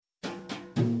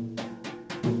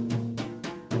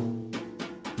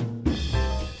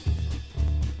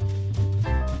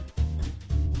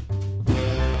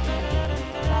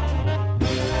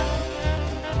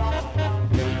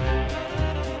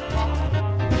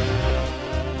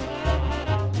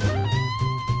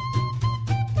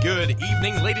Good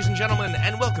evening, ladies and gentlemen,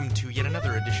 and welcome to yet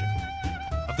another edition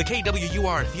of the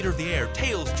KWUR Theater of the Air,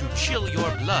 tales to chill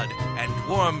your blood and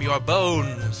warm your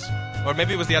bones. Or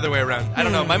maybe it was the other way around. I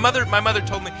don't know. My mother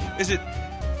told me, is it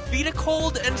feed a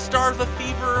cold and starve a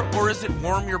fever, or is it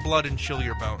warm your blood and chill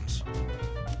your bones?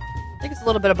 I think it's a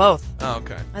little bit of both. Oh,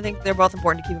 okay. I think they're both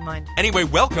important to keep in mind. Anyway,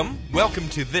 welcome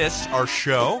to this, our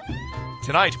show.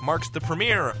 Tonight marks the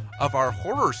premiere of our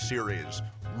horror series,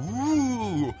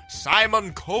 Ooh,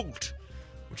 Simon Colt,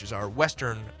 which is our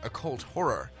Western occult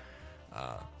horror.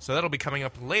 So that'll be coming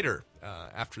up later,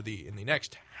 in the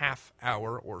next half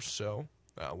hour or so.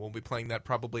 We'll be playing that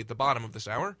probably at the bottom of this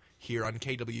hour here on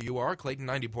KWUR, Clayton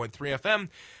 90.3 FM.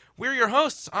 We're your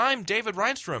hosts. I'm David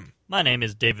Reinstrom. My name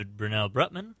is David Brunel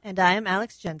Brutman. And I am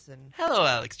Alex Jensen. Hello,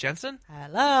 Alex Jensen.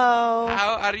 Hello.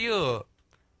 How are you?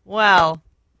 Well,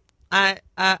 I'm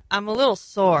a little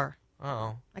sore.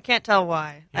 Oh. I can't tell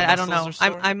why. Your I don't know. muscles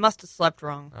are sore? I must have slept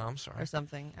wrong. Oh, I'm sorry. Or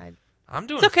something. I'm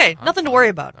doing. It's okay. I'm Nothing to fine. worry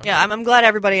about. Okay. Yeah, I'm glad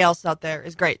everybody else out there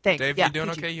is great. Thanks. Dave, yeah, you doing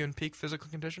PG. okay? You in peak physical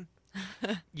condition?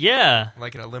 Yeah.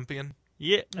 Like an Olympian?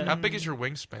 Yeah. How big is your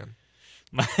wingspan?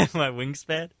 My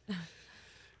wingspan?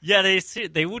 Yeah,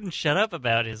 they wouldn't shut up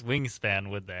about his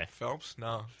wingspan, would they? Phelps?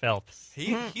 No. Phelps.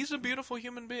 He's a beautiful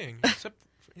human being, except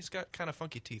he's got kind of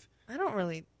funky teeth. I don't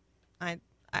really.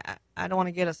 I don't want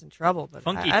to get us in trouble, but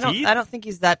Funky I don't. teeth? I don't think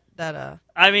he's that.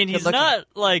 I mean, he's Good looking. not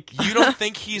like... You don't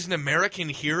think he's an American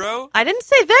hero? I didn't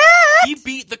say that. He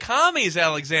beat the commies,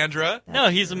 Alexandra. No,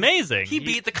 he's amazing. He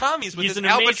beat the commies with he's his an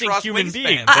amazing albatross human wingspan.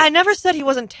 being. I never said he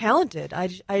wasn't talented.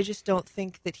 I just don't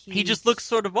think that He just looks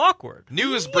sort of awkward.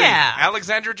 News brief. Yeah.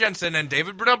 Alexandra Jensen and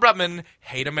David Brunel Brutman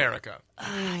hate America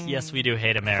Yes, we do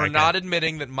hate America. for not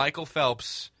admitting that Michael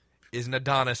Phelps is an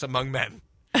Adonis among men.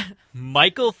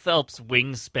 Michael Phelps'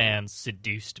 wingspan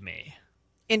seduced me.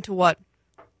 into what?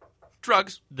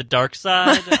 Drugs. The dark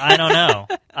side? I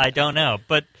don't know.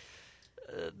 But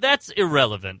that's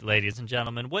irrelevant, ladies and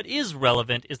gentlemen. What is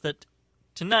relevant is that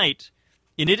tonight,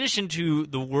 in addition to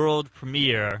the world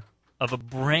premiere of a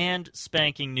brand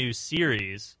spanking new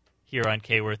series here on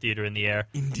KWUR Theater in the Air.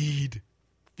 Indeed.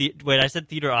 Wait, I said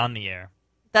Theater on the Air.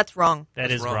 That's wrong. That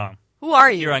That's is wrong. wrong. Who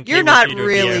are you? You're on You're KWUR not Theater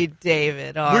really Theater.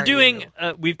 David, are We're doing,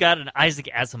 you? we've got an Isaac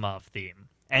Asimov theme,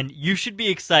 and you should be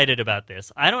excited about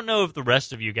this. I don't know if the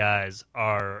rest of you guys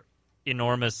are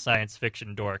enormous science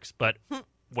fiction dorks, but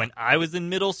when I was in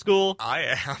middle school,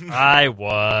 I am. I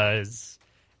was.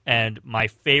 And my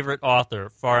favorite author,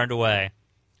 far and away,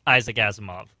 Isaac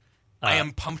Asimov. I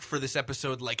am pumped for this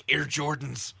episode like Air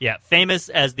Jordans. Yeah, famous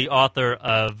as the author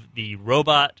of the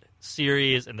Robot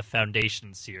series and the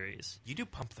Foundation series. You do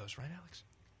pump those, right, Alex?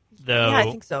 Though, Yeah, I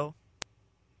think so.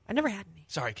 I never had any.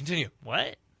 Sorry, continue.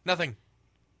 What? Nothing.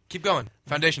 Keep going.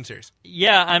 Foundation series.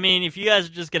 Yeah, I mean, if you guys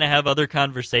are just going to have other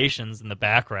conversations in the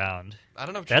background, I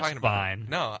don't know what you're That's talking about. fine.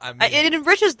 No, I mean... It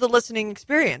enriches the listening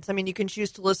experience. I mean, you can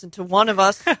choose to listen to one of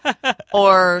us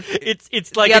or... it's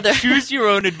like The a other-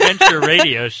 choose-your-own-adventure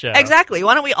radio show. Exactly.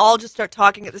 Why don't we all just start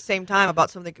talking at the same time about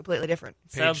something completely different?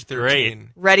 Sounds Page great. 13.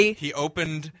 Ready? He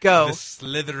opened Go. the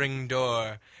slithering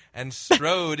door and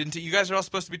strode into... You guys are all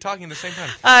supposed to be talking at the same time.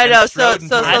 I And know. strode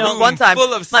So into a don't- room one time,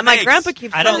 full of my snakes. grandpa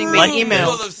keeps I don't sending me like Full of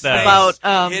emails snakes.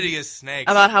 about Hideous snakes.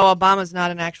 about how Obama's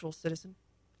not an actual citizen.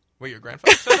 Wait, your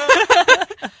grandfather said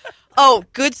that? Oh,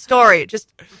 good story.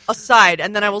 Just aside,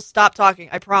 and then I will stop talking.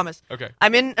 I promise. Okay.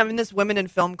 I'm in this women in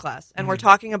film class, and we're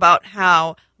talking about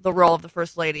how the role of the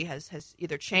first lady has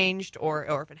either changed or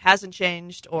if it hasn't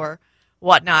changed or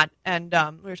whatnot. And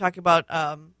we were talking about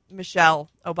Michelle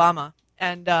Obama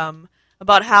and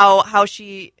about how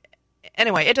she.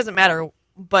 Anyway, it doesn't matter.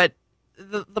 But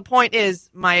the point is,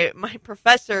 my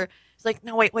professor is like,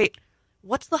 no, wait.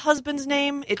 What's the husband's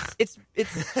name? It's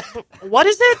what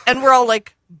is it? And we're all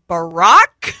like,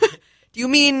 Barack? Do you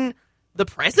mean the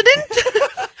president?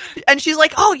 And she's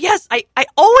like, oh yes, I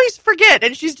always forget.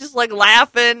 And she's just like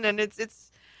laughing, and it's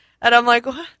and I'm like,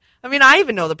 what? I mean, I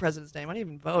even know the president's name. I didn't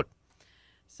even vote.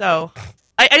 So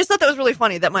I just thought that was really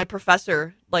funny that my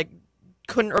professor like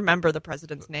couldn't remember the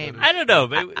president's name. I don't know,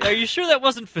 but are you sure that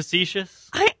wasn't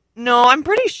facetious? No, I'm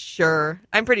pretty sure.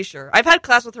 I've had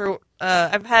class with her.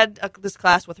 I've had this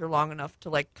class with her long enough to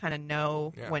like kind of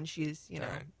know when she's All right.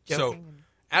 joking.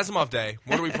 So, Asimov Day,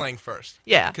 what are we playing first?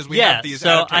 Yeah. Because we Yeah, have these so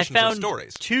I adaptations found of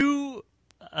stories. two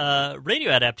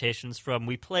radio adaptations from.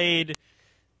 We played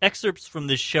excerpts from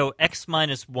this show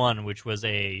X-1, which was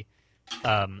a,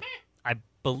 I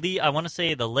want to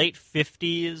say the late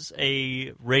 50s,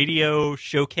 a radio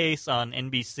showcase on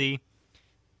NBC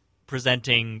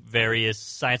presenting various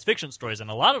science fiction stories, and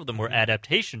a lot of them were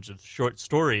adaptations of short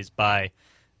stories by,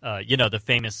 the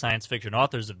famous science fiction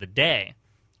authors of the day.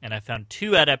 and I found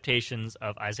 2 adaptations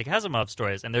of Isaac Asimov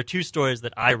stories, and they're 2 stories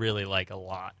that I really like a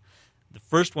lot. The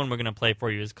first one we're going to play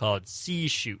for you is called Sea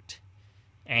Shoot,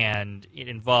 and it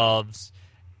involves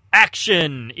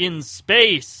action in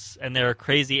space, and there are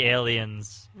crazy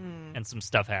aliens, and some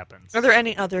stuff happens. Are there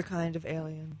any other kind of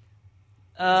alien?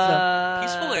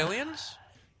 Peaceful aliens?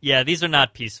 Yeah, these are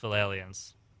not peaceful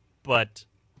aliens, but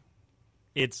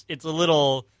it's a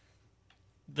little...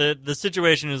 The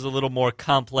situation is a little more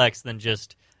complex than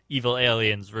just evil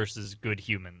aliens versus good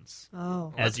humans.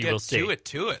 Oh. As you will see.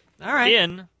 To it. All right.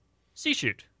 In Sea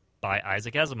Shoot by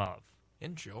Isaac Asimov.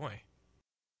 Enjoy.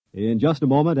 In just a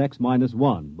moment,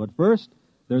 X-1. But first,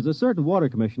 there's a certain water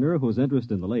commissioner whose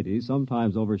interest in the ladies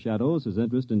sometimes overshadows his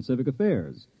interest in civic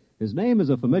affairs. His name is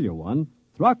a familiar one,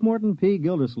 Throckmorton P.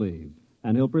 Gildersleeve,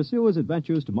 and he'll pursue his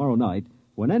adventures tomorrow night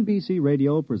when NBC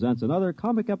Radio presents another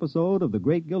comic episode of The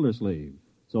Great Gildersleeve.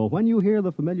 So when you hear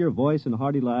the familiar voice and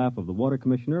hearty laugh of the water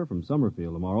commissioner from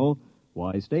Summerfield tomorrow,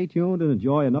 why, stay tuned and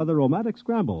enjoy another romantic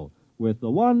scramble with the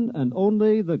one and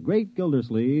only The Great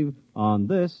Gildersleeve on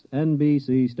this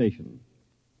NBC station.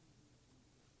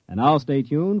 And now stay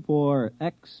tuned for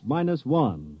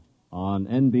X-1 on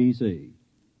NBC.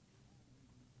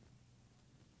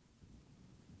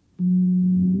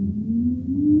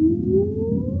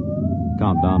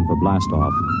 Countdown for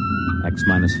blast-off.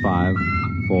 X-5,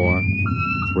 4,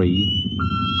 3,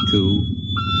 2,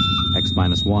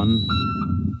 X-1,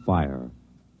 fire.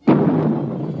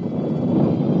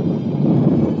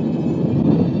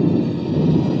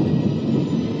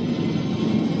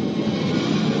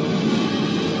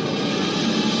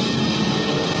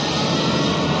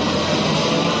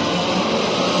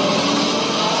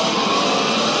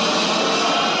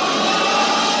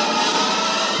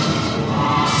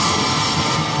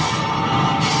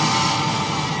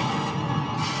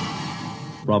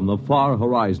 From the far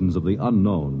horizons of the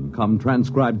unknown come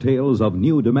transcribed tales of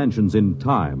new dimensions in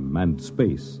time and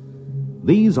space.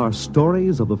 These are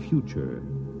stories of the future,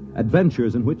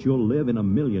 adventures in which you'll live in a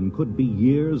million, could be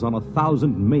years, on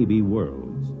 1,000 maybe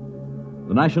worlds.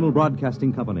 The National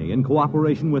Broadcasting Company, in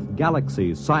cooperation with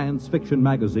Galaxy Science Fiction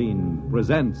Magazine,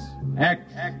 presents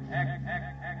X-1.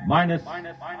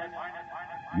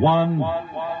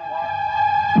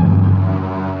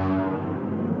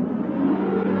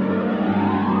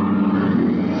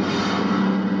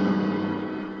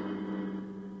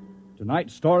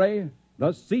 Tonight's story,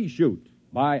 The Sea Shoot,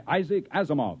 by Isaac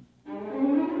Asimov.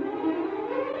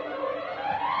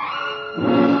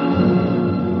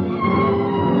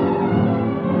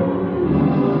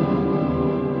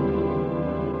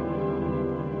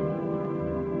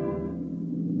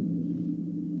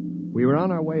 We were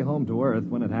on our way home to Earth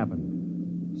when it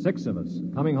happened. 6 of us,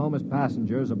 coming home as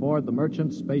passengers aboard the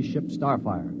merchant spaceship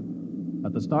Starfire.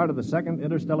 At the start of the Second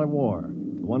Interstellar War,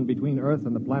 the one between Earth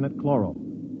and the planet Chloro.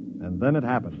 And then it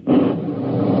happened.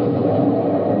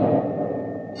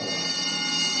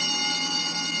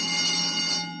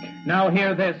 Now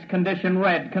hear this. Condition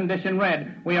red. Condition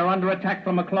red. We are under attack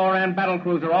from a Chloran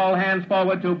battlecruiser. All hands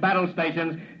forward to battle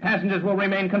stations. Passengers will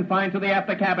remain confined to the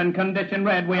after cabin. Condition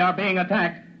red. We are being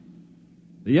attacked.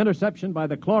 The interception by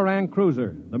the Chloran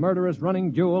cruiser, the murderous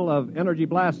running jewel of energy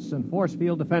blasts and force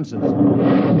field defenses.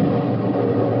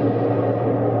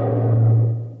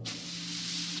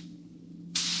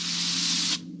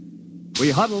 We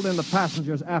huddled in the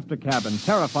passenger's after cabin,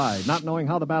 terrified, not knowing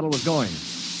how the battle was going.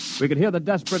 We could hear the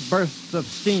desperate bursts of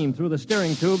steam through the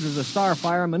steering tubes as the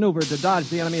Starfire maneuvered to dodge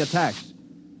the enemy attacks.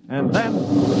 And then...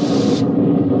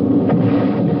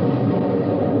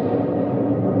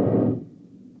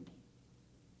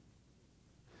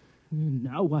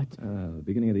 Now what? the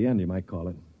beginning of the end, you might call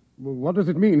it. Well, what does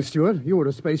it mean, Stuart? You were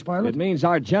a space pilot? It means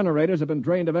our generators have been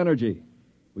drained of energy.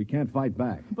 We can't fight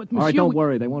back. But, All right, monsieur, don't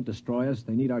worry. They won't destroy us.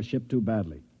 They need our ship too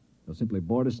badly. They'll simply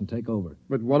board us and take over.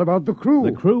 But what about the crew?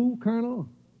 The crew, Colonel?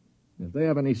 If they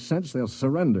have any sense, they'll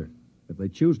surrender. If they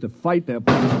choose to fight, they'll...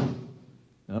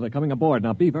 Now, they're coming aboard.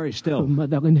 Now, be very still. Oh,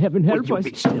 Mother in heaven, help Will us.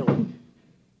 you be still?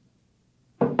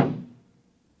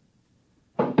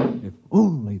 If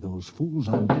only those fools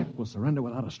on deck will surrender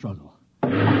without a struggle.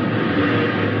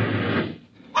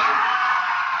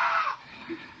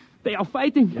 They are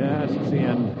fighting. Yes, it's the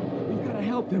end. We've got to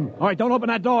help them. All right, don't open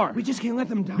that door. We just can't let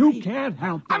them die. You can't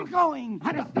help them. I'm going.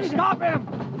 Stop him!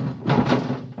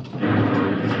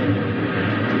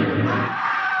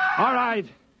 All right.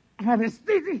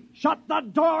 Aristide. Shut the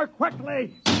door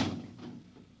quickly.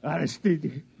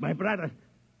 Aristide, my brother.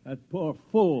 That poor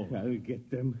fool. I'll get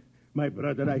them. My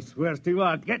brother, I swear to you,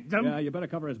 I'll get them. Yeah, you better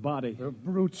cover his body. The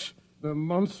brutes. The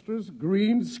monstrous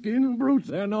green-skinned brutes.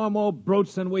 They're no more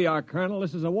brutes than we are, Colonel.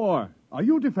 This is a war. Are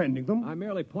you defending them? I'm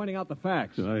merely pointing out the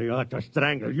facts. I ought to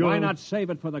strangle you. Why not save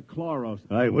it for the chloros?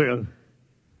 I will.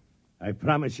 I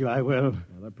promise you I will.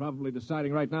 Well, they're probably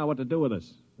deciding right now what to do with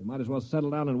us. We might as well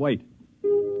settle down and wait.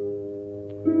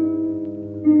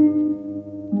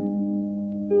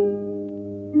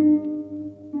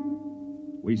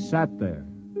 We sat there,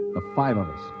 the 5 of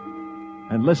us,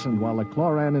 and listened while the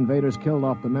Chloran invaders killed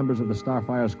off the members of the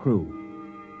Starfire's crew.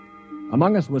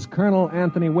 Among us was Colonel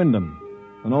Anthony Wyndham,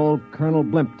 an old Colonel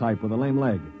Blimp type with a lame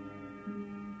leg.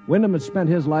 Wyndham had spent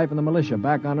his life in the militia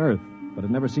back on Earth, but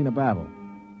had never seen a battle.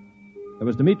 There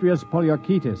was Demetrius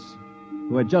Poliorkitis,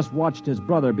 who had just watched his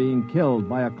brother being killed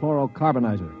by a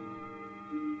chlorocarbonizer.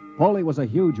 Poli was a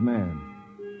huge man.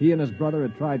 He and his brother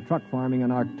had tried truck farming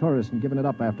in Arcturus and given it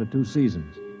up after 2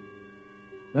 seasons.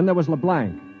 Then there was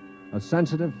LeBlanc, a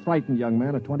sensitive, frightened young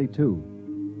man of 22,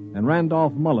 and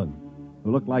Randolph Mullen,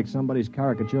 who looked like somebody's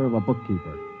caricature of a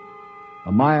bookkeeper.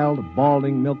 A mild,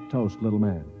 balding, milquetoast little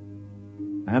man.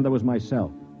 And there was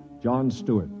myself, John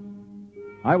Stewart.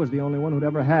 I was the only one who'd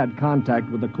ever had contact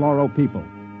with the Chloro people.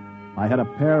 I had a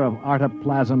pair of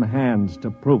artoplasm hands to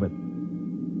prove it.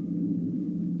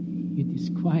 It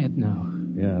is quiet now.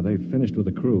 Yeah, they've finished with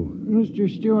the crew. Mr.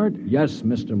 Stewart, Yes,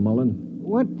 Mr. Mullen.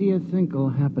 what do you think will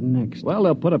happen next? Well,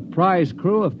 they'll put a prize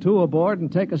crew of 2 aboard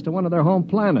and take us to one of their home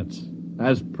planets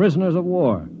as prisoners of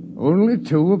war. Only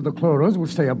 2 of the Chloros will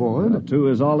stay aboard. Well, 2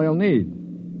 is all they'll need.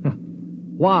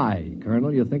 Why,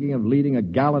 Colonel? You thinking of leading a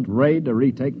gallant raid to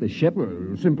retake the ship?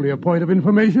 Well, simply a point of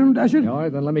information, Dasher. All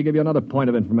right, then let me give you another point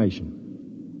of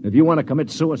information. If you want to commit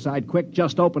suicide quick,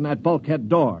 just open that bulkhead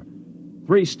door.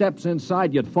 3 steps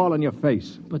inside, you'd fall on your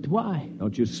face. But why?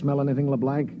 Don't you smell anything,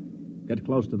 LeBlanc? Get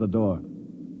close to the door.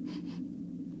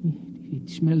 It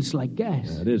smells like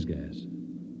gas. Yeah, it is gas.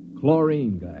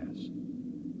 Chlorine gas.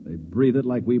 They breathe it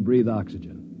like we breathe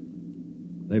oxygen.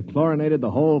 They've chlorinated the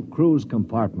whole crew's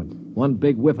compartment. One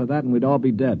big whiff of that and we'd all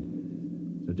be dead.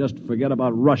 So just forget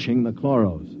about rushing the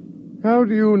chloros. How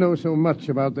do you know so much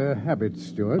about their habits,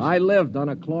 Stewart? I lived on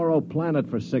a chloro planet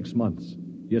for 6 months.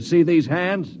 You see these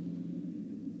hands?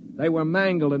 They were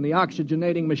mangled in the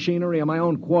oxygenating machinery of my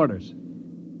own quarters.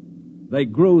 They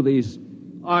grew these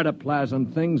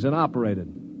artoplasm things and operated.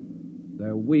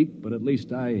 They're weak, but at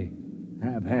least I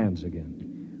have hands again.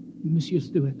 Monsieur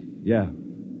Stewart, Yeah.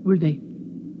 will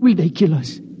they kill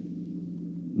us?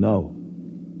 No.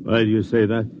 Why do you say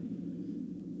that?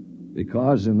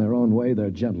 Because in their own way,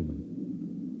 they're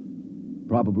gentlemen.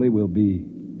 Probably will be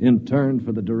interned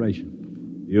for the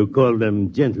duration. You call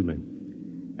them gentlemen.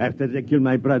 After they killed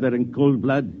my brother in cold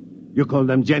blood, you call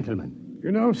them gentlemen.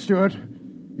 You know, Stewart,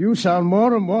 you sound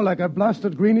more and more like a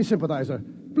blasted Greenie sympathizer.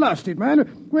 Blasted, man.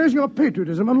 Where's your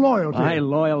patriotism and loyalty? My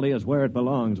loyalty is where it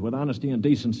belongs, with honesty and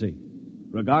decency,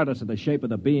 regardless of the shape of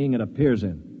the being it appears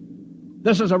in.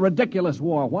 This is a ridiculous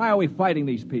war. Why are we fighting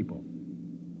these people?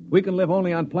 We can live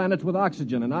only on planets with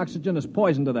oxygen, and oxygen is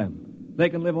poison to them. They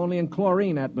can live only in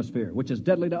chlorine atmosphere, which is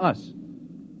deadly to us.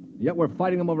 Yet we're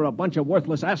fighting them over a bunch of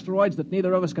worthless asteroids that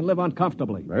neither of us can live on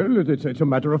comfortably. Well, it's a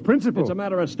matter of principle. It's a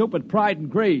matter of stupid pride and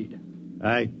greed.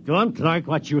 I don't like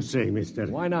what you say, mister.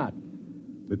 Why not?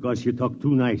 Because you talk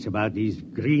too nice about these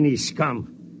greeny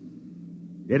scum.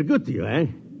 They're good to you, eh?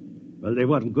 Well, they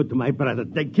weren't good to my brother.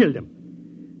 They killed him.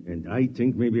 And I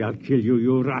think maybe I'll kill you,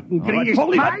 you rotten greeny...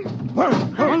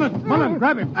 Mullen,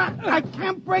 grab him. I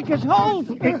can't break his hold.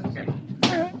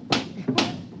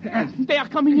 They are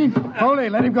coming in. Foley,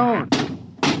 let him go.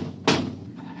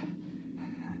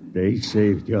 They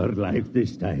saved your life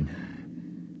this time.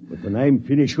 But when I'm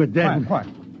finished with them... Quiet.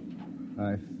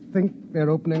 I think they're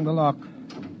opening the lock.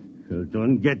 Well,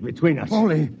 don't get between us.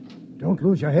 Foley, don't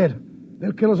lose your head.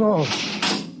 They'll kill us all.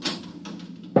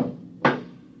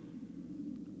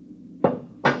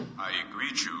 I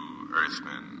greet you,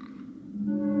 Earthmen.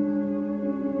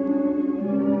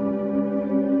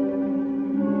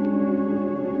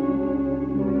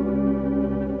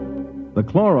 The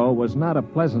Chloro was not a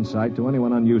pleasant sight to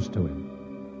anyone unused to him.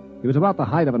 He was about the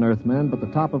height of an Earthman, but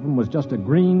the top of him was just a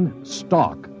green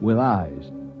stalk with eyes.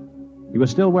 He was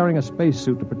still wearing a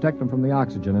spacesuit to protect him from the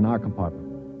oxygen in our compartment.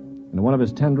 In one of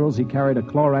his tendrils, he carried a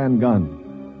Chloran gun.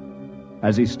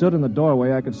 As he stood in the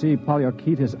doorway, I could see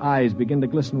Poliorkitis' eyes begin to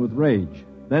glisten with rage.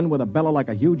 Then, with a bellow like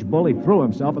a huge bull, he threw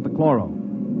himself at the Chloro.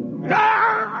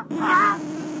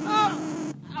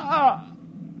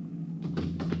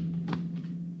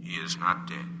 He is not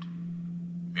dead,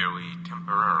 merely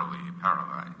temporarily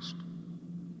paralyzed.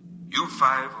 You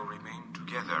 5 will remain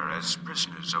together as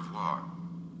prisoners of war.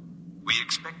 We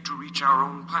expect to reach our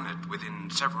own planet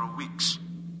within several weeks,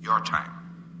 your time.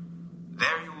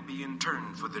 There you will be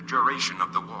interned for the duration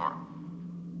of the war.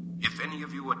 If any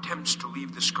of you attempts to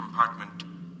leave this compartment,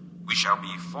 we shall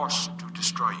be forced to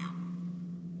destroy you.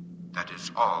 That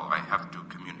is all I have to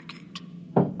communicate.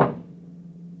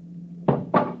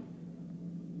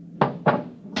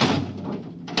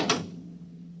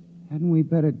 Hadn't we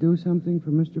better do something for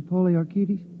Mr.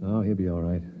 Poliarchides? Oh, he'll be all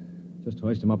right. Just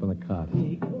hoist him up on the cot.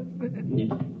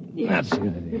 That's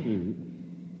it.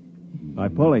 Hi,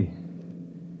 Polly.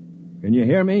 Can you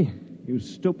hear me? You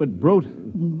stupid brute.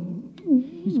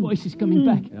 His voice is coming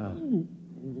back. Yeah.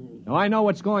 Now, I know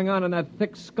what's going on in that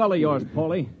thick skull of yours,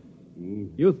 Polly.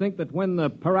 You think that when the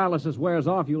paralysis wears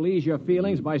off, you'll ease your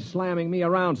feelings by slamming me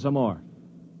around some more.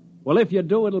 Well, if you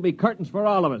do, it'll be curtains for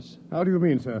all of us. How do you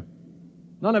mean, sir?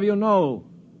 None of you know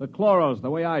the Chloros the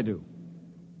way I do.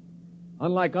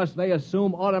 Unlike us, they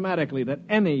assume automatically that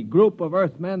any group of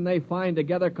Earthmen they find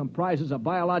together comprises a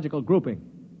biological grouping,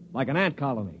 like an ant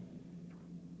colony.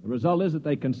 The result is that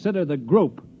they consider the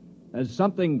group as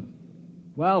something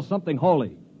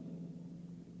holy.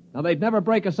 Now, they'd never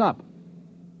break us up.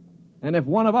 And if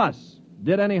one of us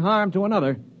did any harm to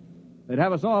another, they'd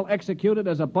have us all executed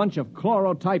as a bunch of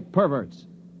chlorotype perverts,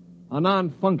 a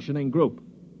non-functioning group.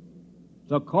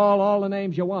 So call all the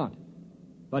names you want,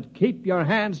 but keep your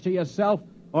hands to yourself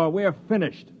or we're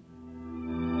finished.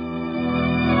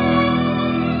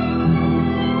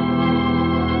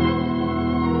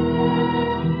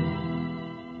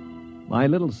 My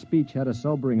little speech had a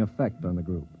sobering effect on the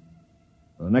group.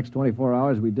 For the next 24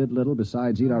 hours, we did little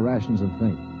besides eat our rations and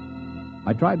think.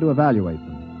 I tried to evaluate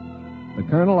them. The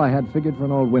colonel I had figured for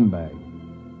an old windbag.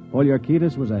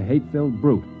 Poliarchides was a hate-filled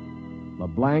brute.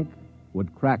 LeBlanc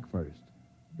would crack first.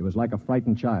 He was like a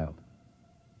frightened child.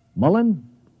 Mullen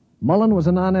was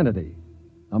a nonentity,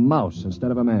 a mouse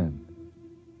instead of a man.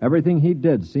 Everything he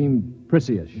did seemed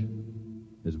prissyish.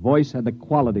 His voice had the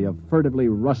quality of furtively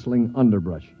rustling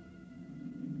underbrush.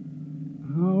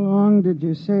 How long did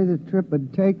you say the trip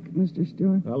would take, Mr.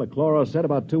 Stewart? Well, the Chloro said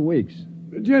about 2 weeks.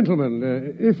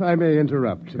 Gentlemen, if I may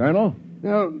interrupt. Colonel?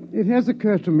 Now, it has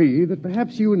occurred to me that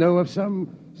perhaps you know of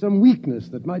some weakness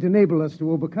that might enable us to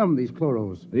overcome these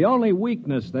Chloros. The only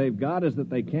weakness they've got is that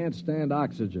they can't stand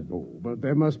oxygen. Oh, but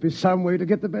there must be some way to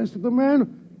get the best of the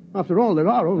man. After all, there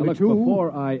are only now, look, two.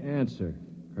 Before I answer,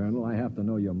 Colonel, I have to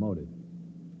know your motive.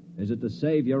 Is it to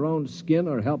save your own skin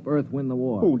or help Earth win the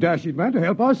war? Oh, dash it, man, to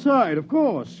help our side, of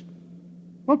course.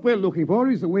 What we're looking for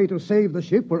is a way to save the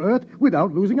ship for Earth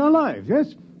without losing our lives,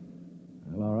 yes?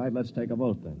 Well, all right, let's take a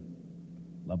vote then.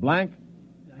 LeBlanc?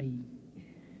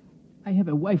 I have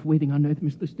a wife waiting on Earth,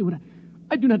 Mr. Stewart.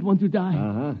 I do not want to die.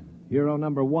 Uh-huh. Hero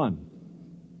number 1.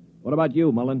 What about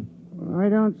you, Mullen? I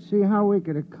don't see how we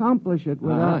could accomplish it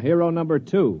without... Hero number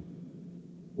 2.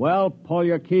 Well,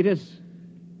 Poliarchides?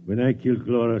 When I kill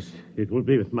Chloros, it will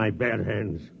be with my bare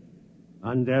hands.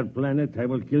 On their planet, I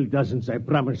will kill dozens, I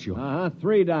promise you.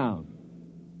 3 down.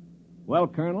 Well,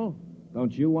 Colonel,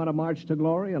 don't you want to march to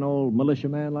glory, an old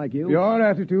militiaman like you? Your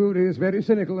attitude is very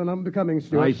cynical and unbecoming,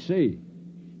 Stuart. I see.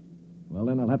 Well,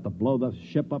 then I'll have to blow the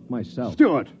ship up myself.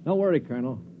 Stuart! Don't worry,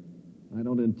 Colonel. I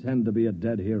don't intend to be a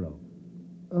dead hero.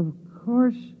 Of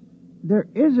course, there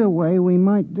is a way we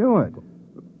might do it.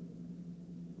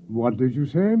 What did you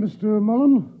say, Mr.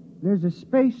 Mullen? There's a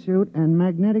spacesuit and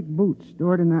magnetic boots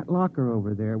stored in that locker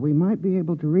over there. We might be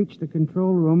able to reach the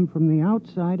control room from the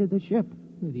outside of the ship.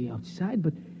 The outside?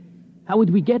 But how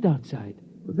would we get outside?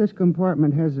 Well, this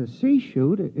compartment has a sea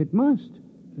chute. It must.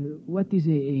 What is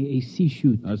a sea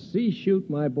chute? A sea chute,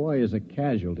 my boy, is a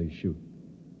casualty chute.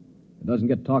 It doesn't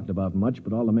get talked about much,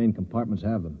 but all the main compartments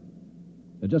have them.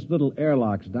 They're just little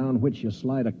airlocks down which you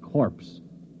slide a corpse.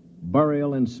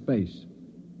 Burial in space.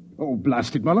 Oh,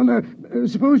 blast it, Mullen.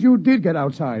 Suppose you did get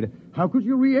outside. How could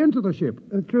you re-enter the ship?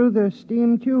 Through the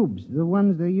steam tubes, the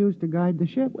ones they use to guide the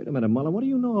ship. Wait a minute, Mullen. What do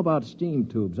you know about steam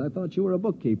tubes? I thought you were a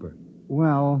bookkeeper.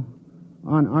 Well,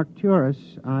 on Arcturus,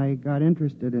 I got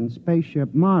interested in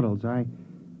spaceship models. I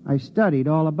studied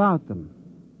all about them.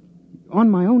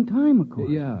 On my own time, of course.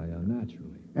 Yeah, naturally.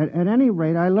 At any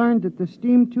rate, I learned that the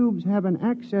steam tubes have an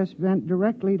access vent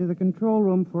directly to the control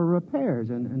room for repairs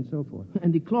and so forth.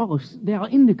 And the Chloros, they are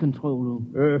in the control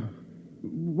room.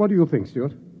 What do you think,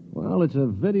 Stuart? Well, it's a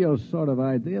video sort of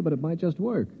idea, but it might just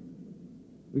work.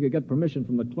 We could get permission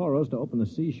from the Chloros to open the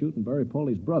sea chute and bury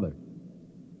Polly's brother.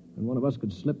 And one of us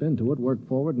could slip into it, work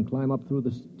forward, and climb up through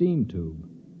the steam tube.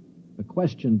 The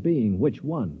question being, which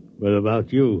one? What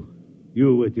about you?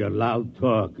 You with your loud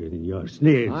talk and your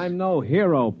sneers. I'm no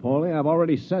hero, Paulie. I've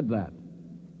already said that.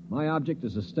 My object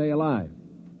is to stay alive.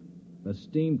 The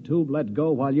steam tube let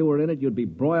go while you were in it, you'd be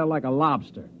broiled like a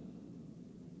lobster.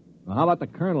 Now, how about the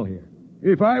colonel here?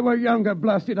 If I were younger,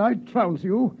 blasted, I'd trounce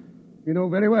you. You know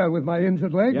very well with my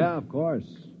injured leg. Yeah, of course.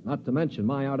 not to mention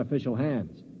my artificial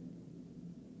hands.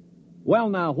 Well,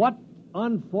 now, what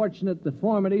unfortunate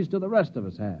deformities do the rest of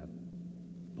us have?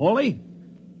 Paulie?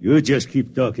 You just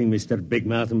keep talking, Mr. Big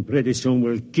Mouth, and pretty soon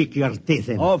we'll kick your teeth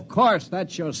in. Of course,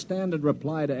 that's your standard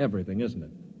reply to everything, isn't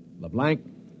it? LeBlanc,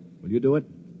 will you do it?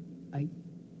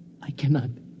 I cannot.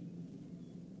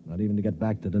 Not even to get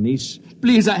back to Denise?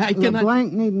 Please, I cannot.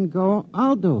 LeBlanc needn't go.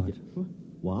 I'll do it.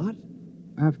 What?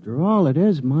 After all, it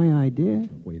is my idea.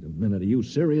 Wait a minute. Are you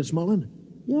serious, Mullen?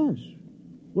 Yes.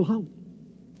 Well, how?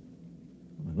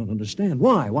 I don't understand.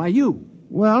 Why? Why you?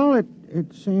 Well,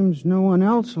 it seems no one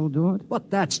else will do it.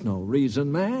 But that's no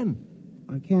reason, man.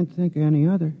 I can't think of any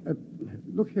other.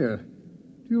 Look here. Do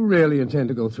you really intend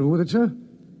to go through with it, sir?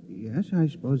 Yes, I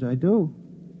suppose I do.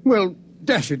 Well,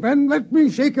 dash it, man. Let me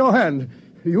shake your hand.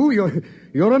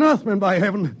 You're an Earthman, by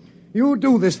heaven. You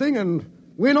do this thing and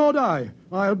win or die.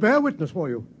 I'll bear witness for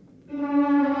you.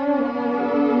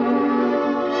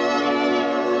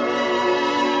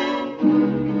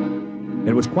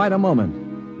 It was quite a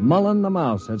moment. Mullen the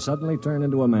Mouse had suddenly turned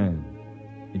into a man.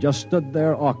 He just stood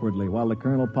there awkwardly while the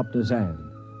colonel puffed his hand.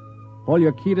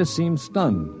 Poliorcetes seemed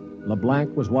stunned.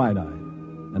 LeBlanc was wide-eyed.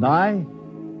 And I?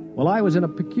 Well, I was in a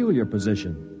peculiar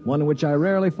position, one in which I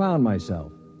rarely found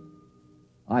myself.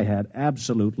 I had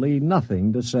absolutely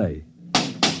nothing to say.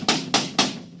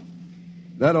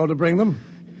 That ought to bring them.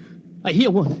 I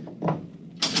hear one.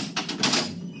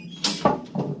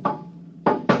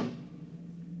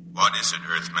 What is it,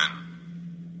 Earthman?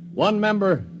 One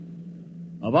member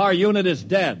of our unit is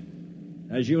dead,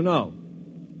 as you know.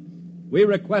 We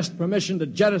request permission to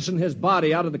jettison his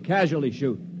body out of the casualty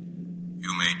chute.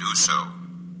 You may do so.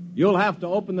 You'll have to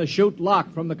open the chute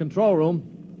lock from the control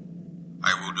room.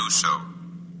 I will do so.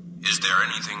 Is there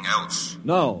anything else?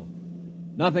 No.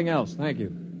 Nothing else, thank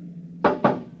you.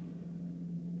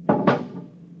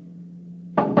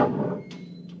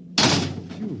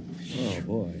 Oh,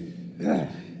 boy.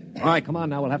 All right, come on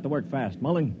now. We'll have to work fast.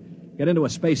 Mullen, get into a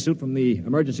spacesuit from the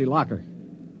emergency locker.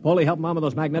 Paulie, help him on with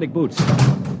those magnetic boots.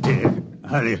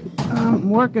 Hurry. I'm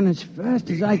working as fast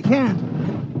as I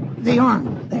can. The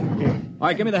arm, there. All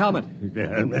right, give me the helmet. The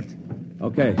helmet.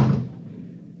 Okay.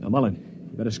 Now, Mullen,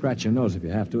 you better scratch your nose if you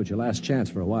have to. It's your last chance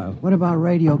for a while. What about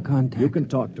radio contact? You can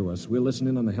talk to us. We'll listen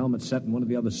in on the helmet set in one of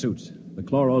the other suits. The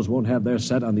Chloros won't have their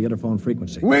set on the interphone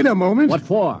frequency. Wait a moment. What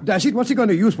for? Dash it, what's he going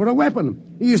to use for a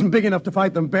weapon? He isn't big enough to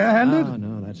fight them barehanded. Oh,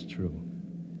 no, that's true.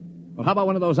 Well, how about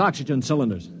one of those oxygen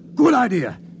cylinders? Good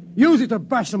idea. Use it to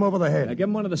bash them over the head. Now, give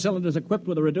him one of the cylinders equipped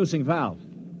with a reducing valve.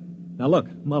 Now, look,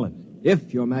 Mullen,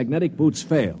 if your magnetic boots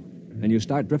fail and you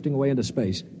start drifting away into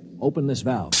space, open this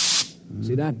valve.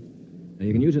 See that? Now,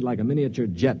 you can use it like a miniature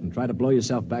jet and try to blow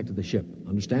yourself back to the ship.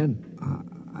 Understand?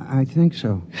 I think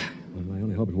so. Well, I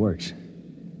only hope it works.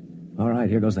 All right,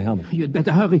 here goes the helmet. You'd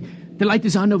better hurry. The light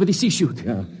is on over the sea chute.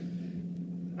 Yeah.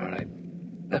 All right.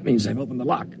 That means I've opened the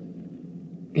lock.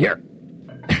 Here.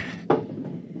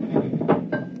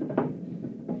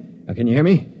 Now, can you hear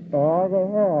me?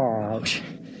 Oh,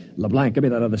 LeBlanc, give me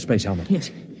that other space helmet.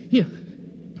 Yes, here.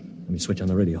 Let me switch on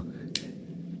the radio.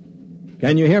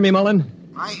 Can you hear me, Mullen?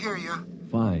 I hear you.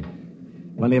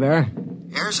 Fine. Plenty of air?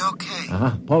 Air's okay.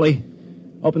 Uh-huh. Paulie,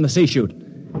 open the sea chute.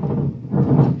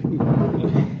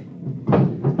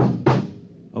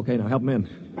 Okay, now help him in.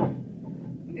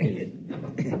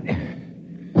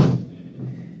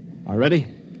 Are you ready?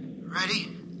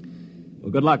 Ready?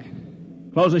 Well, good luck.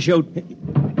 Close the chute.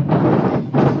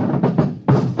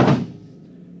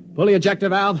 Pull the ejector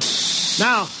valve.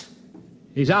 Now!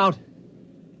 He's out.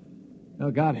 Oh,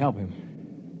 God help him.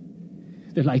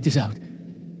 The light is out.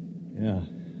 Yeah.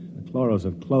 The Chloros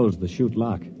have closed the chute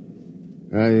lock.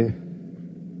 I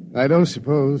don't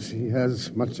suppose he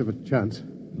has much of a chance.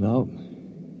 No.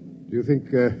 Do you think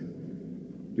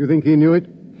he knew it?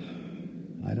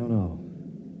 I don't know.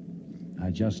 I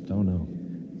just don't know.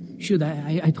 Should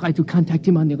I try to contact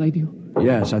him on the radio?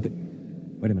 Yes, I think...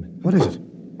 Wait a minute. What is it?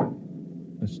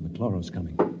 Listen, the Chloros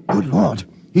coming. Good Lord.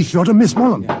 He's sure to miss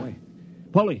Mullen. Yeah, wait.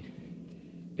 Paulie,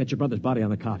 get your brother's body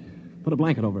on the cot. Put a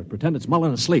blanket over it. Pretend it's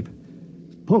Mullen asleep.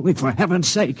 Paulie, for heaven's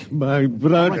sake. My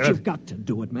brother. All right, you've got to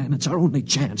do it, man. It's our only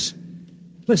chance.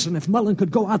 Listen, if Mullen could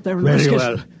go out there and Very risk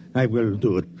well. I will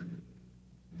do it.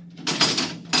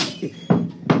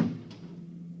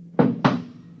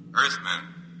 Earthman,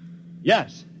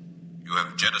 Yes. you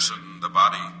have jettisoned the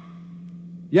body.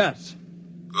 Yes.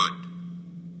 Good.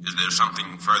 Is there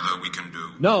something further we can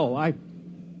do? No,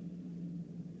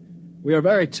 We are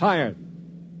very tired.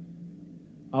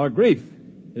 Our grief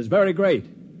is very great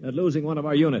at losing one of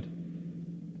our unit.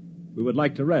 We would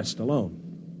like to rest alone.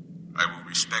 I will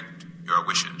respect your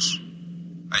wishes.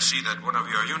 I see that one of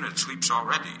your units sleeps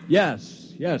already. Yes.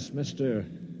 Yes, Mr.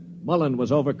 Mullen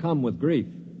was overcome with grief.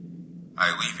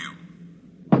 I leave you.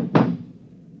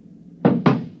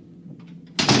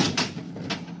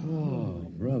 Oh,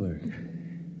 brother.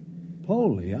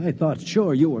 Polly, I thought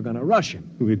sure you were going to rush him.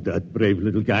 With that brave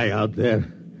little guy out there.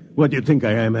 What do you think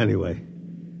I am, anyway?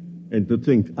 And to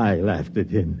think I laughed at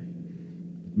him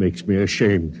makes me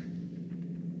ashamed.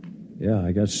 Yeah,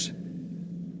 I guess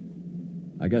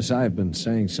I've been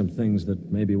saying some things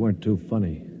that maybe weren't too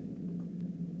funny.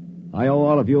 I owe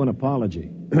all of you an apology.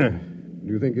 Do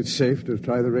you think it's safe to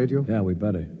try the radio? Yeah, we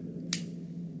better.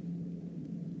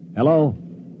 Hello?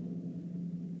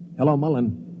 Hello,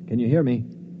 Mullen. Can you hear me?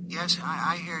 Yes,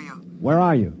 I hear you. Where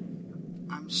are you?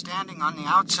 I'm standing on the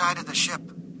outside of the ship.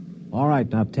 All right,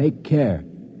 now take care.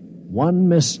 One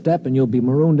misstep and you'll be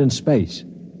marooned in space.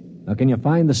 Now, can you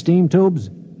find the steam tubes?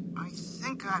 I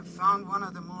think I've found one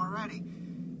of them already.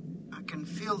 I can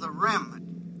feel the rim.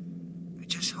 I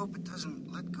just hope it doesn't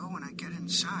let go when I get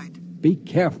inside. Be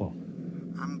careful.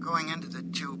 I'm going into the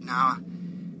tube now.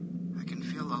 I can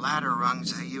feel the ladder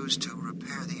rungs they used to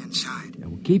repair the inside. Yeah,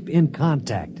 well, keep in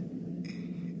contact.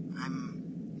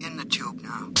 I'm in the tube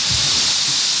now.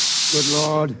 Good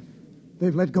Lord.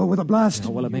 They've let go with a blast.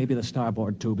 Oh, well, it may be the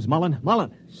starboard tubes. Mullen!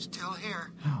 Still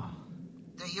here.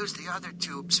 They used the other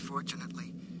tubes,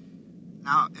 fortunately.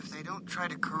 Now, if they don't try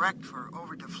to correct for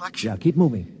over-deflection... Yeah, keep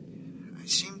moving. I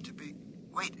seem to be...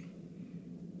 Wait.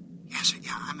 Yes,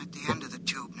 yeah, I'm at the end of the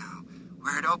tube now,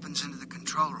 where it opens into the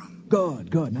control room.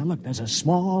 Good. Now, look, there's a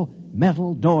small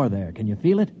metal door there. Can you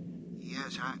feel it?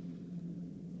 Yes,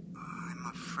 I'm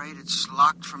afraid it's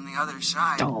locked from the other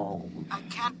side. Oh. I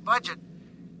can't budge it.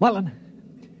 Mullen,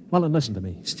 listen to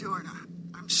me. Stewart,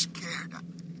 I'm scared.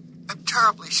 I'm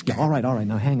terribly scared. Yeah, all right.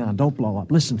 Now, hang on. Don't blow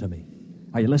up. Listen to me.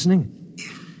 Are you listening?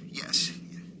 Yes.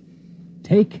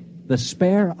 Take the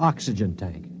spare oxygen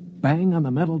tank. Bang on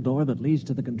the metal door that leads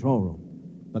to the control room.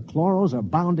 The chloros are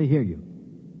bound to hear you.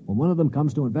 When one of them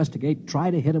comes to investigate, try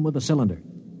to hit him with a cylinder.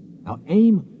 Now,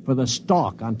 aim for the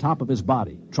stalk on top of his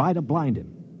body. Try to blind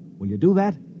him. Will you do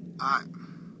that?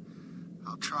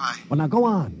 I'll try. Well, now, go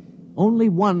on. Only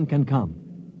one can come.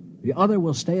 The other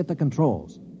will stay at the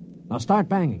controls. Now, start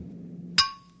banging.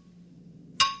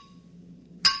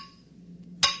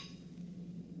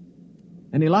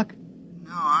 Any luck?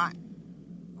 No,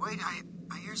 Wait,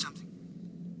 I hear something.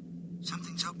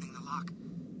 Something's opening the lock.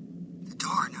 The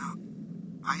door now.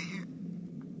 I hear...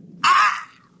 Ah!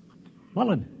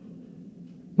 Mullen,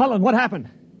 what happened?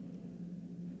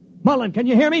 Mullen, can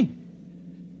you hear me?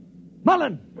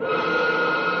 Mullen!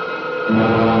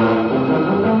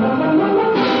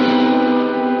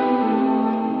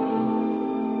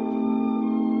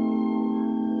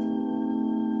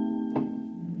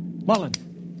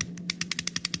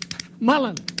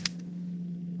 Mullen!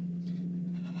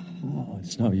 Oh,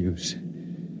 it's no use.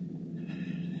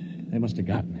 They must have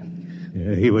gotten him.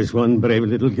 Yeah, he was one brave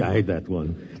little guy, that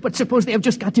one. But suppose they have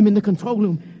just got him in the control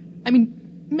room. I mean,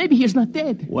 maybe he's not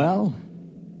dead. Well,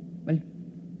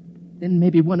 then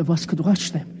maybe one of us could rush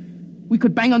them. We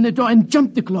could bang on the door and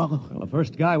jump the chloro. Well, the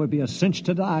first guy would be a cinch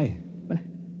to die. But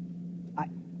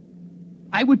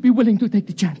I would be willing to take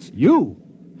the chance. You?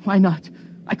 Why not?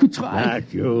 I could try.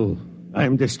 Not you.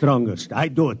 I'm the strongest. I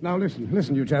do it. Now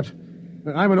listen, you chaps.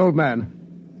 I'm an old man.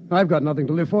 I've got nothing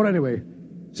to live for anyway.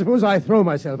 Suppose I throw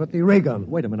myself at the ray gun.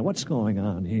 Wait a minute, what's going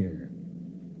on here?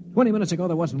 20 minutes ago,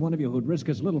 there wasn't one of you who'd risk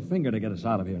his little finger to get us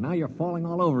out of here. Now you're falling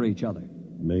all over each other.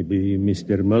 Maybe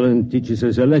Mr. Mullen teaches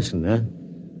us a lesson, huh?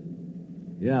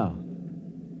 Yeah.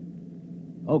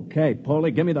 Okay,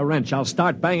 Polly, give me the wrench. I'll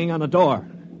start banging on the door.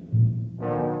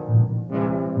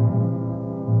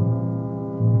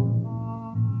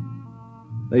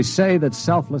 They say that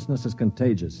selflessness is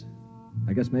contagious.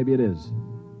 I guess maybe it is.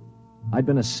 I'd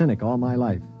been a cynic all my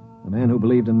life, a man who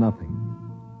believed in nothing.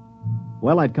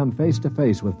 Well, I'd come face to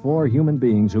face with 4 human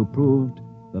beings who proved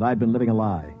that I'd been living a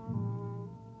lie.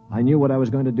 I knew what I was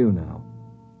going to do now.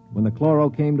 When the chloro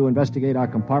came to investigate our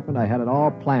compartment, I had it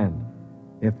all planned.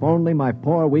 If only my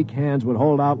poor, weak hands would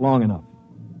hold out long enough.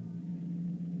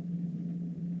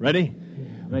 Ready?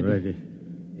 Ready.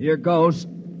 Here goes.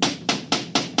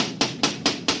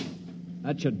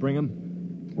 That should bring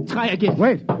him. Try again.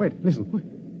 Wait, listen.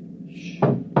 Shh.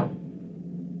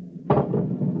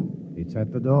 It's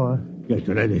at the door. Get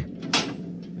ready.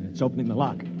 It's opening the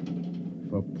lock.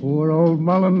 For poor old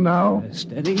Mullen now.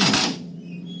 Steady.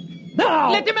 No!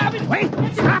 Let him have it! Wait!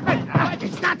 Stop it!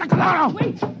 It's not the chloro!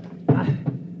 Wait!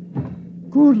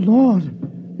 Good Lord.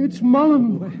 It's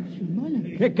Mullen.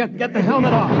 Get the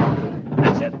helmet off.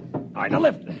 That's it. All right, now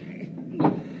lift.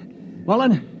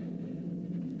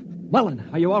 Mullen,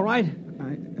 are you all right?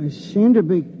 I seem to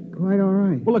be quite all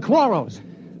right. Well, the Chloros.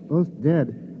 Both dead.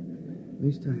 At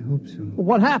least I hope so. Well,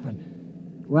 what happened?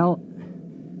 Well,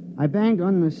 I banged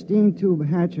on the steam tube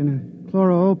hatch and a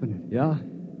chloro opened it. Yeah?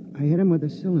 I hit him with a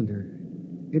cylinder.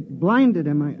 It blinded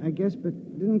him, I guess, but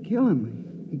didn't kill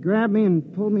him. He grabbed me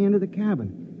and pulled me into the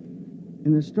cabin.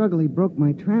 In the struggle, he broke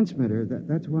my transmitter.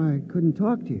 That's why I couldn't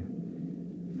talk to you.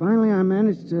 Finally, I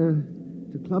managed to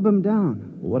club him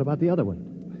down. Well, what about the other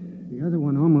one? The other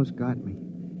one almost got me.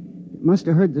 It must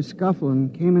have heard the scuffle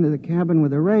and came into the cabin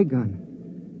with a ray gun.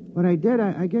 What I did,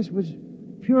 I guess, was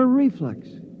pure reflex.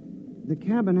 The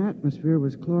cabin atmosphere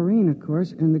was chlorine, of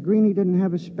course, and the greenie didn't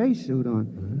have a spacesuit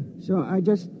on. So I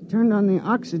just turned on the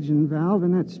oxygen valve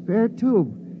in that spare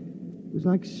tube. It was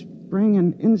like spraying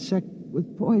an insect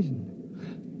with poison.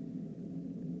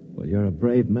 Well, you're a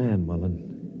brave man, Mullen.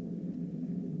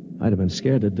 I'd have been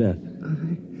scared to death.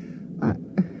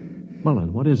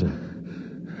 Mullen, what is it?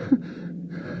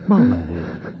 Mullen.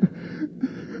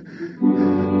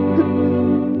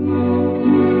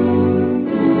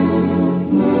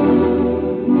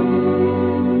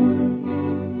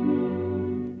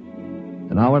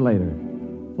 An hour later,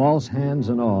 false hands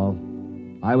and all,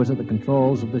 I was at the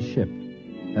controls of the ship,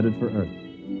 headed for Earth.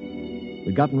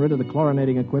 We'd gotten rid of the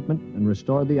chlorinating equipment and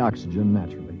restored the oxygen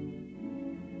naturally.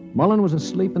 Mullen was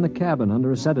asleep in the cabin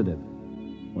under a sedative,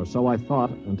 or so I thought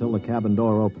until the cabin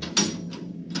door opened.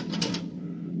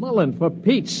 Mullen, for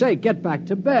Pete's sake, get back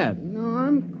to bed. No,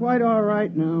 I'm quite all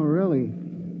right now, really.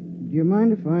 Do you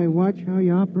mind if I watch how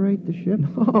you operate the ship?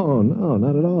 No,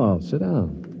 not at all. Sit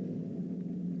down.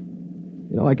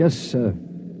 You know, I guess I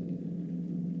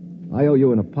owe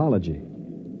you an apology.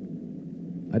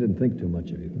 I didn't think too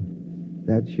much of you.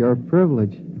 That's your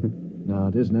privilege. No,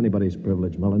 it isn't anybody's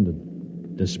privilege, Mullen, to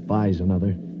despise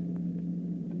another.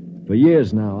 For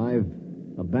years now, I've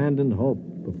abandoned hope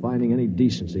of finding any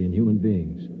decency in human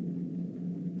beings.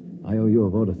 I owe you a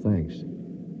vote of thanks.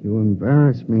 You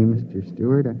embarrass me, Mr.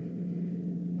 Stewart.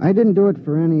 I didn't do it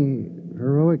for any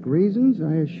heroic reasons,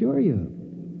 I assure you.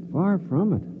 Far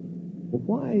from it. Well,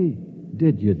 why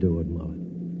did you do it,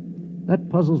 Mullen? That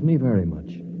puzzles me very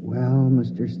much. Well,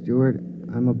 Mr. Stewart,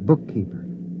 I'm a bookkeeper.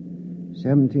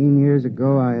 17 years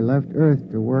ago, I left Earth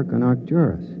to work on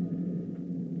Arcturus.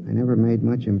 I never made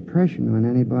much impression on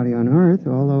anybody on Earth,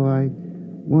 although I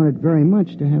wanted very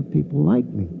much to have people like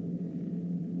me.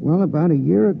 Well, about a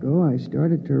year ago, I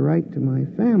started to write to my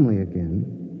family again.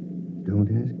 Don't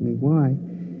ask me why.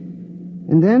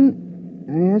 And then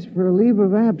I asked for a leave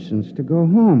of absence to go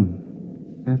home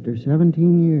after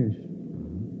 17 years.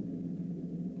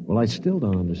 Well, I still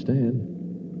don't understand.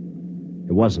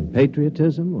 It wasn't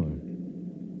patriotism or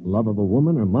love of a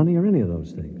woman or money or any of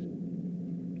those things.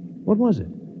 What was it?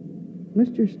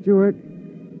 Mr. Stewart,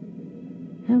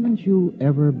 haven't you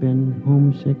ever been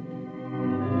homesick?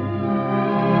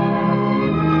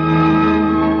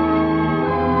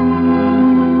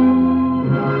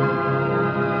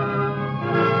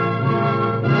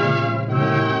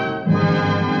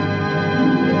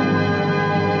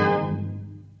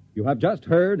 You have just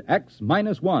heard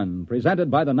X-1, presented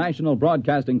by the National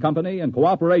Broadcasting Company in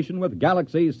cooperation with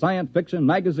Galaxy Science Fiction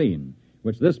Magazine,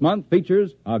 which this month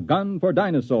features A Gun for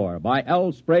Dinosaur by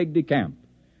L. Sprague de Camp,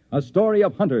 a story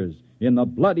of hunters in the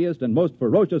bloodiest and most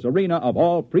ferocious arena of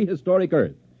all prehistoric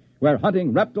Earth, where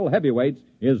hunting reptile heavyweights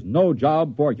is no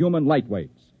job for human lightweights.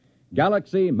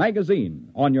 Galaxy Magazine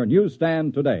on your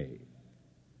newsstand today.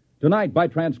 Tonight, by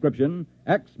transcription,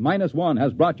 X-1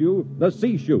 has brought you The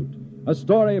Sea Chute, a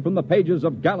story from the pages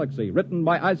of Galaxy, written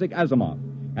by Isaac Asimov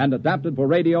and adapted for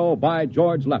radio by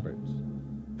George Lefferts.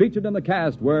 Featured in the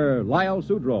cast were Lyle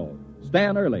Sudrow,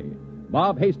 Stan Early,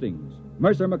 Bob Hastings,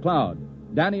 Mercer McLeod,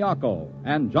 Danny Ocko,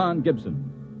 and John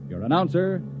Gibson. Your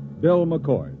announcer, Bill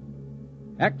McCord.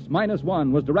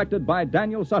 X-1 was directed by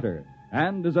Daniel Sutter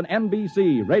and is an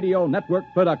NBC Radio Network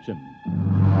production.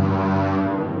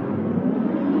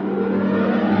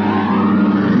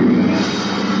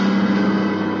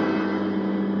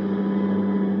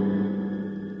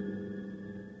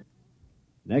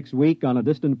 Next week, on a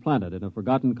distant planet in a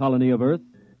forgotten colony of Earth,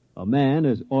 a man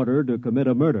is ordered to commit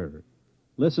a murder.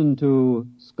 Listen to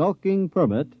Skulking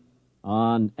Permit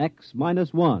on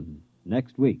X-1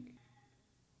 next week.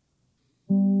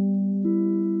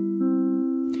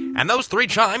 And those three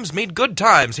chimes mean good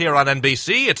times here on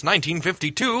NBC. It's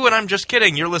 1952, and I'm just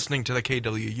kidding. You're listening to the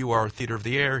KWUR Theater of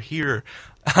the Air here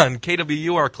on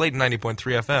KWUR Clayton 90.3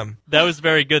 FM. That was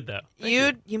very good, though.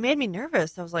 You made me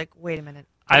nervous. I was like, wait a minute.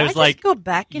 I was like, just go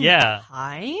back in time?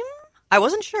 I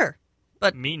wasn't sure.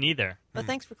 But me neither. But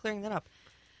thanks for clearing that up.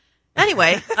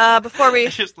 Anyway, before we... I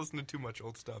just listened to too much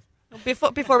old stuff.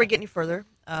 Before we get any further,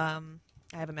 I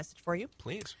have a message for you.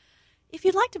 Please. If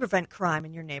you'd like to prevent crime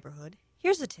in your neighborhood,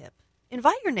 here's a tip.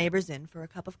 Invite your neighbors in for a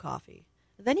cup of coffee.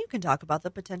 Then you can talk about the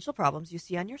potential problems you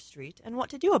see on your street and what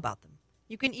to do about them.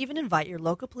 You can even invite your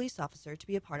local police officer to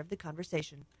be a part of the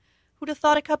conversation. Who'd have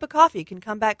thought a cup of coffee can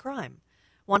combat crime?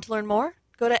 Want to learn more?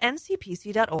 Go to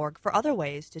ncpc.org for other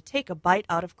ways to take a bite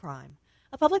out of crime.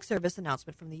 A public service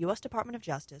announcement from the U.S. Department of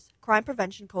Justice, Crime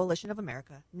Prevention Coalition of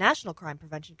America, National Crime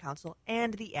Prevention Council,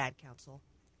 and the Ad Council.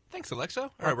 Thanks, Alexa.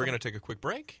 All right, we're going to take a quick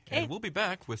break, and we'll be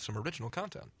back with some original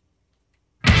content.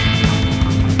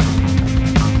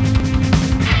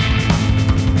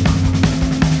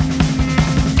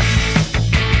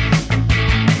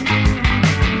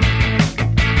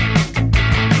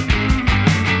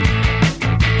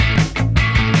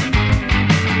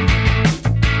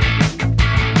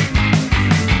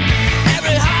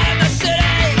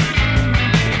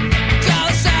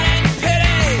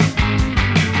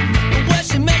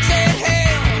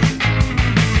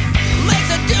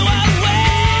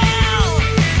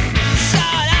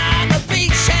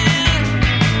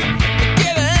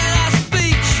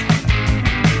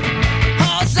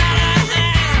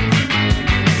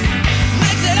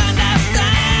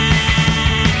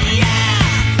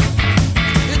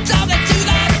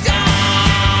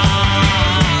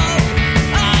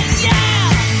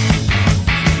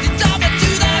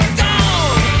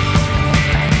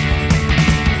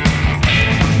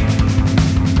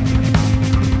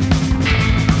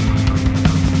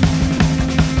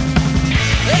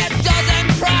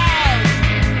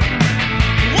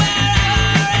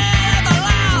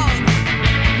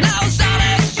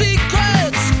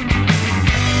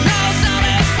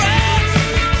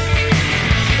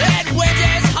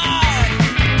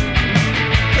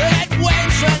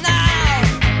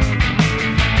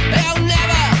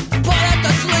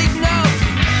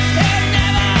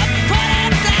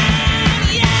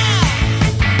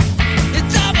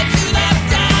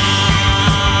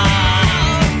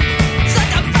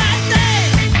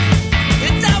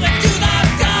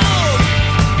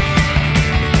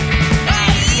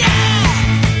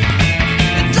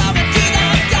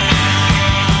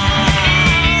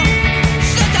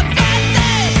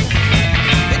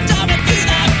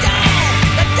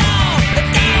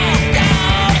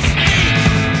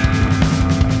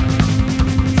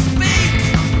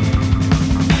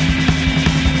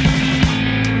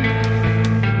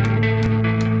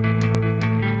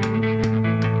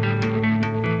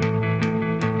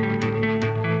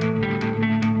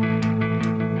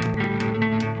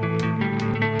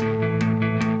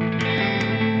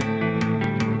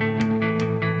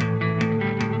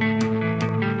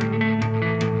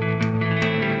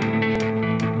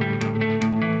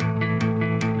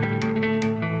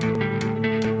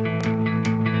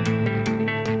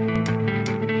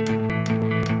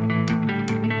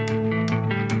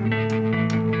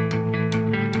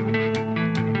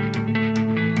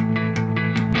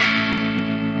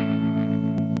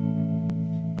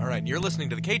 Listening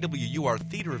to the KWUR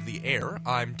Theater of the Air.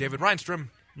 I'm David Reinstrom.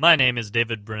 My name is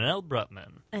David Brunel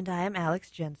Brutman. And I am Alex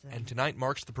Jensen. And tonight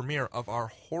marks the premiere of our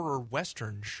horror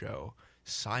western show,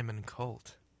 Simon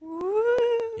Colt. Woo!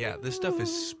 Yeah, this stuff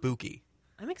is spooky.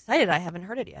 I'm excited. I haven't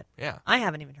heard it yet. Yeah. I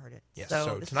haven't even heard it. Yes,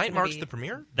 so tonight marks the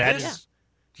premiere? That is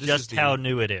just how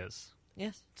new it is.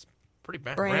 Yes. It's pretty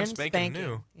brand spanking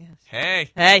new. Yes. Hey.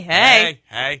 Hey, hey.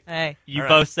 Hey. Hey. You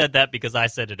both said that because I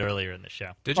said it earlier in the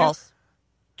show. Did you? False.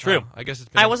 True. I guess it's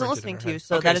been I wasn't imprinted in listening our to you, head.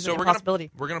 so Okay, that is an we're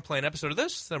impossibility. We're going to play an episode of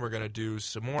this, then we're going to do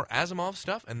some more Asimov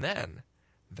stuff, and then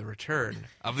the return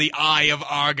of the Eye of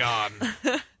Argon.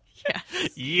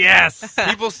 Yes!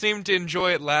 People seemed to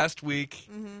enjoy it last week,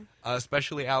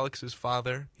 especially Alex's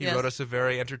father. He wrote us a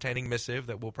very entertaining missive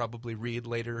that we'll probably read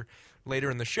later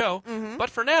in the show.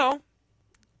 But for now,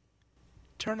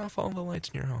 turn off all the lights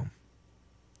in your home.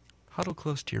 Huddle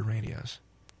close to your radios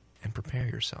and prepare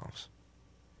yourselves.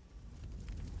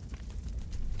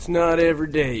 It's not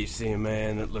every day you see a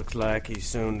man that looks like he's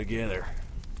sewn together.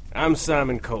 I'm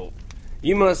Simon Colt.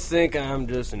 You must think I'm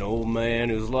just an old man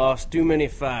who's lost too many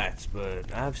fights,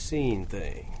 but I've seen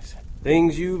things.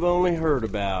 Things you've only heard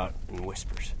about in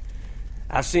whispers.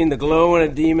 I've seen the glow in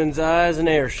a demon's eyes and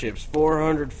airships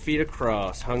 400 feet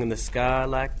across hung in the sky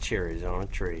like cherries on a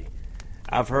tree.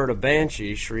 I've heard a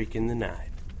banshee shriek in the night.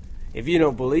 If you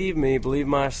don't believe me, believe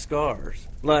my scars,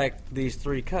 like these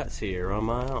 3 cuts here on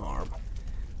my arm.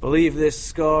 Believe this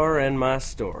scar and my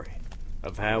story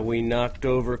of how we knocked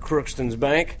over Crookston's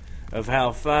bank, of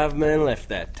how 5 men left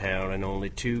that town and only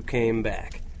 2 came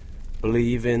back.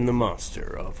 Believe in the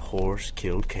monster of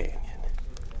Horse-Killed Canyon.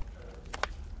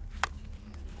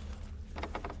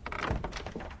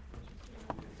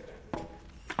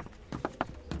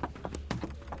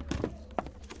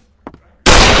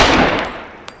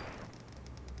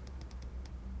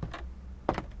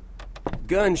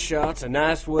 gunshot's a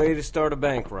nice way to start a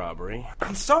bank robbery.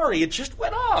 I'm sorry, it just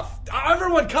went off.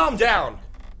 Everyone calm down.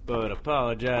 But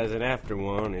apologizing after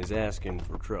one is asking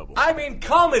for trouble. I mean,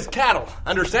 calm as cattle,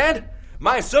 understand?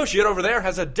 My associate over there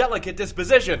has a delicate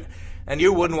disposition, and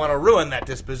you wouldn't want to ruin that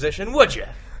disposition, would you?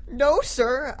 No,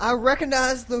 sir. I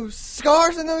recognize those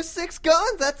scars and those 6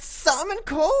 guns. That's Simon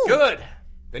Colt. Good.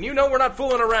 Then you know we're not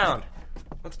fooling around.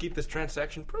 Let's keep this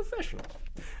transaction professional.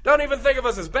 Don't even think of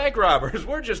us as bank robbers.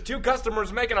 We're just 2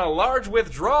 customers making a large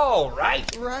withdrawal,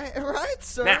 right? Right,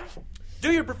 sir. Now,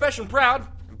 do your profession proud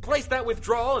and place that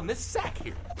withdrawal in this sack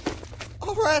here.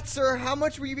 All right, sir. How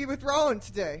much will you be withdrawing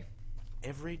today?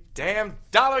 Every damn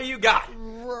dollar you got.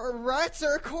 Right,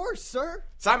 sir. Of course, sir.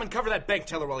 Simon, cover that bank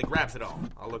teller while he grabs it all.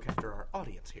 I'll look after our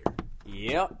audience here.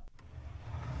 Yep.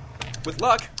 With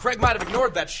luck, Craig might have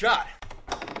ignored that shot.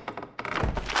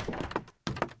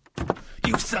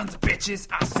 You sons of bitches,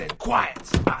 I said quiet.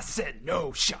 I said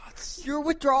no shots. Your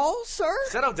withdrawal, sir?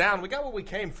 Settle down. We got what we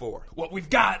came for. What we've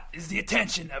got is the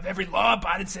attention of every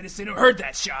law-abiding citizen who heard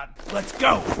that shot. Let's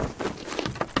go.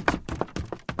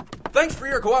 Thanks for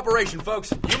your cooperation,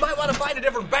 folks. You might want to find a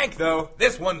different bank, though.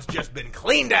 This one's just been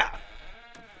cleaned out.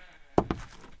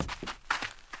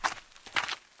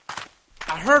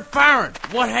 I heard firing.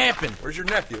 What happened? Where's your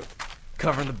nephew?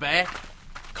 Covering the back.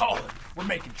 Call it. We're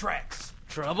making tracks.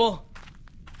 Trouble?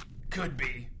 Could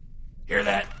be. Hear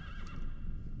that?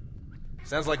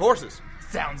 Sounds like horses.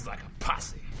 Sounds like a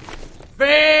posse.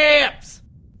 Phipps!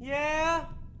 Yeah?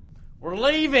 We're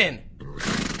leaving.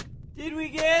 Did we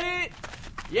get it?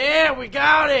 Yeah, we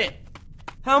got it.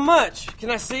 How much? Can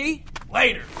I see?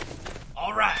 Later.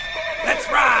 All right. Let's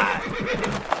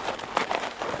ride.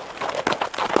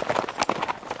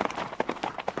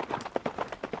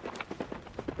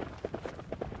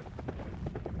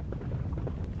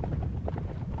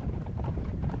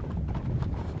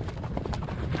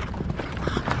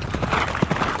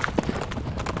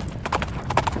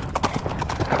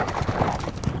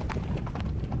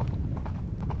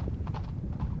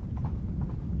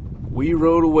 We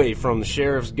rode away from the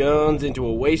sheriff's guns into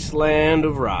a wasteland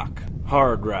of rock.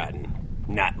 Hard riding,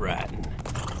 not riding.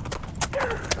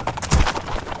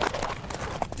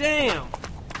 Damn!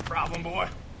 Problem, boy?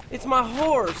 It's my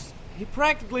horse. He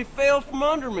practically fell from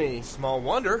under me. Small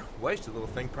wonder. Wasted little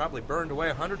thing probably burned away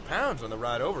 100 pounds on the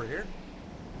ride over here.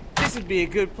 This would be a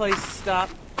good place to stop.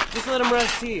 Just let him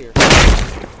rest here.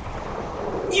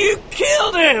 You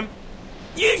killed him!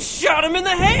 You shot him in the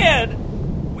head!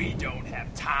 We don't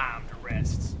have time to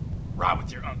rest. Ride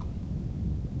with your uncle.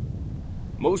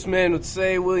 Most men would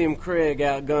say William Craig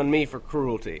outgunned me for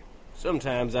cruelty.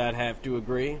 Sometimes I'd have to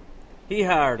agree. He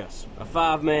hired us, a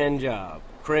 5-man job.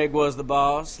 Craig was the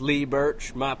boss, Lee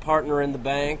Birch, my partner in the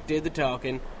bank, did the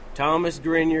talking, Thomas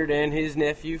Grinyard and his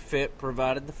nephew Phipp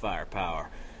provided the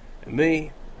firepower. And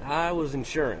me, I was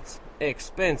insurance.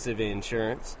 Expensive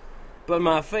insurance. But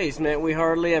my face meant we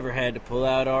hardly ever had to pull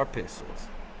out our pistols.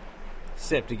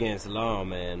 Except against the law,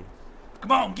 man.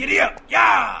 Come on, giddy up!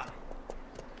 Yeah!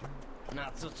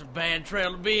 Not such a bad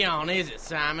trail to be on, is it,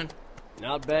 Simon?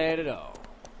 Not bad at all.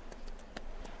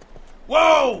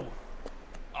 Whoa!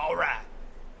 All right.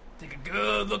 Take a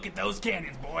good look at those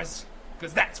canyons, boys,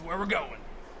 because that's where we're going.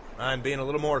 Mind being a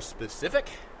little more specific?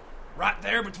 Right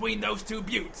there between those 2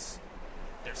 buttes.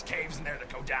 There's caves in there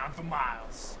that go down for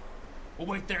miles. We'll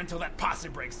wait there until that posse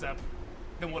breaks up.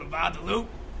 Then we'll divide the loot,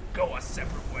 go our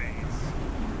separate ways.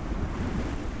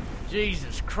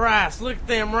 Jesus Christ, look at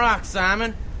them rocks,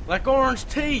 Simon. Like orange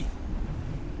teeth.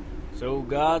 So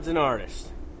God's an artist.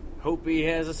 Hope he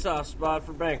has a soft spot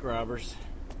for bank robbers.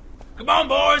 Come on,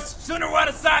 boys. Sooner we're out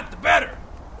of sight, the better.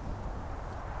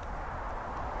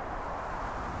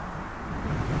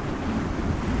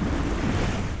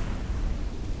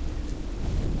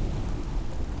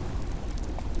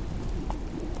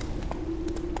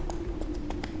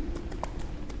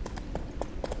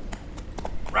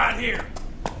 Right here.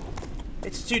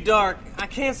 It's too dark. I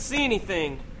can't see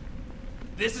anything.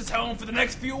 This is home for the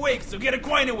next few weeks, so get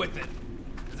acquainted with it.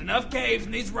 There's enough caves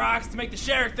in these rocks to make the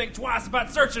sheriff think twice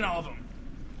about searching all of them.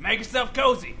 Make yourself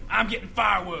cozy. I'm getting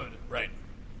firewood. Right.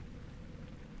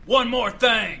 One more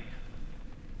thing.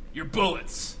 Your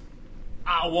bullets.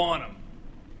 I want them.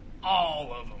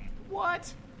 All of them.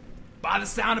 What? By the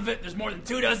sound of it, there's more than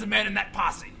 24 men in that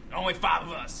posse, and only 5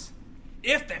 of us.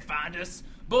 If they find us,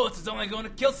 bullets is only going to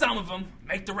kill some of them,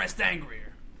 make the rest angrier.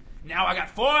 Now I got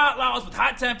 4 outlaws with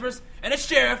hot tempers and a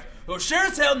sheriff who'll sure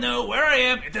as hell know where I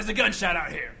am if there's a gunshot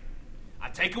out here. I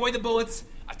take away the bullets,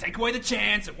 I take away the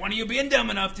chance of one of you being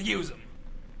dumb enough to use them.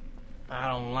 I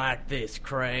don't like this,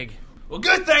 Craig. Well,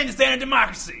 good thing to stand in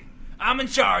democracy. I'm in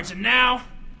charge, and now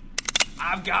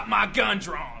I've got my gun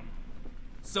drawn.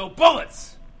 So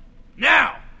bullets!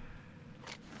 Now!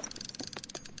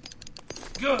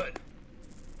 Good.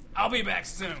 I'll be back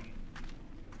soon.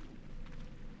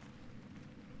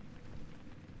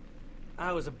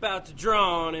 I was about to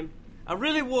draw on him. I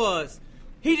really was.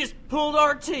 He just pulled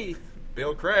our teeth.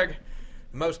 Bill Craig,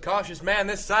 the most cautious man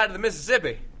this side of the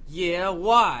Mississippi. Yeah,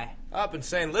 why? Up in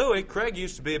St. Louis, Craig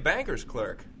used to be a banker's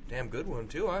clerk. Damn good one,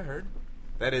 too, I heard.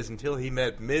 That is until he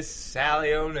met Miss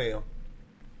Sally O'Neill.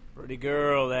 Pretty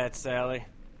girl, that Sally.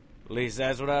 At least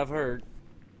that's what I've heard.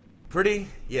 Pretty,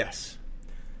 yes.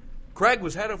 Craig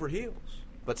was head over heels,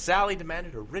 but Sally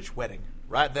demanded a rich wedding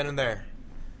right then and there.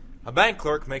 A bank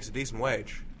clerk makes a decent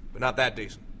wage, but not that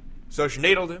decent. So she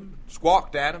needled him,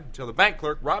 squawked at him, until the bank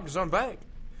clerk robbed his own bank.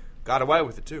 Got away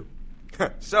with it, too.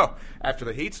 So, after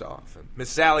the heat's off, and Miss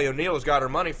Sally O'Neill has got her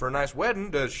money for a nice wedding,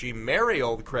 does she marry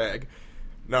old Craig?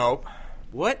 Nope.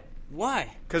 What?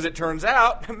 Why? Because it turns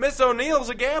out Miss O'Neill's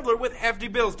a gambler with hefty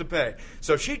bills to pay.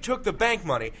 So she took the bank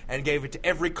money and gave it to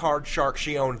every card shark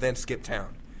she owned, then skipped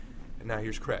town. And now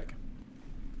here's Craig.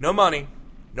 No money,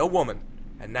 no woman,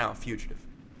 and now a fugitive.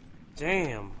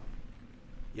 Damn.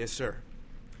 Yes, sir.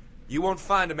 You won't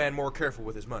find a man more careful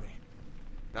with his money.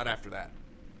 Not after that.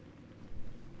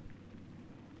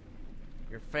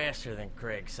 You're faster than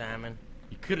Craig, Simon.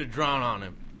 You could have drawn on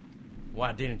him.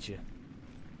 Why didn't you?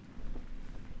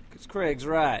 'Cause Craig's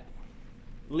right.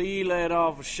 Lee let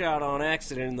off a shot on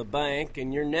accident in the bank,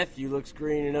 and your nephew looks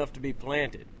green enough to be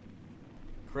planted.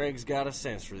 Craig's got a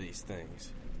sense for these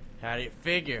things. How do you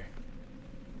figure?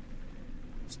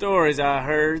 Stories I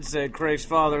heard said Craig's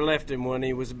father left him when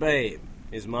he was a babe.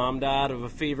 His mom died of a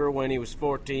fever when he was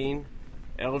 14,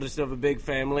 eldest of a big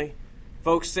family.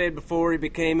 Folks said before he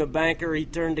became a banker, he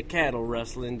turned to cattle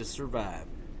rustling to survive.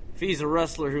 If he's a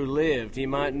rustler who lived, he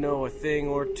might know a thing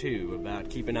or two about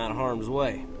keeping out of harm's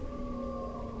way.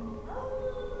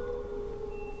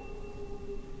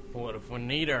 What if we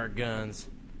need our guns?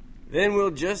 Then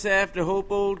we'll just have to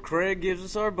hope old Craig gives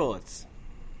us our bullets.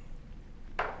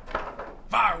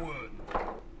 Firewood!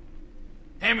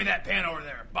 Hand me that pan over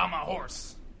there, by my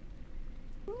horse.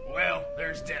 Well,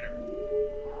 there's dinner.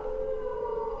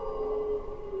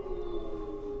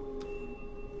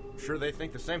 Sure they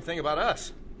think the same thing about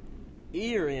us.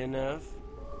 Eerie enough.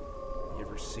 You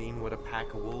ever seen what a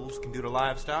pack of wolves can do to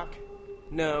livestock?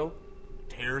 No.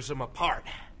 Tears them apart.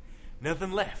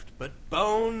 Nothing left but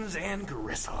bones and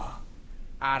gristle.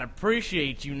 I'd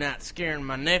appreciate you not scaring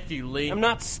my nephew, Lee. I'm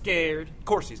not scared. Of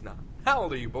course he's not. How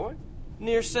old are you, boy?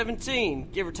 Near 17,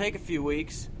 give or take a few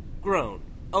weeks. Grown.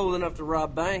 Old enough to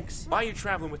rob banks. Why are you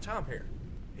traveling with Tom here?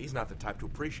 He's not the type to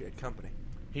appreciate company.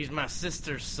 He's my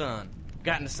sister's son.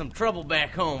 Got into some trouble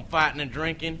back home fighting and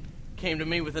drinking. Came to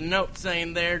me with a note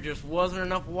saying there just wasn't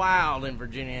enough wild in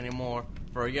Virginia anymore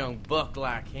for a young buck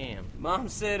like him. Mom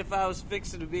said if I was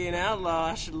fixing to be an outlaw,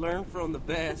 I should learn from the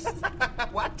best.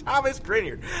 What, Thomas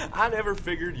Greenyard? I never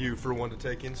figured you for one to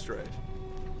take in straight.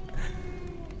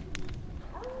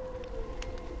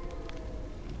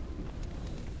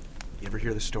 You ever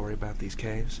hear the story about these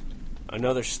caves?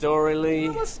 Another story, Lee?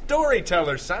 I'm a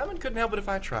storyteller, Simon. Couldn't help it if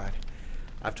I tried.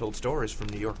 I've told stories from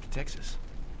New York to Texas.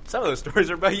 Some of those stories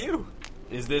are about you.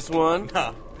 Is this one?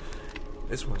 No.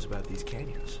 This one's about these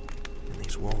canyons and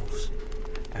these wolves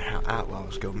and how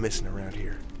outlaws go missing around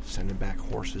here, sending back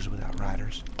horses without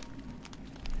riders.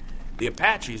 The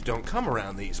Apaches don't come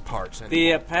around these parts anymore.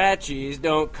 The Apaches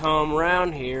don't come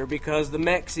around here because the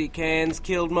Mexicans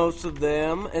killed most of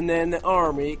them and then the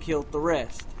army killed the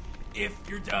rest. If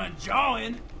you're done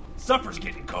jawing, supper's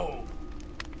getting cold.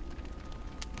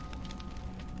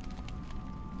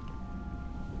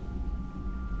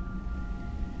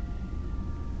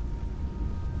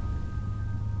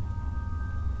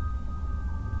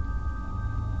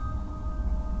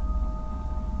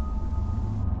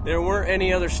 There weren't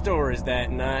any other stories that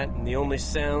night, and the only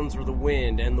sounds were the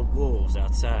wind and the wolves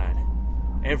outside.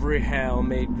 Every howl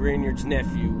made Greenyard's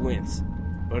nephew wince,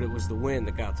 but it was the wind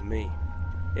that got to me.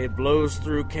 It blows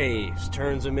through caves,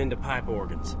 turns them into pipe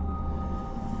organs.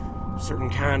 A certain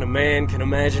kind of man can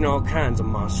imagine all kinds of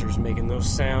monsters making those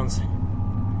sounds.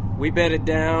 We bedded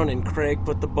down, and Craig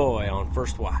put the boy on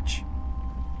first watch.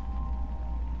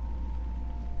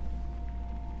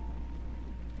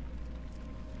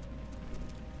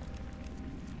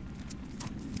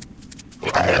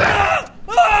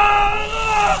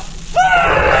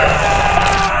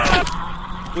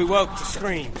 We woke to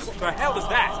screams. What the hell is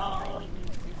that?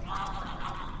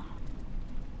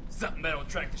 Something that'll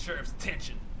attract the sheriff's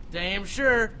attention. Damn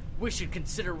sure. We should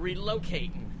consider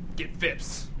relocating. Get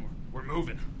Phipps. We're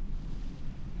moving.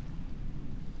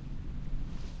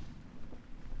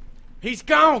 He's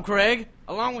gone, Craig,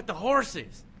 along with the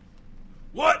horses.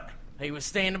 What? He was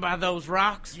standing by those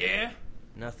rocks. Yeah?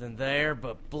 Nothing there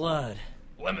but blood.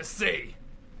 Let me see.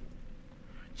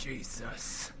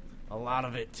 Jesus. A lot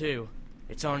of it, too.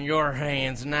 It's on your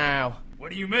hands now.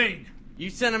 What do you mean? You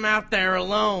sent him out there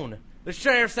alone. The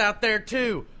sheriff's out there,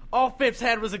 too. All Phipps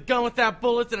had was a gun without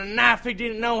bullets and a knife he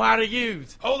didn't know how to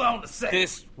use. Hold on a second.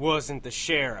 This wasn't the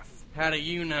sheriff. How do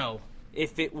you know?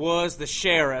 If it was the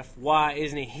sheriff, why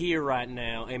isn't he here right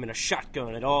now aiming a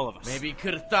shotgun at all of us? Maybe he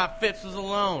could have thought Phipps was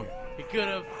alone. He could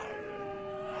have...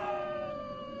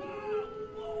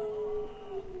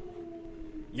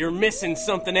 You're missing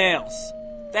something else.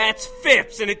 That's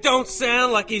Phipps, and it don't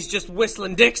sound like he's just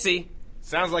whistling Dixie.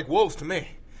 Sounds like wolves to me.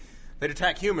 They'd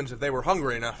attack humans if they were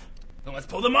hungry enough. Then let's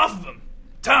pull them off of him.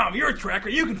 Tom, you're a tracker.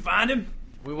 You can find him.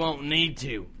 We won't need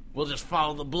to. We'll just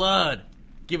follow the blood.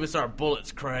 Give us our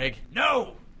bullets, Craig.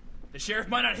 No! The sheriff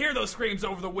might not hear those screams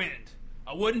over the wind.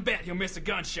 I wouldn't bet he'll miss a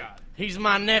gunshot. He's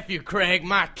my nephew, Craig.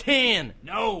 My kin.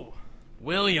 No.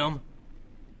 William,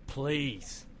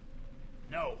 please.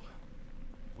 No.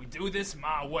 We do this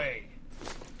my way.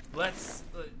 Let's...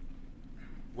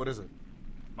 What is it?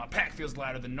 My pack feels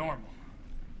lighter than normal.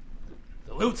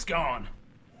 The loot's gone.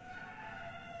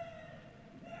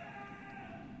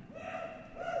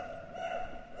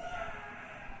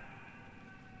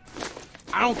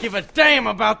 I don't give a damn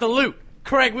about the loot.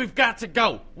 Craig, we've got to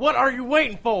go. What are you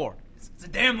waiting for? It's a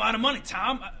damn lot of money,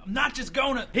 Tom. I'm not just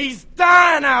gonna... He's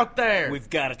dying out there. We've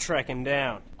got to track him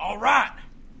down. All right.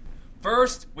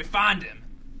 First, we find him.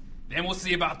 Then we'll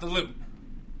see about the loot.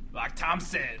 Like Tom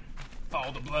said,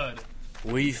 follow the blood.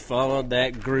 We followed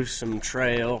that gruesome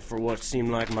trail for what seemed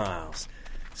like miles.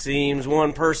 Seems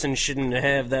one person shouldn't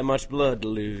have that much blood to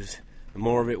lose. The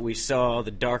more of it we saw,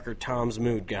 the darker Tom's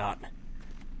mood got.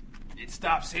 It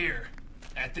stops here,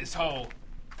 at this hole.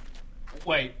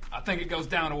 Wait, I think it goes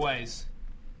down a ways.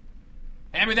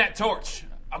 Hand me that torch.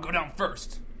 I'll go down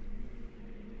first.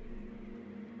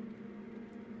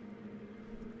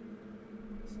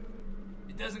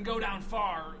 It doesn't go down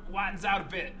far, it widens out a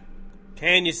bit.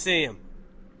 Can you see him?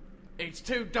 It's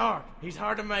too dark. He's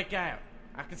hard to make out.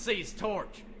 I can see his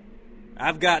torch.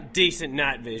 I've got decent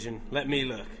night vision. Let me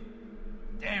look.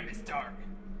 Damn, it's dark.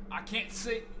 I can't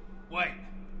see... Wait.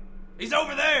 He's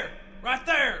over there! Right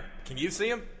there! Can you see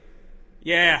him?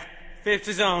 Yeah. Phipps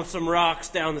is on some rocks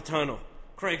down the tunnel.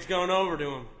 Craig's going over to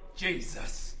him.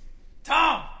 Jesus.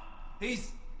 Tom!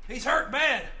 He's hurt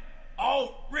bad.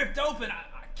 All ripped open.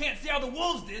 I can't see how the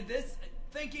wolves did this.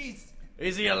 I think he's...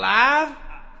 Is he alive?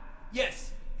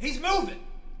 Yes. He's moving.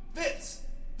 Phipps,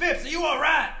 are you all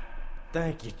right?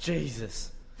 Thank you,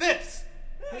 Jesus. Phipps!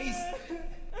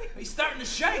 He's starting to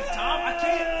shake, Tom. I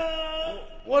can't...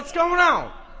 What's going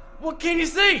on? What can you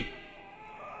see?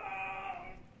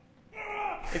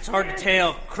 It's hard to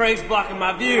tell. Craig's blocking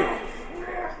my view.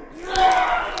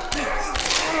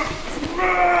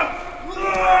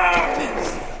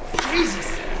 Jesus!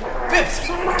 Phipps,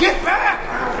 get back!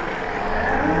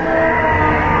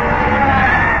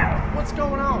 What's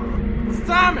going on?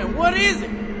 Simon, what is it?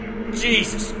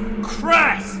 Jesus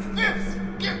Christ! Phipps,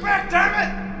 get back, damn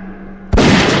it!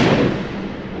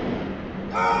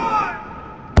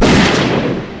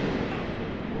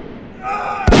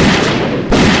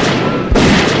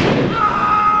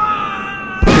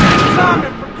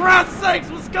 Simon, for Christ's sakes,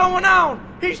 what's going on?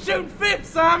 He's shooting Phipps,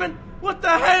 Simon! What the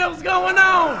hell's going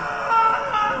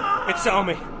on? It's on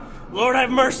me. Lord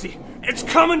have mercy. It's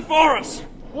coming for us.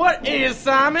 What is,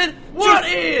 Simon? What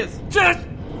is? Just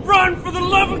run for the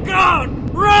love of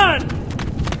God! Run!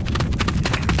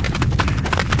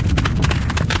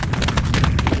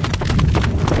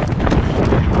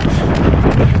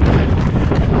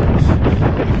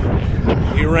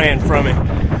 We ran from it.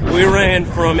 We ran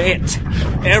from it.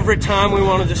 Every time we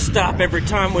wanted to stop, every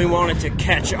time we wanted to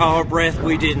catch our breath,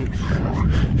 we didn't.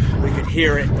 We could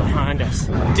hear it behind us.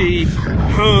 Deep,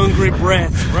 hungry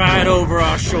breaths right over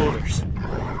our shoulders.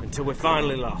 Until we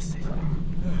finally lost it.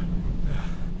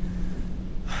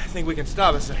 I think we can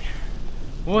stop a second.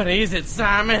 What is it,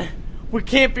 Simon? We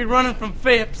can't be running from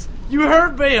Phipps. You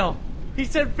heard Bill. He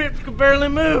said Phipps could barely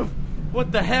move.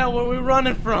 What the hell were we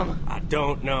running from? I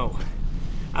don't know.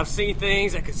 I've seen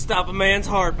things that could stop a man's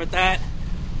heart, but that...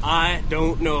 I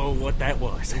don't know what that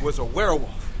was. It was a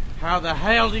werewolf. How the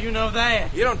hell do you know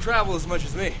that? You don't travel as much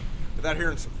as me without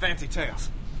hearing some fancy tales.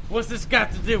 What's this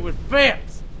got to do with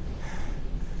Phipps?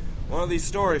 One of these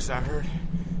stories I heard,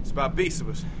 it's about beasts that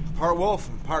was part wolf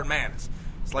and part man.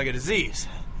 It's like a disease.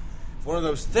 If one of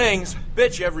those things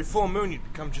bit you every full moon,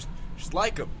 you'd become just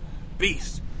like a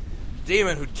beast. A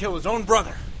demon who'd kill his own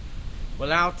brother.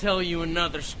 Well, I'll tell you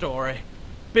another story.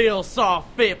 Bill saw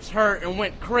Phipps hurt and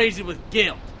went crazy with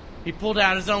guilt. He pulled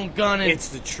out his own gun and... It's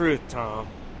the truth, Tom.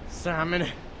 Simon...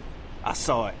 I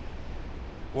saw it.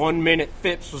 1 minute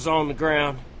Phipps was on the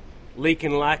ground,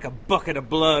 leaking like a bucket of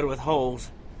blood with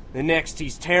holes. The next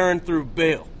he's tearing through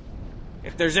Bill.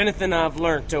 If there's anything I've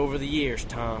learnt over the years,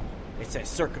 Tom, it's that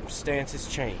circumstances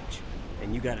change,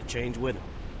 and you gotta change with them.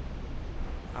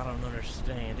 I don't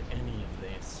understand any of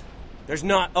this. There's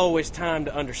not always time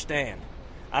to understand.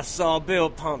 I saw Bill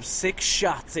pump 6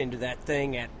 shots into that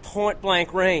thing at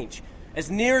point-blank range,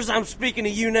 as near as I'm speaking to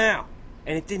you now,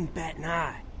 and it didn't bat an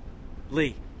eye.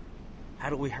 Lee, how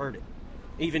do we hurt it?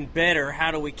 Even better,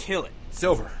 how do we kill it?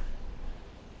 Silver.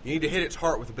 You need to hit its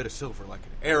heart with a bit of silver, like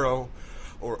an arrow,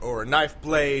 or a knife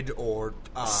blade, or...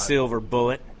 silver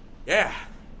bullet. Yeah.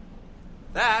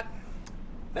 That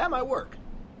might work.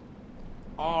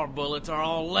 Our bullets are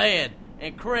all lead,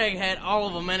 and Craig had all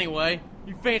of them anyway.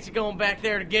 You fancy going back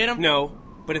there to get them? No,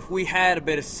 but if we had a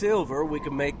bit of silver, we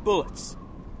could make bullets.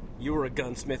 You were a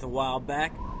gunsmith a while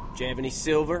back. Do you have any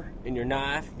silver in your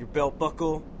knife, your belt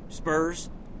buckle, spurs?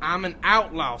 I'm an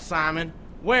outlaw, Simon.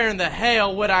 Where in the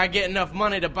hell would I get enough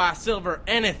money to buy silver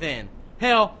anything?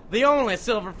 Hell, the only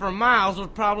silver for Miles was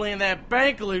probably in that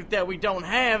bank loot that we don't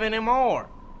have anymore.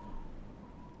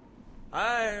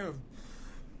 I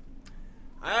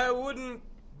wouldn't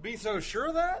be so sure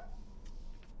of that.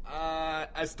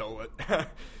 I stole it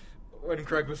when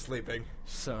Craig was sleeping.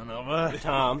 Son of a...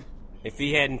 Tom, if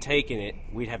he hadn't taken it,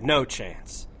 we'd have no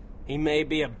chance. He may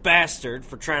be a bastard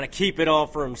for trying to keep it all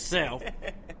for himself,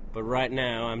 but right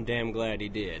now I'm damn glad he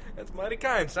did. That's mighty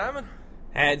kind, Simon.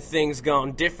 Had things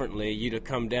gone differently, you'd have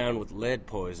come down with lead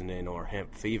poisoning or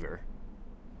hemp fever.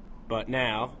 But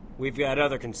now, we've got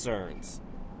other concerns.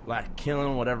 Like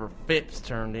killing whatever Phipps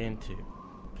turned into.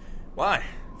 Why?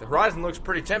 The horizon looks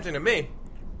pretty tempting to me.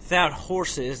 Without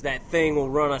horses, that thing will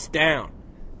run us down.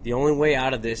 The only way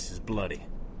out of this is bloody.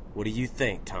 What do you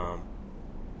think, Tom?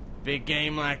 Big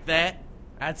game like that?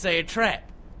 I'd say a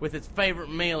trap, with its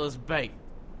favorite meal as bait.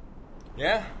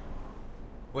 Yeah?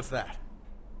 What's that?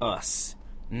 Us.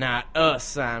 Not us,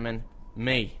 Simon.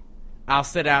 Me. I'll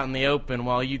sit out in the open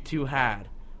while you two hide.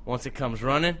 Once it comes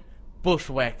running,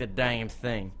 bushwhack the damn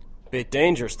thing. Bit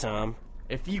dangerous, Tom.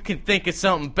 If you can think of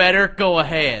something better, go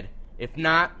ahead. If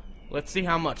not, let's see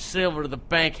how much silver the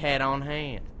bank had on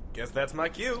hand. Guess that's my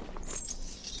cue.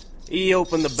 He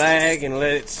opened the bag and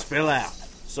let it spill out.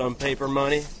 Some paper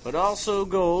money, but also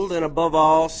gold and above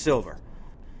all, silver.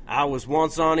 I was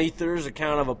once on ethers,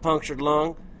 account of a punctured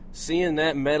lung. Seeing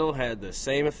that metal had the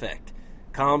same effect.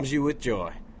 Calms you with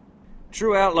joy.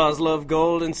 True outlaws love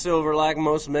gold and silver like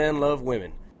most men love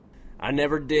women. I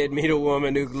never did meet a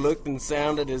woman who looked and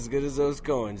sounded as good as those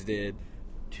coins did.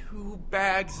 2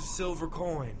 bags of silver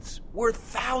coins, worth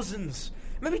thousands,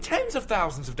 maybe tens of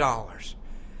thousands of dollars.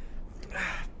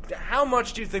 How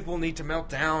much do you think we'll need to melt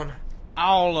down?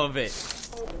 All of it.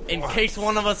 In case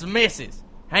one of us misses.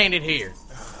 Hand it here.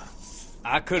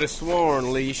 I could have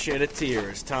sworn Lee shed a tear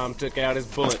as Tom took out his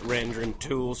bullet-rendering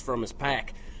tools from his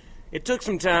pack. It took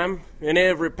some time, and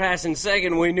every passing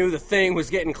second we knew the thing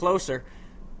was getting closer.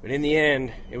 But in the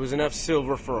end, it was enough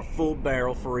silver for a full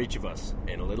barrel for each of us,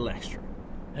 and a little extra.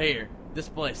 Here, this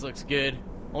place looks good.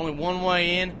 Only one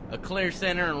way in, a clear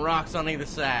center, and rocks on either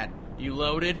side. You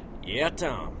loaded? Yeah,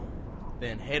 Tom.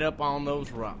 Then head up on those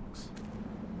rocks.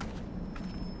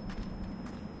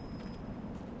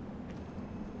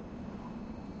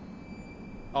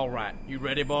 All right, you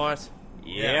ready, boys?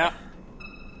 Yeah.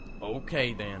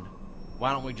 Okay, then.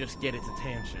 Why don't we just get its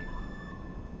attention?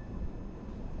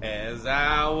 As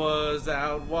I was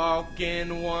out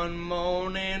walking one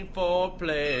morning for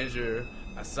pleasure,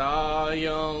 I saw a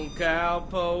young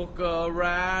cowpoke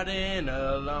riding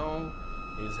along.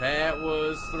 His hat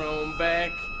was thrown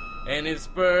back and his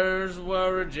spurs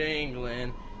were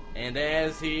jingling, and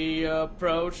as he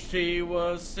approached he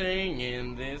was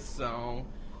singing this song.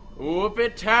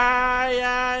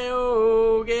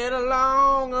 Whoopie-tie-I-O, get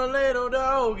along a little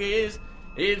doggies.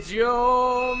 It's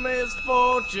your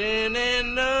misfortune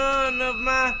and none of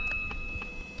my...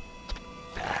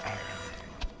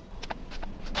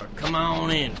 Come on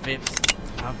in, Phipps.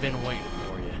 I've been waiting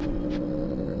for you.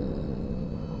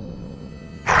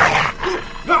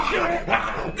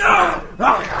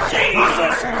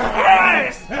 Jesus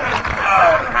Christ!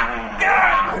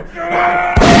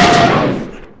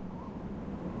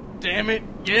 Damn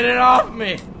it, get it off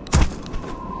me!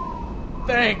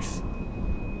 Thanks.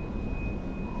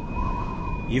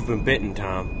 You've been bitten,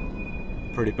 Tom.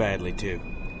 Pretty badly, too.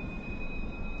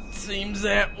 Seems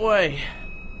that way.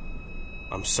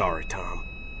 I'm sorry, Tom.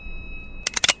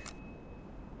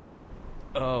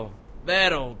 Oh,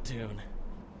 that old tune.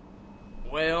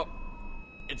 Well,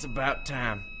 it's about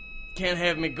time. can't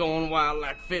have me going wild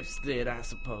like Phipps did, I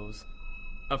suppose.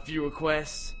 A few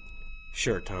requests?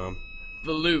 Sure, Tom.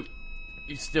 The loot.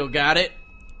 You still got it?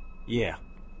 Yeah,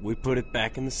 we put it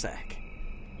back in the sack.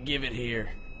 Give it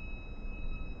here.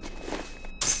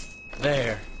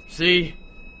 There. See?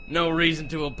 No reason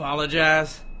to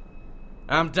apologize.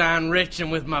 I'm dying rich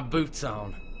and with my boots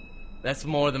on. That's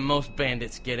more than most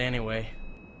bandits get anyway.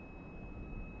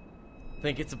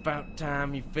 Think it's about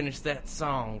time you finish that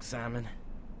song, Simon.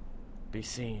 Be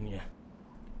seeing you.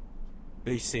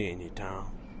 Be seeing you,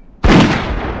 Tom.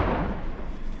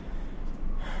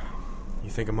 You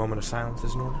think a moment of silence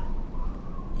is in order?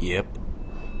 Yep.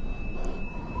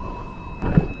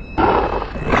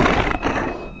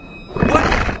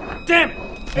 What? Damn it!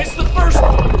 It's the first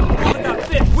one! The one that got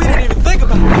fit! We didn't even think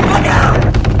about it! Look out!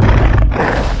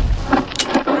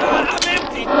 I'm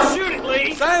empty! Shoot it,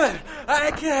 Lee! Simon!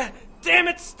 I can't... Damn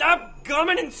it! Stop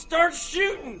gumming and start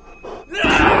shooting!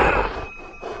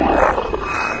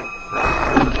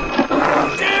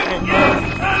 Damn you,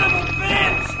 son of a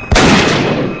bitch!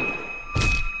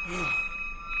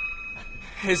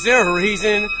 Is there a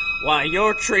reason why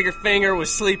your trigger finger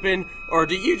was sleeping, or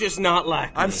do you just not like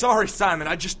me? I'm sorry, Simon.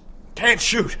 I just can't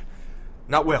shoot.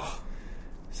 Not well.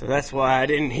 So that's why I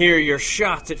didn't hear your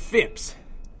shots at Phipps.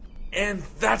 And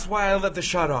that's why I let the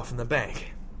shot off in the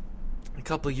bank. A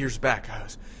couple of years back,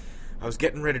 I was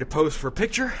getting ready to pose for a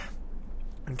picture,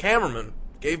 and cameraman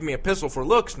gave me a pistol for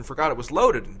looks and forgot it was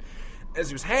loaded. And as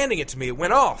he was handing it to me, it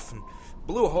went off and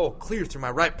blew a hole clear through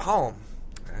my right palm.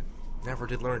 I never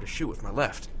did learn to shoot with my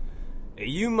left.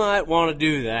 You might want to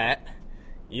do that.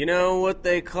 You know what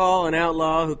they call an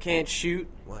outlaw who can't shoot?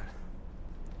 What?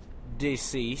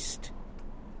 Deceased.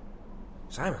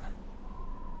 Simon,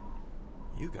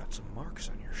 you got some marks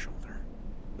on your shoulder.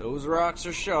 Those rocks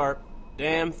are sharp.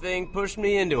 Damn thing pushed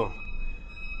me into them.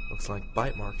 Looks like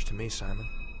bite marks to me, Simon.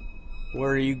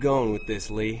 Where are you going with this,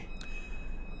 Lee?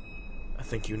 I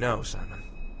think you know, Simon.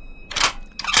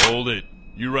 Hold it.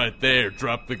 You right there.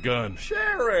 Drop the gun.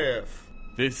 Sheriff!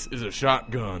 This is a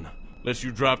shotgun. Unless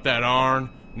you drop that iron,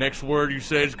 next word you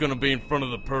say is gonna be in front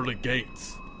of the pearly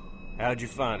gates. How'd you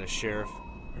find us, Sheriff?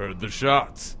 Heard the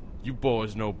shots. You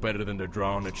boys know better than to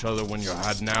draw on each other when you're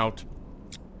hiding out.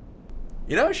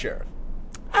 You know, Sheriff,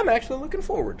 I'm actually looking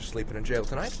forward to sleeping in jail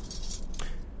tonight.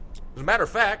 As a matter of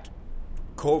fact,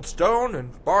 cold stone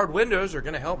and barred windows are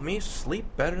going to help me sleep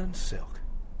better than silk.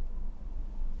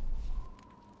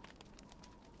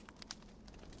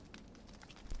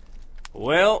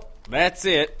 Well, that's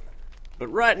it. But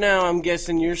right now I'm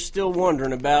guessing you're still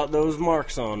wondering about those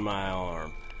marks on my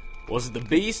arm. Was it the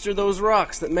beast or those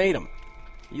rocks that made them?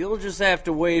 You'll just have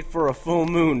to wait for a full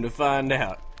moon to find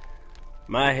out.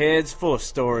 My head's full of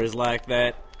stories like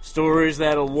that. Stories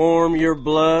that'll warm your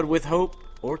blood with hope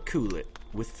or cool it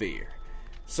with fear.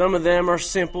 Some of them are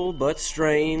simple but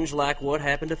strange, like what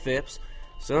happened to Phipps.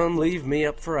 Some leave me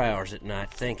up for hours at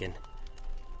night thinking.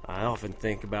 I often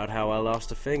think about how I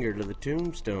lost a finger to the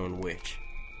Tombstone Witch.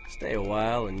 Stay a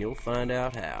while and you'll find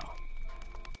out how.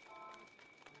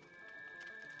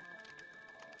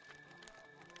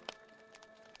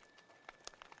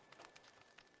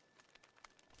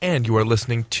 And you are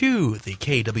listening to the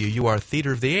KWUR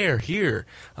Theater of the Air here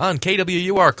on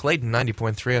KWUR Clayton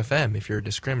 90.3 FM. If you're a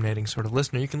discriminating sort of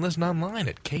listener, you can listen online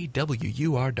at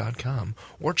kwur.com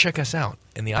or check us out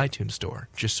in the iTunes store.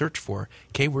 Just search for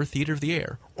KWUR Theater of the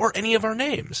Air or any of our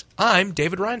names. I'm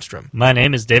David Reinstrom. My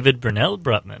name is David Burnell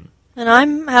Brutman. And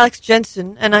I'm Alex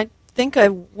Jensen, and I think I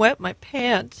wet my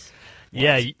pants.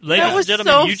 Yeah, ladies and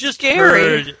gentlemen, so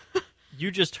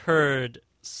you just heard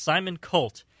Simon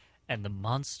Colt and the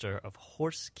Monster of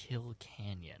Horsekill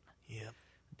Canyon. Yep.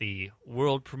 The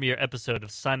world premiere episode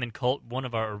of Simon Colt, one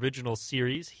of our original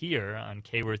series here on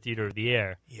KWUR Theater of the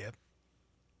Air. Yep.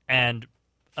 And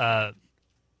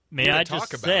may I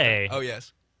just say... Oh,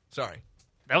 yes. Sorry.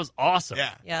 That was awesome.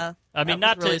 Yeah. Yeah. I mean,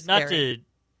 not to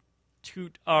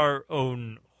toot our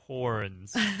own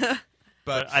horns,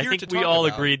 but I think we all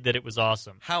agreed that it was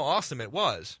awesome. How awesome it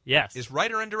was. Yes. Is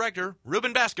writer and director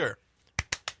Ruben Basker.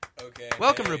 Okay.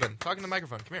 Welcome, hey. Ruben. Talking to the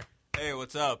microphone. Come here. Hey,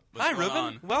 what's up? What's Hi, going Ruben.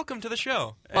 on? Welcome to the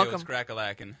show. Hey, Welcome. what's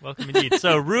crack-a-lackin'? Welcome indeed.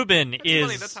 So Ruben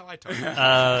funny, that's how I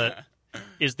talk.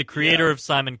 is the creator of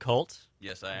Simon Colt.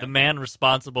 Yes, I am. The man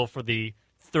responsible for the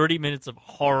 30 minutes of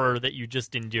horror that you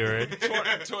just endured.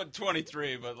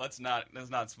 23, but let's not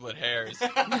split hairs.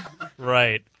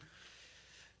 Right.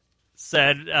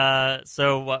 Said,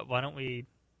 so why don't we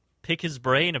pick his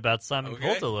brain about Simon Okay.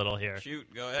 Colt a little here?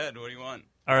 Shoot, go ahead. What do you want?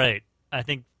 All right. I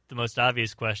think the most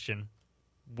obvious question,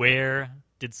 where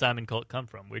did Simon Colt come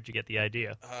from? Where'd you get the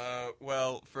idea?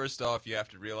 Well, first off, you have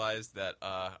to realize that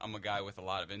I'm a guy with a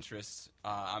lot of interests.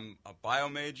 I'm a bio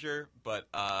major, but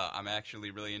I'm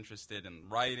actually really interested in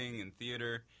writing and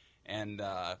theater and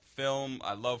film.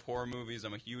 I love horror movies.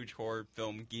 I'm a huge horror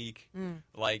film geek.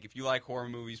 Like, if you like horror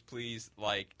movies, please,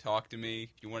 like, talk to me.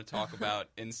 If you want to talk about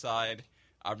Inside,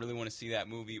 I really want to see that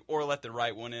movie. Or Let the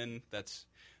Right One In.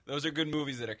 Those are good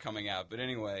movies that are coming out. But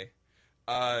anyway,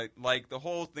 like, the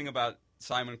whole thing about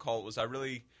Simon Colt was I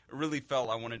really felt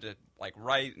I wanted to, like,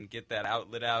 write and get that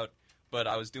outlet out. But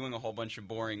I was doing a whole bunch of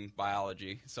boring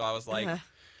biology. So I was like...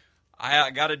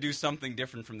 I got to do something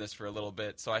different from this for a little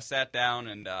bit. So I sat down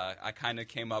and I kind of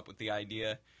came up with the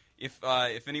idea. If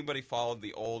anybody followed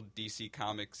the old DC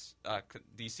Comics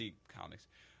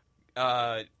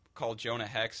called Jonah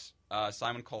Hex,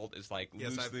 Simon Colt is like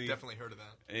loosely... Yes, I've definitely heard of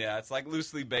that. Yeah, it's like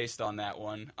loosely based on that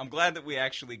one. I'm glad that we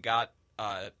actually got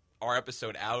our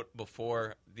episode out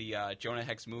before the Jonah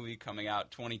Hex movie coming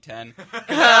out 2010.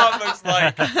 Now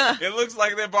it looks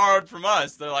like they borrowed from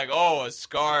us. They're like, oh, a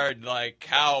scarred like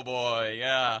cowboy,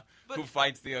 who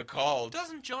fights the occult.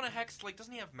 Doesn't Jonah Hex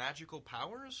doesn't he have magical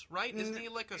powers? Right? Isn't he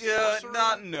like a sorcerer?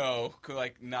 Not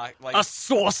like a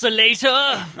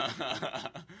sorcerator.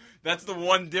 That's the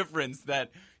one difference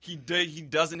that he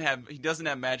doesn't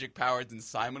have magic powers and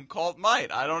Simon Colt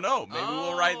might. I don't know. Maybe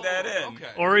we'll write that in.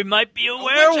 Okay. Or he might be a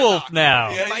werewolf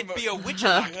now. He might be a witch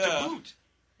to boot.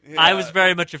 Yeah. I was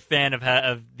very much a fan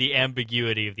of the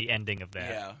ambiguity of the ending of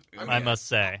that. Yeah, I must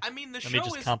say. I mean, Let me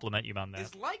just compliment you on that.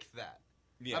 Is like that.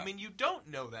 Yeah. I mean, you don't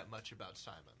know that much about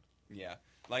Simon. Yeah.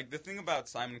 Like, the thing about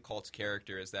Simon Colt's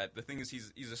character is that the thing is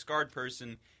he's a scarred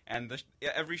person, and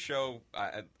every show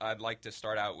I'd like to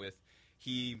start out with,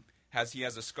 he has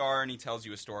a scar and he tells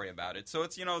you a story about it. So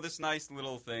it's, this nice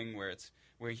little thing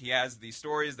where he has these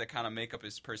stories that kind of make up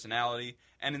his personality,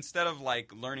 and instead of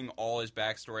like learning all his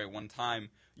backstory at one time,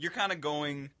 you're kind of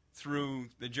going through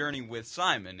the journey with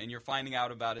Simon, and you're finding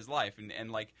out about his life,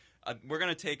 and like we're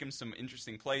gonna take him some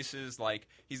interesting places. Like,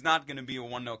 he's not gonna be a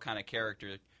one-note kind of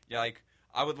character. Yeah, like,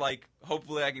 I would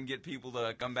hopefully I can get people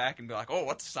to come back and be like, oh,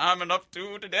 what's Simon up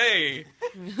to today?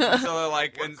 So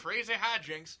like, what crazy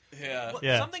hijinks. Yeah.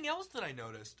 Well, something else that I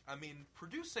noticed, I mean,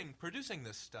 producing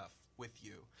this stuff with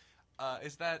you,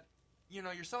 is that,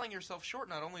 you're selling yourself short.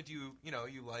 Not only do you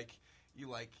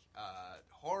like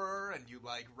horror and you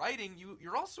like writing,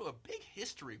 you're also a big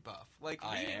history buff. Like,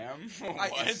 I am?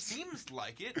 What? It seems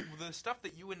like it. The stuff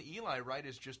that you and Eli write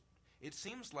is just, it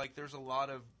seems like there's a lot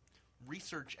of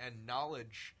research and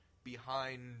knowledge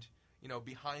behind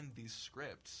these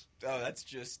scripts. Oh, that's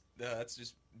just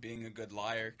being a good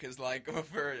liar. Because like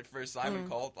for Simon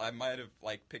Colt, I might have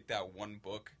like picked out one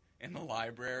book in the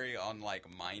library on like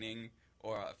mining,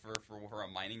 or for a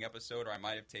mining episode, or I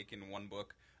might have taken one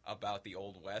book about the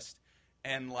Old West.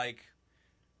 And like,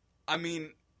 I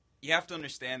mean, you have to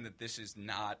understand that this is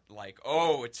not like,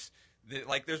 oh, it's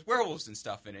like, there's werewolves and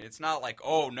stuff in it. It's not like,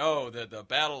 oh no, the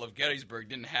Battle of Gettysburg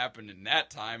didn't happen in that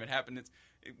time. It happened.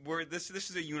 This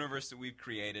is a universe that we've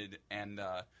created, and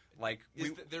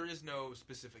there is no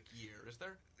specific year, is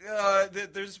there?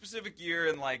 There's a specific year,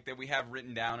 and like that we have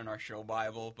written down in our show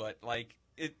Bible, but like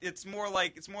it's more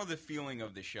the feeling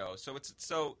of the show. So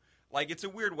it's a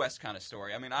Weird West kind of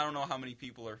story. I mean, I don't know how many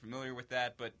people are familiar with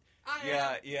that, but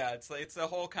it's a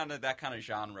whole kind of that kind of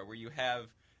genre where you have,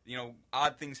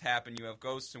 odd things happen. You have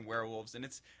ghosts and werewolves, and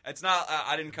it's not.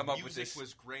 I didn't come up with this. Music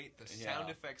was great. The sound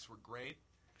effects were great.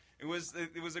 It was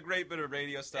a great bit of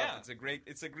radio stuff. Yeah. It's a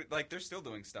great like they're still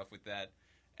doing stuff with that,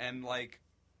 and like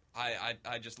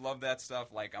I just love that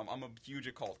stuff. Like I'm a huge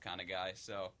occult kind of guy.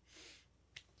 So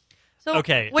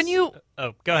okay, when you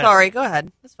go ahead. Sorry, go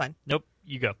ahead. That's fine. Nope,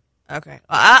 you go. Okay.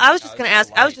 I was just going to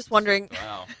ask. I was just wondering.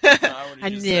 Wow. I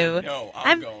knew. No,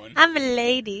 I'm going. I'm a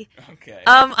lady. Okay.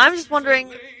 I'm just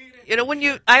wondering.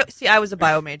 When I was a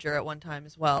bio major at one time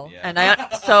as well, and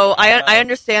I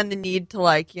understand the need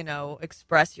to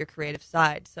express your creative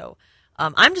side. So,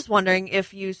 I'm just wondering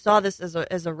if you saw this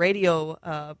as a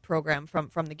radio program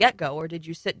from the get go, or did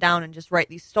you sit down and just write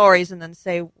these stories and then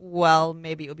say, well,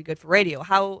 maybe it would be good for radio?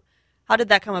 How did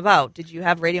that come about? Did you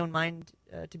have radio in mind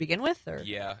to begin with, or?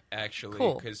 Yeah, actually,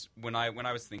 Cool. because when I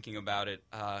was thinking about it,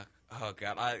 oh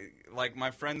god,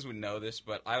 my friends would know this,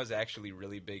 but I was actually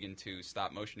really big into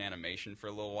stop motion animation for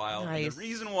a little while. Nice. And the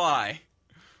reason why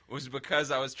was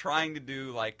because I was trying to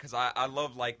do because I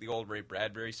love the old Ray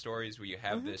Bradbury stories where you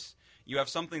have you have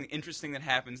something interesting that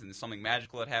happens and there's something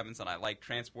magical that happens, and I like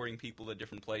transporting people to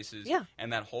different places. Yeah.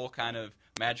 And that whole kind of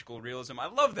magical realism. I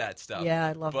love that stuff. Yeah,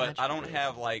 I love. But I don't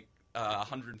have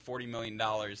 $140 million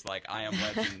like I Am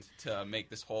Legend to make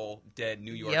this whole dead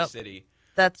New York City.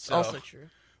 That's also true.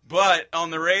 But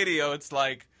on the radio, it's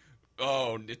like,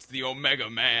 oh, it's the Omega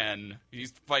Man.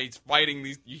 He's fighting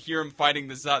these. You hear him fighting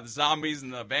the zombies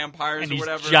and the vampires and or he's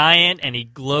whatever. Giant, and he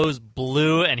glows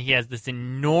blue, and he has this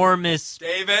enormous.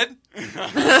 David.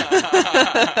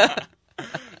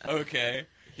 Okay.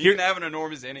 He can have an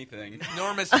enormous anything.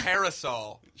 Enormous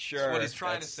parasol. Sure. That's what he's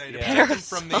trying to say to yeah. protect him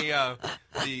from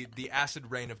the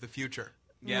acid rain of the future.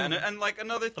 Yeah, and like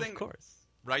another thing. Of course.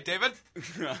 Right, David?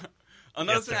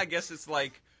 Another thing, I guess, it's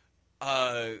like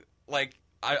I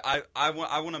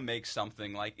want to make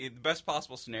something like the best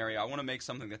possible scenario. I want to make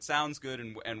something that sounds good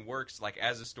and works like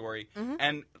as a story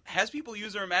and has people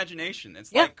use their imagination.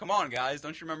 It's like, come on, guys,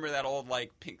 don't you remember that old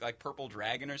like pink, like purple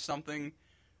dragon or something?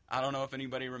 I don't know if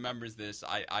anybody remembers this.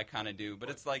 I kind of do, but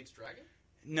it's like Pete's Dragon?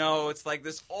 No, it's like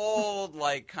this old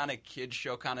like kind of kid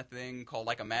show kind of thing called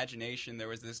like Imagination. There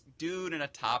was this dude in a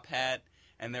top hat.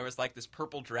 And there was like this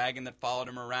purple dragon that followed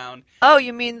him around. Oh,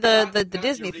 you mean the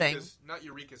Disney thing? Not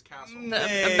Eureka's Castle.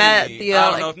 I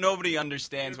don't know if nobody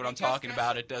understands what I'm talking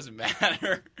about. It doesn't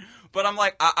matter. But I'm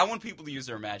like, I want people to use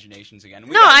their imaginations again.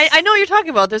 I know what you're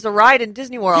talking about. There's a ride in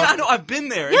Disney World. Yeah, I know. I've been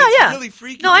there. Yeah, and it's yeah. really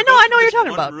freaky. No, I know what you're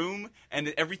talking about. Room and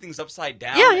everything's upside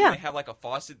down. Yeah, and yeah. They have like a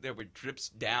faucet there where it drips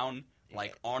down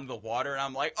like onto the water, and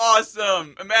I'm like,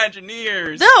 awesome,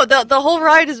 Imagineers. No, the whole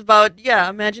ride is about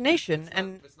imagination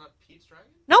and. It's not Pete's Dragon.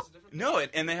 Nope. No,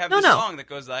 and they have this song that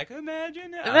goes like,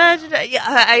 Imagine.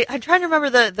 Yeah, I'm trying to remember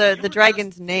the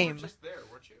dragon's name. You were just there,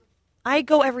 weren't you? I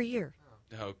go every year.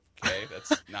 Okay,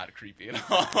 that's not creepy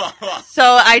at all. So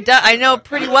I know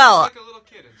pretty well. Like a little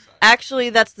kid inside. Actually,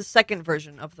 that's the second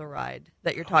version of the ride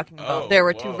that you're talking about. There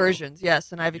were two versions,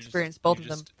 yes, and I've experienced both of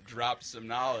them. Dropped some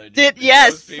knowledge.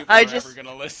 Yes, Those people I are just never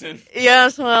gonna listen.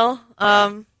 Yes, well,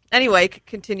 anyway,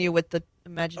 continue with the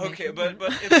imagination. Okay, but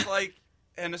it's like,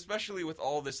 and especially with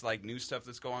all this like new stuff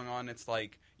that's going on, it's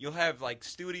like you'll have like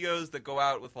studios that go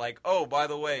out with like, oh, by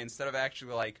the way, instead of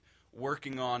actually like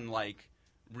working on like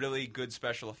really good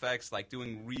special effects, like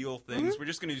doing real things, we're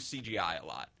just gonna do CGI a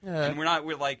lot, and we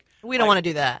don't want to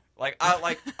do that. Like I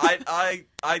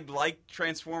like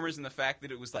Transformers in the fact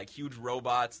that it was like huge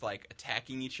robots like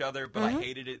attacking each other, but I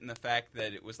hated it in the fact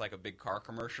that it was like a big car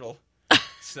commercial.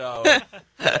 So,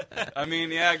 I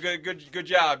mean, yeah, good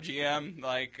job, GM.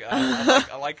 Like,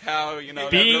 I like how being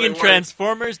really in works.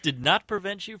 Transformers did not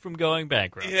prevent you from going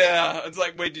bankrupt. Yeah, it's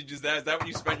like, wait, is that what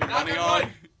you spent your money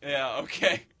on? Yeah,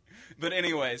 okay. But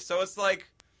anyway, so it's like,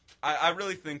 I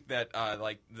really think that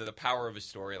like the power of a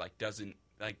story like doesn't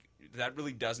like that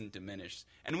really doesn't diminish.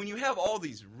 And when you have all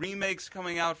these remakes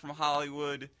coming out from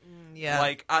Hollywood,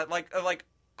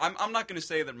 I'm not going to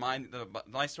say that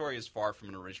my story is far from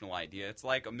an original idea. It's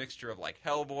like a mixture of like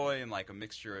Hellboy and like a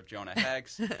mixture of Jonah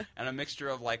Hex and a mixture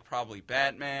of like probably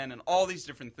Batman and all these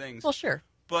different things. Well, sure.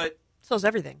 But so's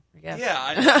everything, I guess. Yeah,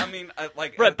 I mean,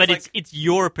 like right, but like, it's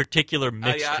your particular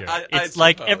mixture. It's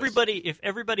like if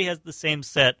everybody has the same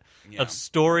set of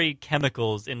story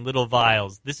chemicals in little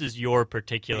vials, this is your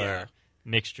particular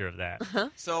mixture of that.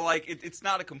 So like it's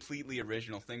not a completely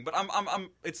original thing, but I'm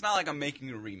it's not like I'm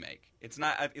making a remake. It's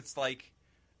not. It's like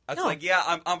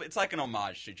it's like an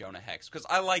homage to Jonah Hex because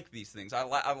I like these things. I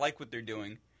like what they're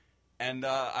doing, and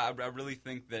I really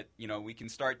think that we can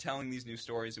start telling these new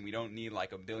stories, and we don't need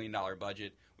like $1 billion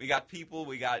budget. We got people.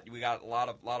 We got a lot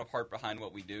of heart behind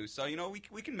what we do. So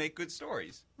we can make good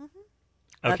stories.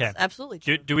 Okay, that's absolutely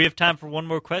true. Do we have time for one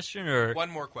more question, or one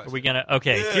more question? Are we gonna?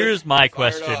 Okay, here's my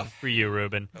question for you,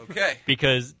 Ruben. Okay,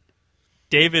 because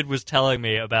David was telling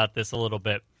me about this a little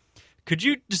bit. Could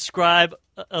you describe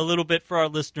a little bit for our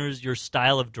listeners your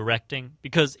style of directing?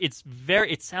 Because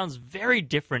it sounds very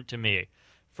different to me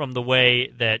from the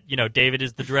way that David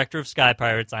is the director of Sky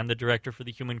Pirates. I'm the director for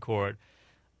The Human Chord,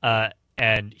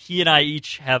 and he and I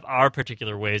each have our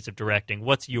particular ways of directing.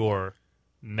 What's your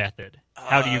method?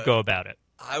 How do you go about it?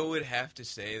 I would have to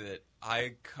say that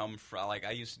I come from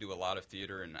I used to do a lot of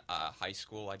theater in high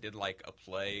school. I did like a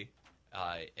play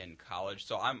in college,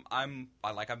 so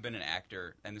I've been an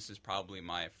actor, and this is probably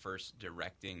my first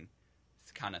directing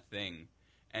kind of thing.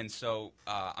 And so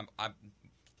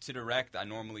to direct, I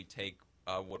normally take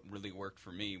what really worked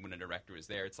for me when a director is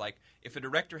there. It's like if a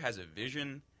director has a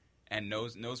vision and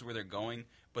knows where they're going,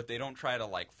 but they don't try to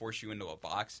like force you into a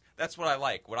box. That's what I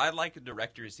like. What I like a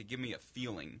director is to give me a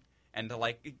feeling and to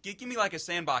like give me like a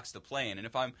sandbox to play in. And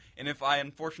if I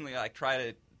unfortunately like try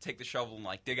to take the shovel and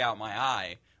like dig out my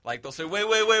eye, like they'll say wait.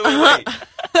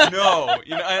 No,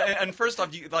 and first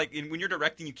off, when you're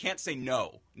directing, you can't say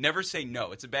no. Never say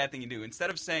no. It's a bad thing to do. Instead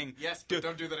of saying yes, but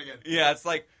don't do that again. Yeah, it's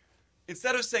like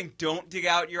instead of saying don't dig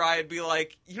out your eye, I'd be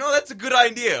like, that's a good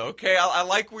idea. Okay, I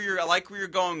like where you're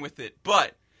going with it,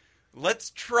 but let's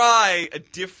try a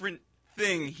different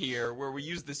thing here where we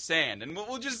use the sand, and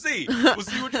we'll just see. We'll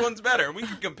see which one's better, and we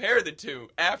can compare the two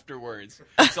afterwards.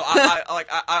 So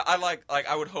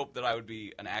I would hope that I would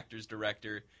be an actor's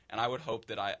director, and I would hope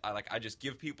that I just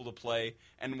give people to play.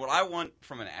 And what I want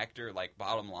from an actor, like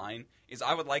bottom line, is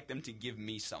I would like them to give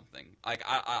me something. Like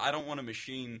I don't want a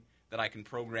machine that I can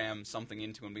program something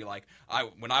into and be like,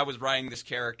 when I was writing this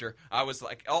character, I was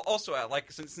like, also,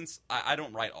 since I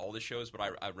don't write all the shows, but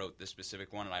I wrote this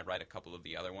specific one, and I write a couple of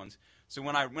the other ones. So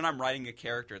when I'm writing a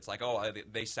character, it's like, oh,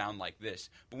 they sound like this.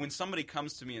 But when somebody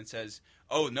comes to me and says,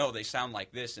 oh, no, they sound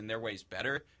like this, and their way's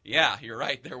better, yeah, you're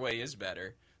right, their way is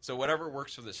better. So whatever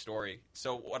works for the story.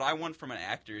 So what I want from an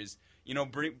actor is,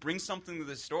 bring something to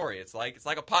the story. It's like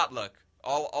a potluck.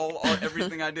 All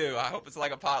everything I do, I hope it's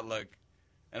like a potluck.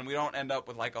 And we don't end up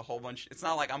with like a whole bunch. It's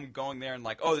not like I'm going there and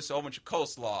like, oh, there's a whole bunch of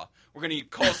coleslaw. We're going to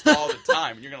eat coleslaw all the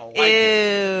time, and you're going to like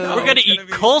it. No, we're going to eat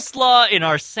coleslaw in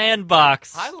our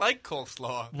sandbox. I like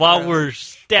coleslaw. While we're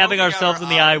stabbing ourselves in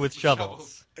the eye with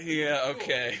shovels. Yeah,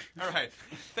 okay. All right.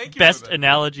 Thank you, Best Ruben.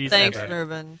 analogies Thanks, ever.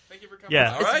 Ruben. Thank you for coming.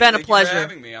 Yeah. All right, it's been a thank pleasure. you for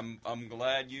having me. I'm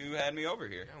glad you had me over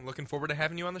here. I'm looking forward to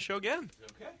having you on the show again.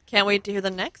 Okay. Can't wait to hear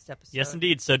the next episode. Yes,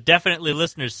 indeed. So definitely,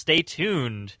 listeners, stay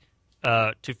tuned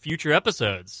to future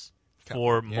episodes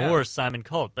for more Simon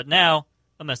Colt. But now,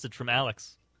 a message from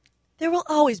Alex. There will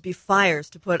always be fires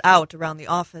to put out around the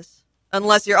office,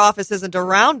 unless your office isn't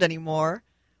around anymore.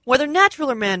 Whether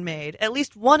natural or man-made, at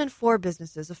least 1 in 4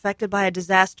 businesses affected by a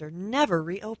disaster never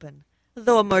reopen.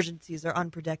 Though emergencies are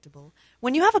unpredictable,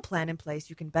 when you have a plan in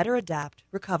place, you can better adapt,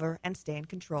 recover, and stay in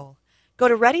control. Go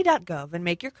to ready.gov and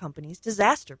make your company's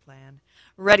disaster plan.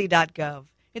 Ready.gov.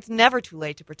 It's never too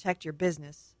late to protect your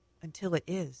business until it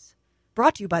is.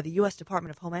 Brought to you by the U.S.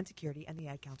 Department of Homeland Security and the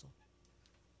Ad Council.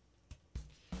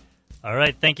 All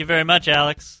right. Thank you very much,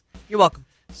 Alex. You're welcome.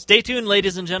 Stay tuned,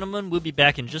 ladies and gentlemen. We'll be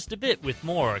back in just a bit with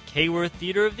more Kworth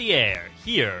Theater of the Air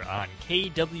here on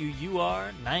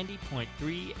KWUR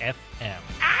 90.3 FM.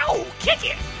 Ow! Kick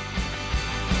it!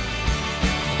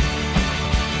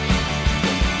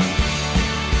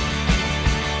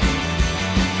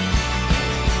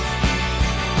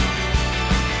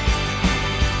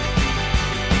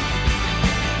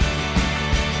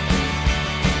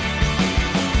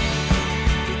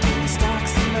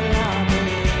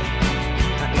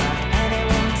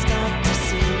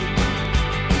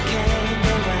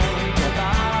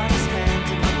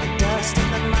 Dust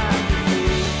in the mind,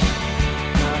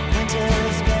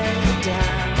 winter's very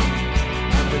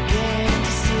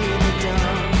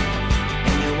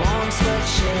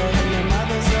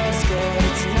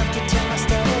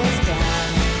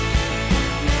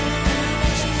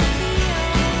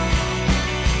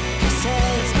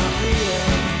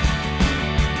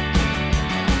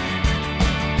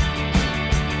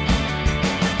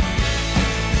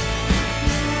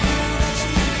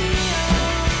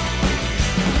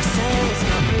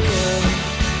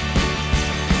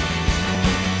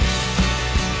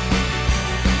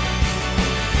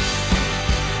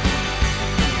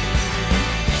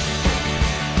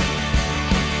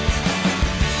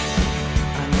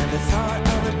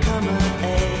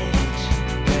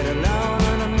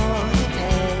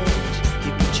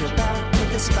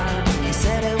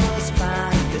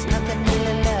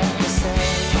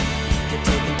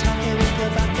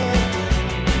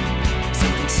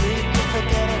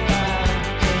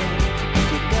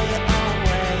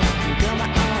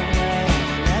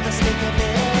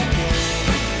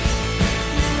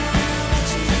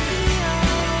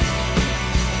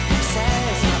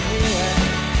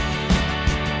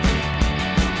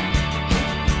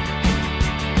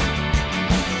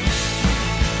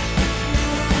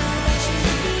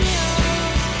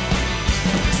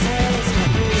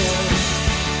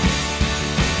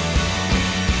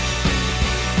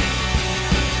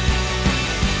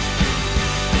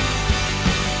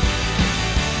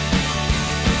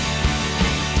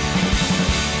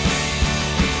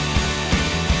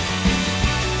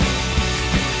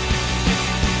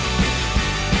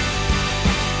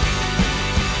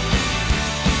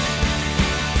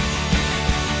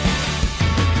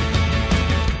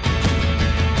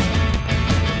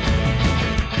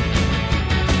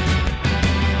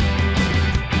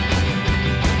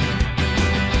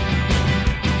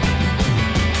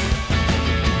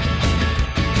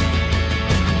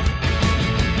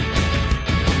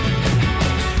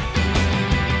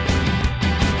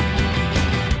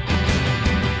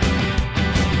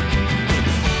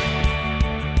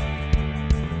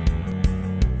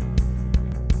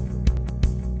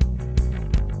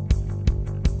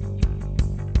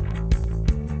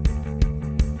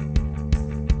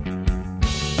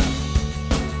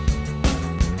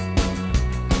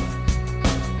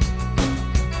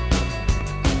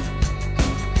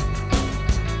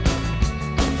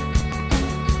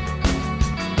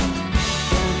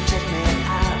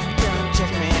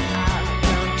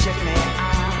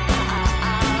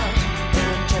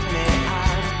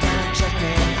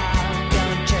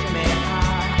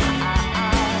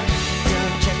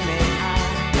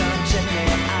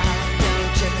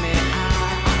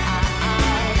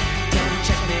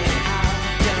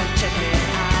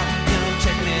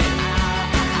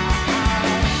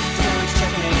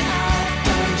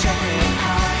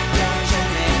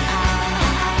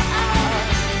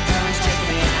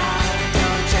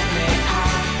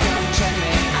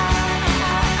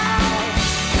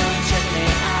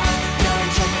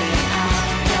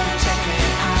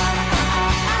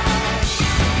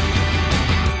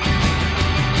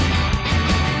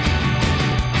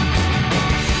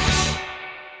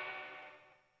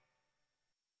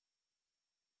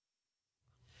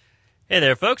Hey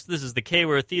there, folks. This is the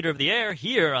K-Word Theater of the Air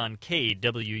here on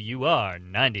KWUR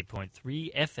 90.3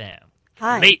 FM.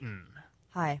 Hi. Clayton.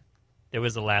 Hi. There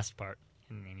was the last part.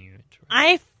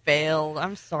 I failed.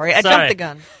 I'm sorry. I Sorry. jumped the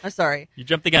gun. I'm sorry. You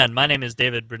jumped the gun. My name is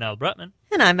David Brunel Brutman.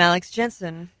 And I'm Alex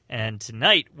Jensen. And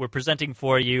tonight we're presenting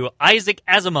for you Isaac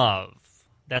Asimov.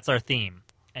 That's our theme.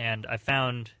 And I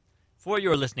found, for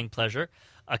your listening pleasure,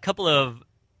 a couple of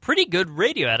pretty good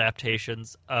radio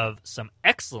adaptations of some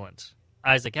excellent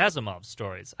Isaac Asimov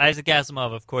stories. Isaac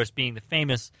Asimov, of course, being the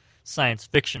famous science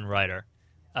fiction writer,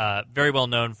 very well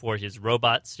known for his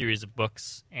Robot series of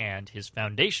books and his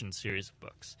Foundation series of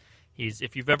books.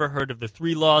 If you've ever heard of the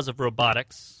 3 Laws of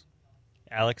Robotics,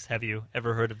 Alex, have you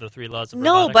ever heard of the 3 Laws of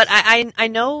Robotics? No, but I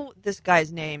know this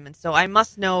guy's name, and so I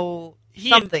must know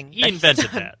something. He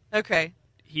invented that. Okay.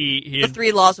 The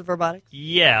 3 Laws of Robotics?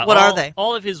 Yeah. What are they?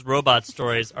 All of his robot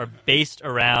stories are based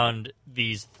around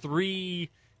these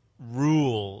 3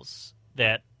 rules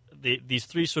these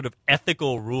 3 sort of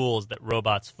ethical rules that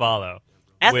robots follow.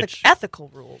 Ethical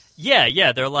rules?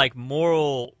 Yeah, they're like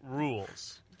moral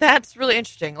rules. That's really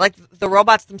interesting. Like the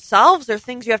robots themselves are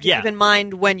things you have to Yeah. keep in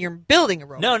mind when you're building a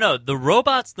robot. No, the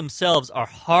robots themselves are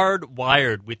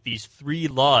hardwired with these 3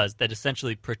 laws that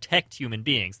essentially protect human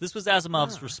beings. This was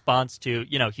Asimov's response to,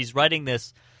 he's writing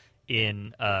this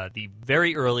in the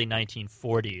very early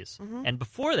 1940s. Mhm. And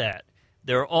before that,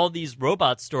 there are all these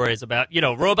robot stories about,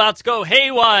 robots go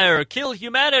haywire, kill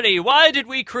humanity. Why did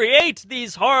we create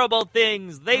these horrible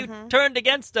things? They turned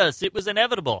against us. It was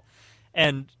inevitable.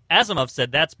 And Asimov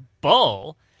said, that's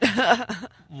bull.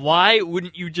 Why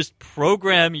wouldn't you just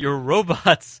program your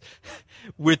robots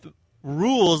with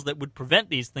rules that would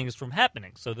prevent these things from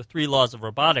happening? So the 3 laws of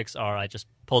robotics are, I just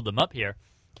pulled them up here.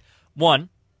 1,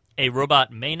 a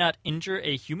robot may not injure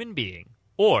a human being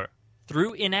or,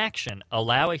 through inaction,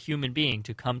 allow a human being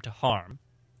to come to harm.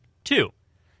 2,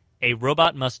 a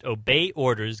robot must obey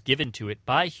orders given to it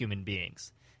by human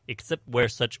beings, except where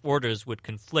such orders would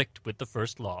conflict with the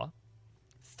first law.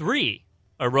 3,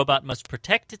 a robot must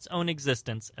protect its own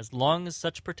existence as long as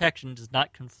such protection does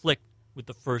not conflict with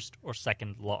the first or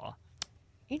second law.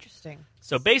 Interesting.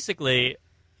 So basically,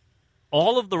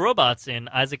 all of the robots in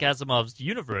Isaac Asimov's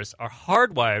universe are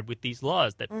hardwired with these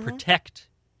laws that protect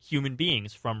human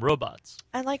beings from robots.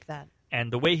 I like that.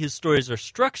 And the way his stories are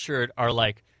structured are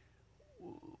like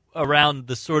around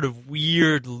the sort of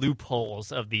weird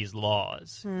loopholes of these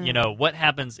laws. What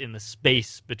happens in the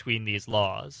space between these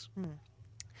laws.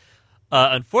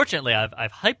 Unfortunately,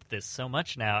 I've hyped this so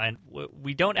much now, and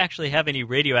we don't actually have any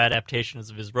radio adaptations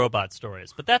of his robot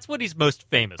stories, but that's what he's most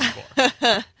famous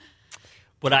for.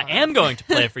 What I am going to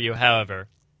play for you, however,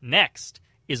 next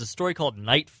is a story called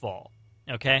Nightfall,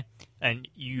 okay? And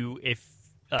if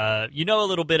you know a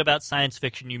little bit about science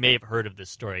fiction, you may have heard of this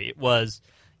story. It was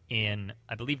in,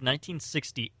 I believe,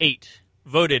 1968,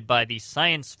 voted by the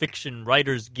Science Fiction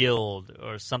Writers Guild,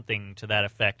 or something to that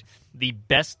effect, the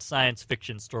best science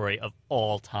fiction story of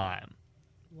all time.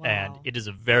 Wow. And it is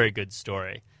a very good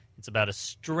story. It's about a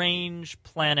strange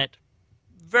planet,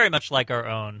 very much like our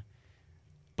own,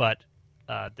 but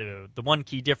the one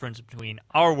key difference between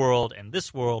our world and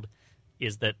this world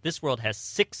is that this world has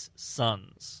 6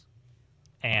 suns,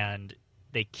 and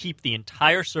they keep the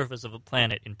entire surface of the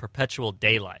planet in perpetual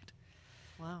daylight.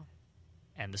 Wow.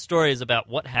 And the story is about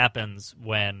what happens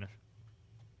when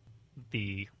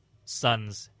the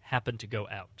suns happen to go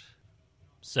out.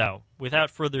 So,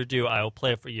 without further ado, I will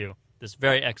play for you this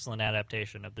very excellent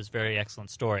adaptation of this very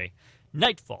excellent story,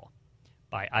 Nightfall,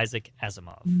 by Isaac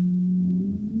Asimov.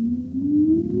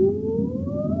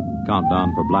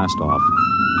 Countdown for blast off.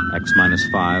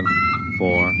 X-5,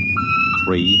 4,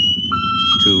 3,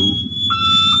 2,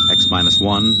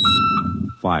 X-1,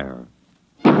 fire.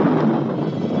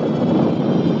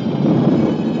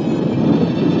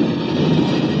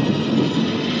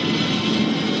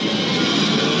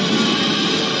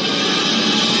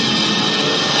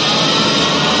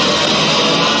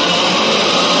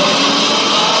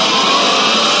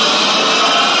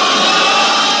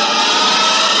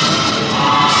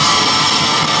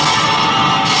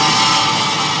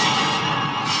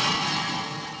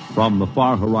 From the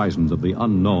far horizons of the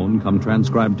unknown come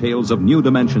transcribed tales of new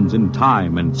dimensions in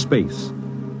time and space.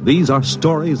 These are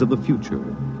stories of the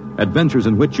future, adventures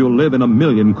in which you'll live in a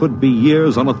million could-be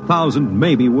years on 1,000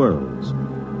 maybe worlds.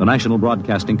 The National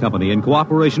Broadcasting Company, in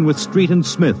cooperation with Street and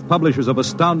Smith, publishers of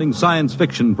astounding science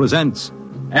fiction, presents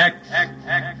X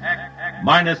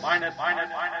minus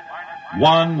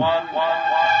 1.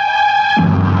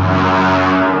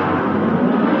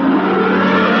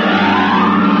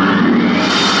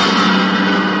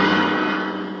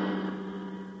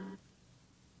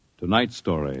 Tonight's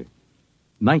story,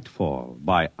 Nightfall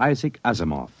by Isaac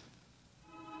Asimov.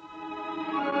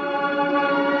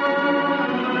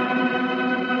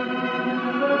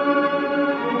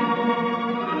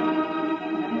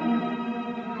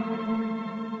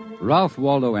 Ralph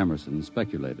Waldo Emerson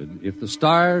speculated, if the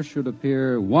stars should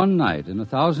appear one night in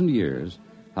 1,000 years,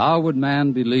 how would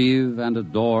man believe and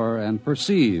adore and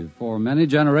perceive for many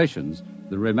generations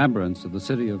the remembrance of the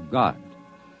city of God?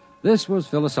 This was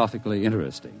philosophically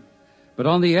interesting. But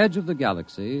on the edge of the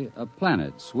galaxy, a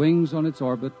planet swings on its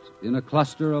orbit in a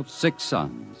cluster of 6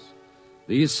 suns.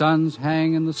 These suns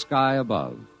hang in the sky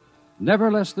above.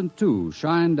 Never less than 2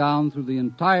 shine down through the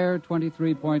entire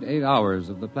 23.8 hours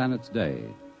of the planet's day.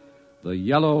 The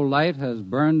yellow light has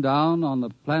burned down on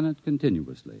the planet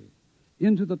continuously,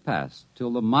 into the past,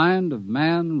 till the mind of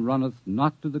man runneth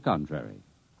not to the contrary.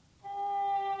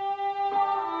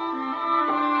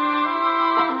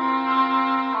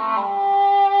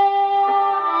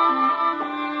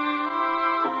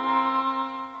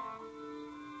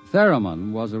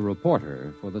 Theremin was a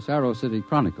reporter for the Saros City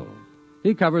Chronicle.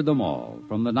 He covered them all,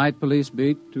 from the night police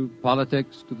beat to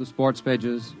politics to the sports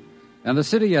pages, and the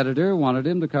city editor wanted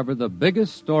him to cover the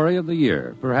biggest story of the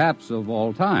year, perhaps of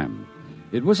all time.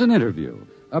 It was an interview,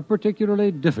 a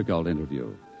particularly difficult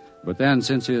interview. But then,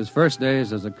 since his first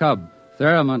days as a cub,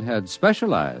 Theremin had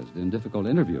specialized in difficult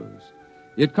interviews.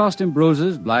 It cost him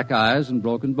bruises, black eyes, and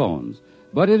broken bones,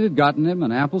 but it had gotten him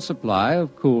an ample supply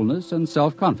of coolness and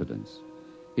self-confidence.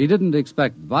 He didn't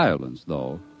expect violence,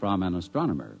 though, from an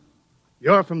astronomer.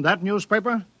 You're from that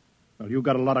newspaper? Well, you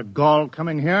got a lot of gall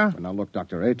coming here. Now, look,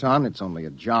 Dr. Aton, it's only a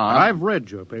job. I've read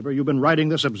your paper. You've been writing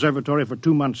this observatory for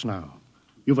 2 months now.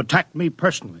 You've attacked me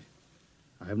personally.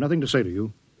 I have nothing to say to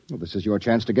you. Well, this is your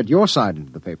chance to get your side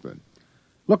into the paper.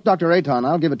 Look, Dr. Aton,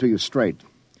 I'll give it to you straight.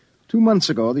 2 months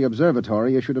ago, the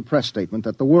observatory issued a press statement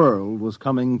that the world was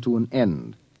coming to an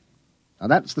end. Now,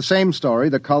 that's the same story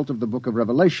the cult of the Book of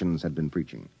Revelations had been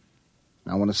preaching.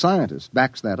 Now, when a scientist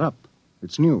backs that up,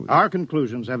 it's news. Our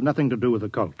conclusions have nothing to do with the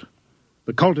cult.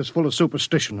 The cult is full of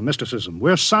superstition and mysticism.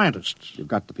 We're scientists. You've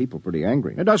got the people pretty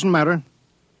angry. It doesn't matter.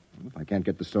 Well, if I can't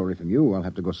get the story from you, I'll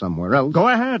have to go somewhere else. Go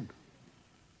ahead.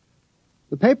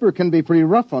 The paper can be pretty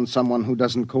rough on someone who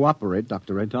doesn't cooperate,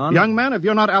 Dr. Aton. Young man, if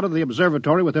you're not out of the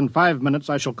observatory within 5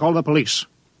 minutes, I shall call the police.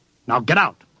 Now get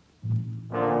out.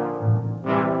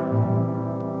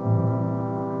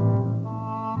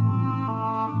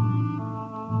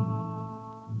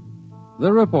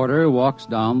 The reporter walks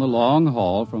down the long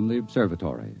hall from the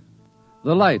observatory.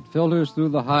 The light filters through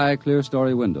the high,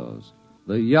 clear-story windows,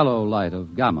 the yellow light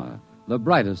of Gamma, the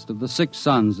brightest of the 6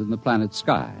 suns in the planet's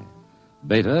sky.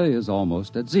 Beta is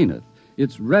almost at zenith.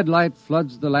 Its red light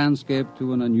floods the landscape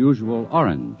to an unusual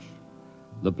orange.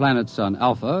 The planet's sun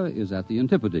Alpha is at the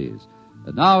antipodes,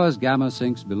 and now as Gamma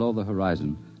sinks below the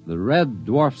horizon, the red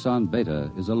dwarf sun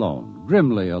Beta is alone,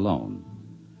 grimly alone.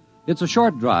 It's a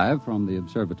short drive from the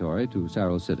observatory to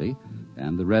Saros City,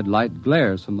 and the red light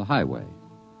glares from the highway.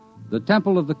 The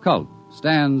temple of the cult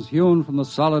stands hewn from the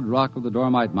solid rock of the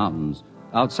Dormite Mountains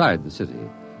outside the city,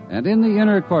 and in the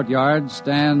inner courtyard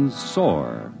stands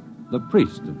Sor, the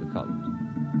priest of the cult.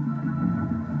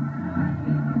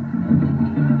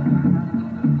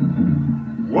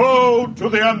 Woe to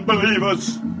the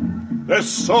unbelievers! Their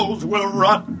souls will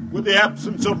rot with the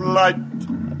absence of light.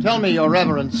 Tell me, Your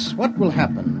Reverence, what will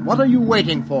happen? What are you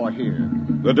waiting for here?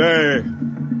 The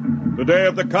day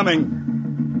of the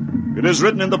coming. It is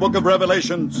written in the Book of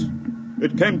Revelations.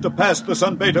 It came to pass the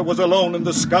sun Beta was alone in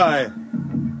the sky,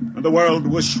 and the world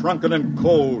was shrunken and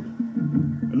cold,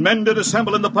 and men did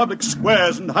assemble in the public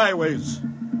squares and highways.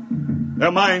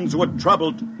 Their minds were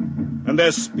troubled, and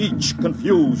their speech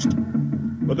confused,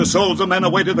 for the souls of men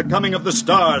awaited the coming of the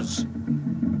stars.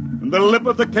 And the lip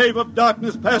of the cave of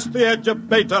darkness passed the edge of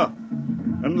Beta,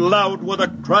 and loud were the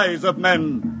cries of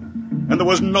men, and there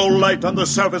was no light on the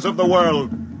surface of the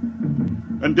world.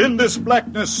 And in this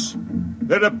blackness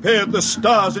there appeared the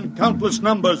stars in countless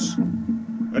numbers,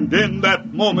 and in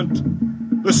that moment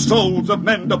the souls of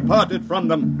men departed from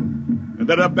them, and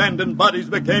their abandoned bodies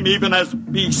became even as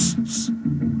beasts.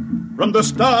 From the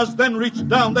stars then reached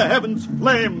down the heavens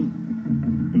flame,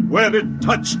 and where it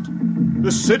touched,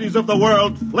 the cities of the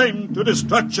world flamed to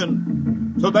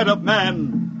destruction, so that of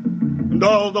man and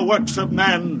all the works of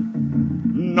man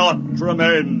naught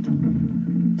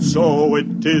remained. So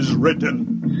it is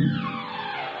written.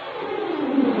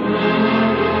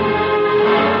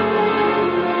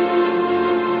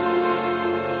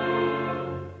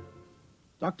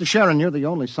 Dr. Sharon, you're the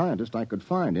only scientist I could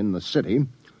find in the city.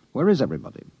 Where is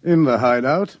everybody? In the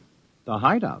hideout. The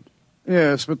hideout?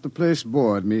 Yes, but the place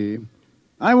bored me.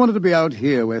 I wanted to be out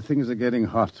here where things are getting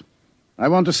hot. I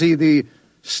want to see the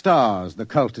stars the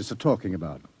cultists are talking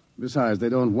about. Besides, they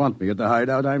don't want me at the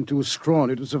hideout. I'm too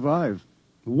scrawny to survive.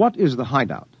 What is the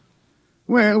hideout?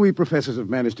 Well, we professors have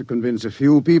managed to convince a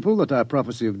few people that our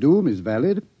prophecy of doom is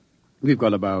valid. We've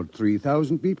got about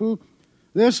 3,000 people.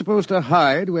 They're supposed to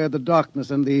hide where the darkness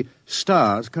and the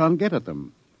stars can't get at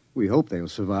them. We hope they'll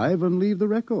survive and leave the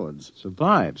records.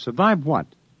 Survive? Survive what?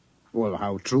 Well,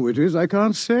 how true it is, I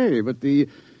can't say, but the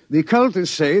cultists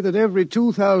say that every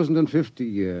 2,050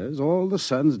 years all the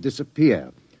suns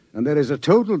disappear, and there is a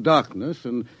total darkness,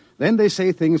 and then they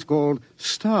say things called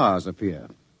stars appear.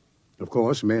 Of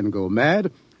course, men go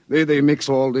mad. They mix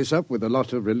all this up with a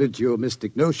lot of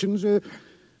religio-mystic notions,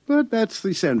 but that's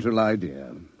the central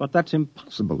idea. But that's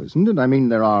impossible, isn't it? I mean,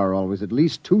 there are always at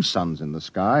least 2 suns in the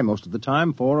sky, most of the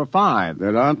time 4 or 5.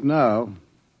 There aren't now.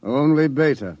 Only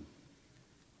Beta.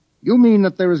 You mean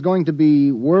that there is going to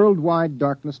be worldwide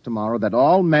darkness tomorrow, that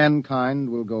all mankind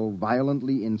will go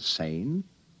violently insane?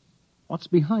 What's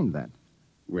behind that?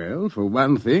 Well, for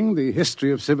one thing, the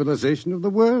history of civilization of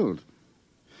the world.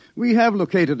 We have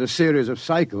located a series of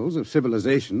cycles of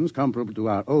civilizations comparable to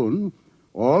our own,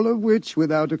 all of which,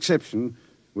 without exception,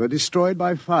 were destroyed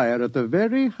by fire at the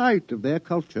very height of their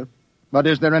culture. But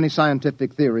is there any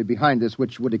scientific theory behind this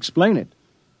which would explain it?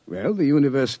 Well, the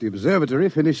University Observatory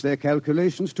finished their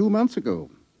calculations 2 months ago.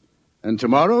 And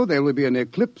tomorrow there will be an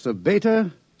eclipse of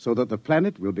Beta so that the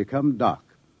planet will become dark.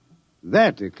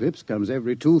 That eclipse comes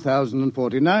every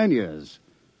 2,049 years.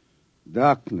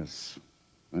 Darkness.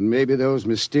 And maybe those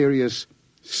mysterious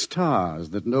stars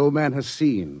that no man has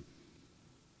seen.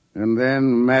 And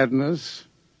then madness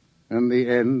and the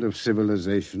end of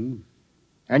civilization.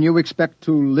 And you expect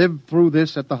to live through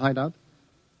this at the hideout?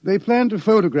 They plan to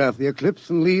photograph the eclipse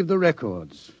and leave the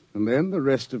records. And then the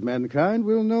rest of mankind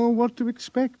will know what to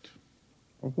expect.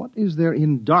 Well, what is there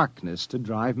in darkness to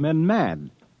drive men mad?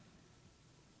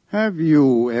 Have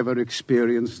you ever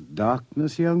experienced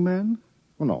darkness, young man?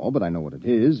 Well, no, but I know what it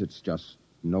is. It's just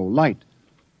no light.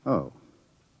 Oh.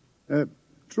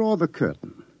 Draw the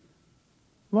curtain.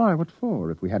 Why, what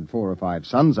for? If we had 4 or 5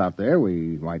 suns out there,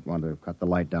 we might want to cut the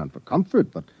light down for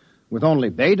comfort, but with only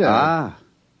Beta... Ah,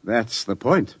 that's the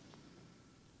point.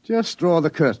 Just draw the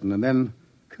curtain and then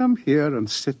come here and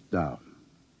sit down.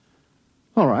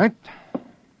 All right.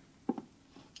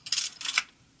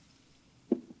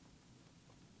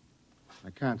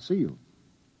 I can't see you.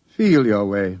 Feel your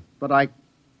way. But I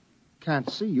can't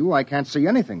see you. I can't see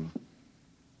anything.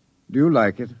 Do you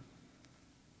like it?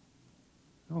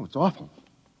 Oh, it's awful.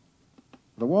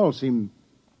 The walls seem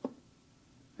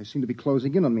to be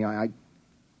closing in on me. I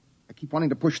keep wanting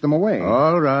to push them away.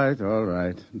 All right, all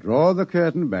right. Draw the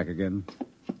curtain back again.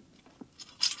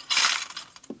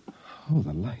 Oh,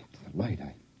 the light.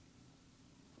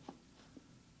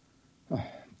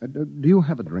 Do you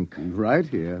have a drink? Right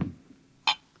here.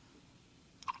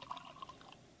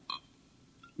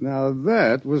 Now,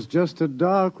 that was just a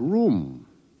dark room.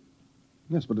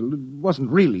 Yes, but it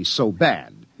wasn't really so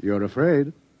bad. You're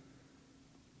afraid?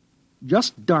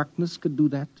 Just darkness could do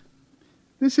that?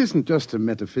 This isn't just a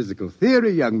metaphysical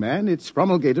theory, young man. It's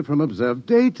promulgated from observed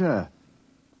data.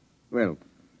 Well,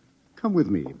 come with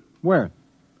me. Where?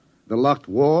 The locked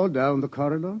wall down the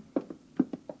corridor.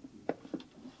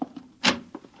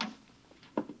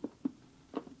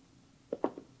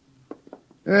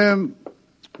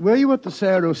 Were you at the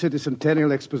Cerro City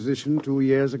Centennial Exposition 2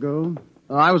 years ago?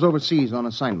 I was overseas on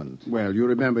assignment. Well, you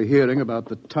remember hearing about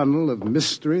the tunnel of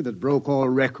mystery that broke all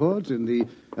records in the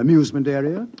amusement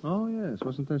area? Oh, yes.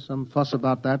 Wasn't there some fuss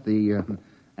about that? The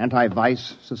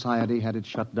Anti-Vice Society had it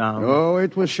shut down. Oh,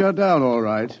 it was shut down, all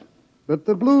right. But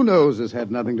the Blue Noses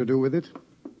had nothing to do with it.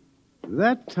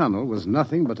 That tunnel was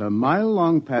nothing but a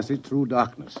mile-long passage through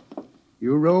darkness.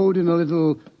 You rode in a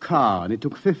little car, and it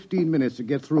took 15 minutes to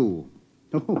get through.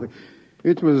 Oh,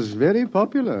 it was very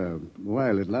popular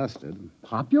while it lasted.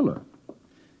 Popular?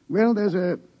 Well, there's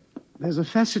a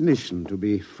fascination to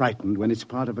be frightened when it's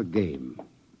part of a game.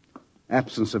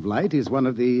 Absence of light is one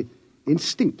of the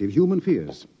instinctive human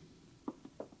fears.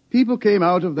 People came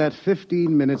out of that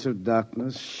 15 minutes of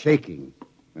darkness shaking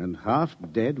and half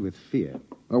dead with fear.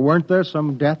 Weren't there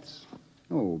some deaths?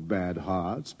 Oh, bad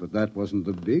hearts, but that wasn't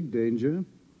the big danger.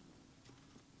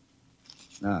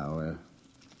 Now,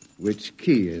 which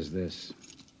key is this?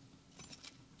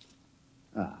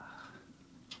 Ah.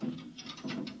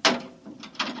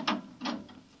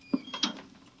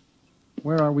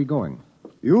 Where are we going?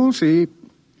 You'll see.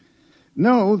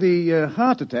 No, the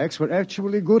heart attacks were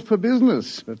actually good for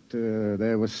business, but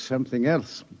there was something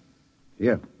else.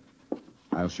 Here,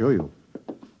 I'll show you.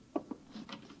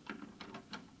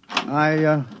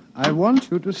 I want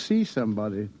you to see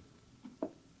somebody.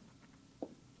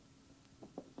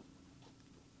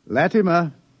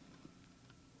 Latimer.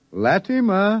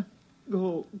 Latimer.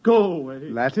 Go away.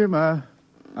 Latimer,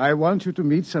 I want you to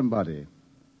meet somebody.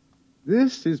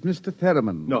 This is Mr.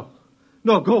 Theremin.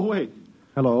 No, go away.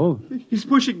 Hello? He's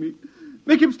pushing me.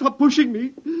 Make him stop pushing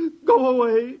me. Go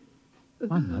away.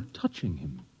 I'm not touching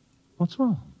him. What's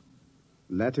wrong?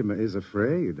 Latimer is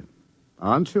afraid.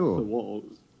 Aren't you? The walls.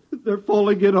 They're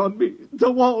falling in on me.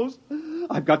 The walls.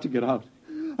 I've got to get out.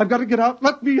 I've got to get out.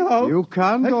 Let me out. You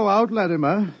can't go out,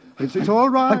 Latimer. It's all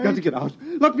right. I've got to get out.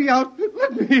 Let me out.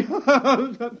 Let me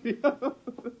out. Let me out.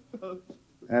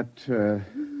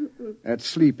 At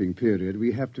sleeping period,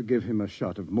 we have to give him a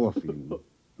shot of morphine.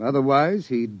 Otherwise,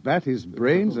 he'd bat his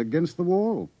brains against the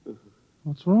wall.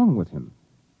 What's wrong with him?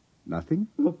 Nothing.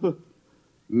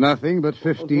 Nothing but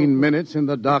 15 minutes in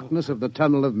the darkness of the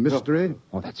Tunnel of Mystery.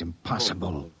 Oh, that's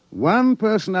impossible. 1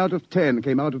 person out of 10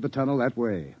 came out of the tunnel that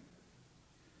way.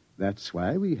 That's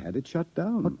why we had it shut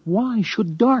down. But why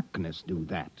should darkness do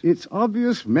that? It's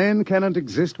obvious men cannot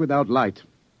exist without light.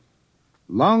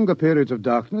 Longer periods of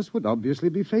darkness would obviously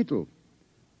be fatal.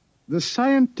 The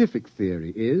scientific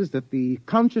theory is that the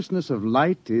consciousness of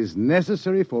light is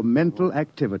necessary for mental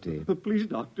activity. Please,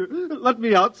 Doctor, let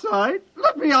me outside.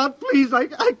 Let me out, please. I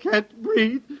can't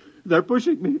breathe. They're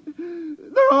pushing me.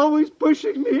 They're always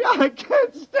pushing me. I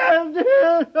can't stand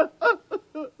here.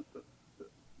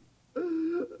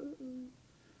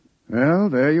 Well,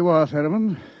 there you are,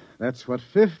 Theremin. That's what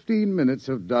 15 minutes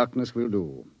of darkness will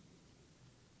do.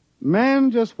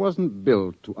 Man just wasn't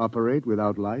built to operate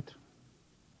without light.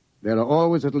 There are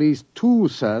always at least 2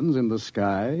 suns in the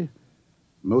sky,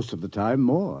 most of the time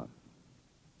more.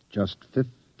 Just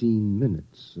 15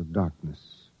 minutes of darkness.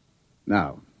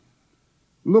 Now,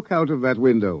 look out of that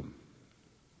window.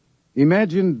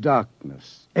 Imagine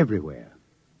darkness everywhere.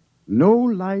 No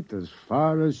light as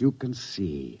far as you can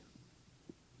see.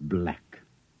 Black.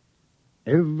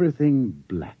 Everything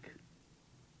black.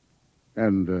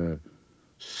 And,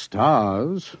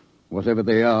 stars, whatever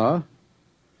they are.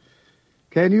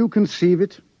 Can you conceive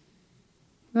it?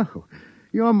 No,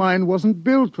 your mind wasn't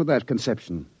built for that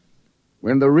conception.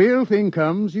 When the real thing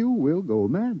comes, you will go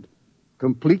mad.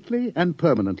 Completely and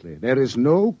permanently. There is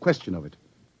no question of it.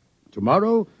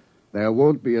 Tomorrow, there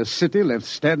won't be a city left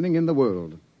standing in the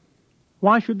world.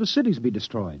 Why should the cities be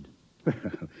destroyed?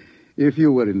 If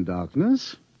you were in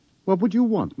darkness, what would you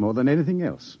want more than anything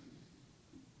else?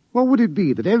 What would it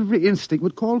be that every instinct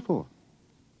would call for?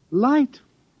 Light.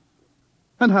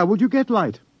 And how would you get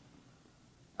light?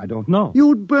 I don't know.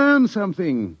 You'd burn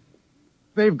something.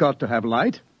 They've got to have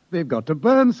light. They've got to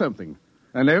burn something.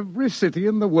 And every city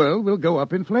in the world will go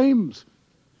up in flames.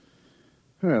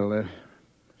 Well,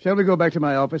 shall we go back to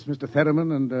my office, Mr.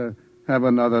 Theremin, and have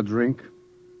another drink?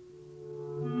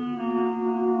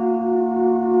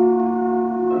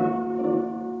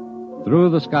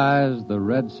 Through the skies, the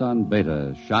red sun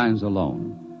Beta shines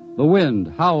alone. The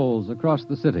wind howls across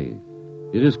the city.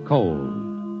 It is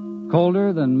cold,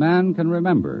 colder than man can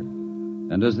remember.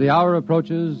 And as the hour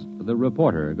approaches, the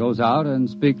reporter goes out and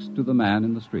speaks to the man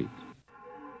in the street.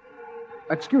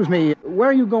 Excuse me, where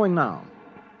are you going now?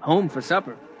 Home for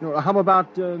supper. How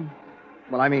about,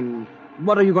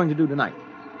 what are you going to do tonight?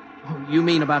 Oh, you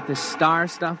mean about this star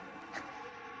stuff?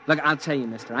 Look, I'll tell you,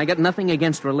 mister, I got nothing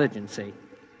against religion, see?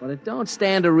 But it don't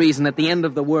stand to reason that the end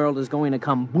of the world is going to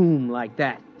come boom like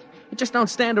that. It just don't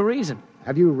stand to reason.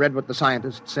 Have you read what the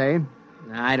scientists say?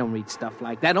 I don't read stuff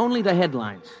like that, only the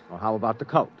headlines. Well, how about the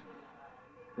cult?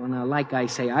 Well, now, like I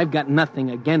say, I've got nothing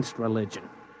against religion.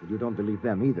 But you don't believe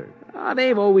them either.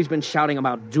 They've always been shouting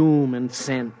about doom and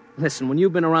sin. Listen, when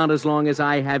you've been around as long as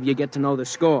I have, you get to know the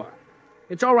score.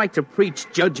 It's all right to preach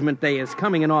Judgment Day is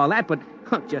coming and all that, but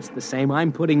just the same,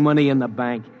 I'm putting money in the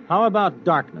bank. How about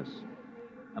darkness?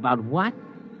 About what?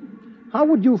 How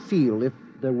would you feel if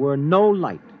there were no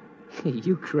light?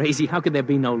 You crazy. How could there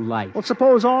be no light? Well,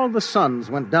 suppose all the suns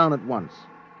went down at once.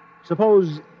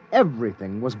 Suppose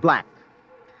everything was black.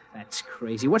 That's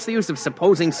crazy. What's the use of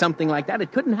supposing something like that?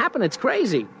 It couldn't happen. It's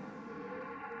crazy.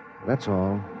 That's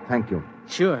all. Thank you.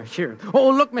 Sure.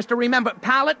 Oh, look, mister, remember,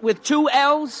 pallet with 2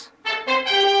 L's?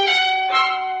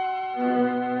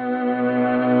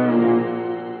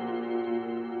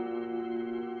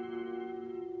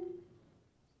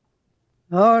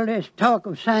 All this talk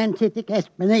of scientific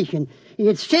explanation,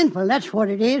 it's sinful, that's what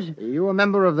it is. Are you a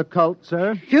member of the cult,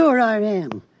 sir? Sure I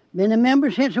am. Been a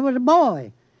member since I was a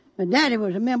boy. My daddy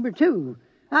was a member, too.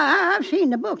 I've seen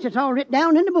the books. It's all written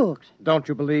down in the books. Don't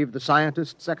you believe the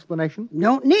scientists' explanation?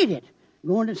 Don't need it. I'm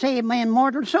going to save my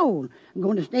immortal soul. I'm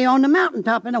going to stay on the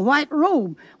mountaintop in a white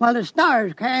robe while the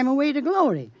stars carry me away to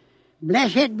glory.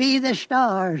 Blessed be the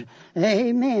stars.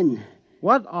 Amen.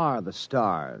 What are the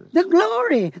stars? The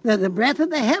glory, the breath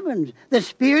of the heavens, the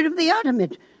spirit of the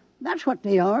ultimate. That's what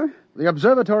they are. The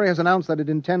observatory has announced that it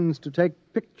intends to take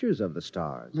pictures of the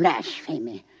stars.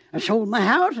 Blasphemy. I sold my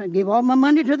house and gave all my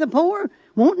money to the poor.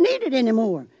 Won't need it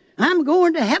anymore. I'm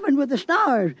going to heaven with the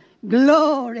stars.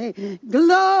 Glory,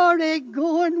 glory,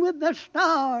 going with the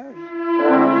stars.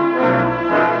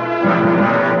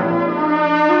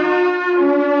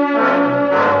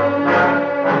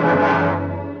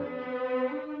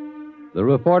 The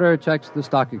reporter checks the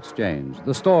stock exchange,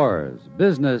 the stores,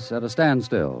 business at a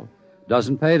standstill.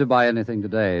 Doesn't pay to buy anything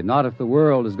today, not if the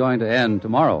world is going to end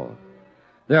tomorrow.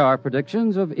 There are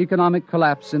predictions of economic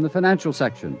collapse in the financial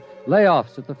section,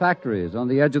 layoffs at the factories on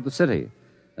the edge of the city.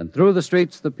 And through the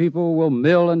streets, the people will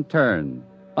mill and turn,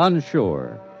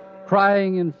 unsure,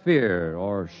 crying in fear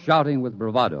or shouting with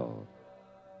bravado.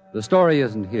 The story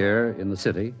isn't here in the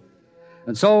city.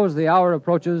 And so, as the hour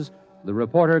approaches, the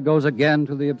reporter goes again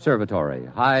to the observatory,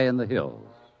 high in the hills.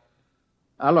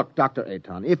 Look, Dr.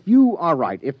 Aton, if you are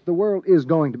right, if the world is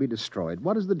going to be destroyed,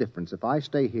 what is the difference if I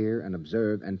stay here and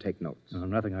observe and take notes?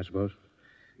 Nothing, I suppose.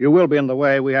 You will be in the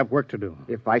way. We have work to do.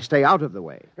 If I stay out of the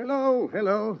way.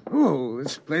 Hello. Oh,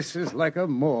 this place is like a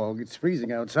morgue. It's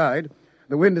freezing outside.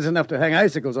 The wind is enough to hang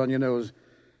icicles on your nose.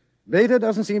 Beta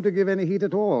doesn't seem to give any heat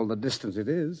at all, the distance it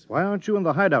is. Why aren't you in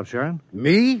the hideout, Sharon?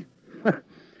 Me?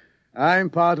 I'm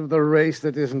part of the race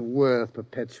that isn't worth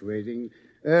perpetuating.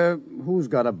 Who's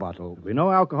got a bottle? There'll be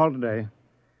no alcohol today. It'd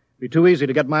be too easy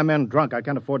to get my men drunk. I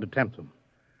can't afford to tempt them.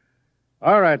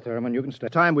 All right, Thurman, you can stay.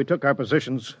 Time we took our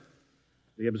positions,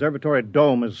 the observatory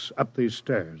dome is up these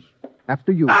stairs.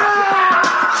 After you.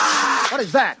 What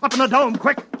is that? Up in the dome,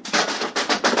 quick!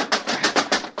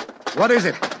 What is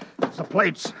it? It's the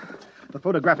plates. The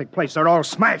photographic plates, they're all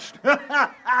smashed.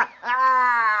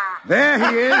 There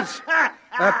he is.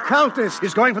 A cultist.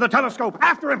 He's going for the telescope.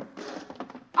 After him.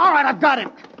 All right, I've got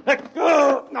him. Let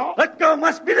go. No. Let go.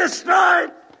 Must be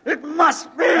destroyed. It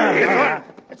must be.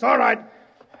 It's all right.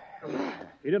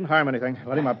 He didn't harm anything.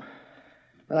 Let him up.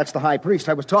 Well, that's the high priest.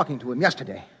 I was talking to him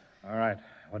yesterday. All right.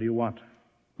 What do you want?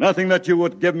 Nothing that you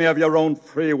would give me of your own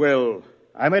free will.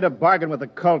 I made a bargain with the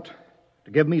cult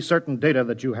to give me certain data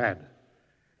that you had.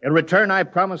 In return, I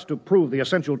promised to prove the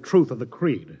essential truth of the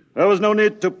creed. There was no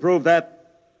need to prove that.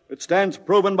 It stands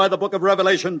proven by the Book of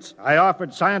Revelations. I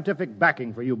offered scientific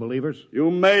backing for you believers. You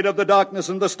made of the darkness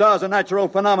and the stars a natural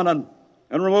phenomenon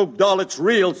and removed all its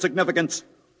real significance.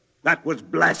 That was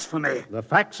blasphemy. The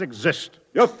facts exist.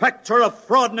 Your facts are a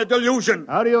fraud and a delusion.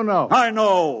 How do you know? I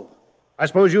know. I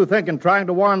suppose you think in trying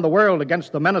to warn the world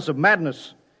against the menace of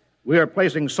madness, we are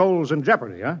placing souls in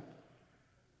jeopardy, huh?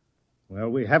 Well,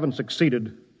 we haven't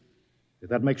succeeded, if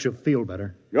that makes you feel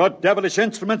better. Your devilish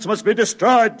instruments must be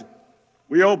destroyed.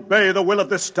 We obey the will of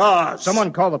the stars.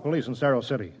 Someone call the police in Cerro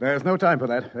City. There's no time for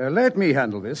that. Let me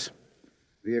handle this.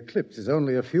 The eclipse is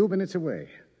only a few minutes away.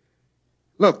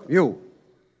 Look, you.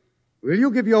 Will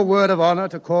you give your word of honor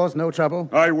to cause no trouble?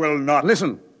 I will not.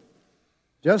 Listen.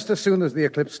 Just as soon as the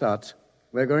eclipse starts,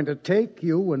 we're going to take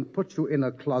you and put you in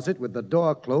a closet with the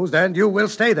door closed, and you will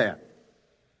stay there.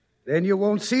 Then you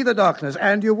won't see the darkness,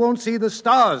 and you won't see the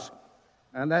stars.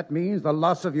 And that means the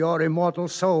loss of your immortal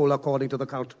soul, according to the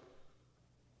cult.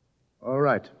 All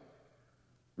right.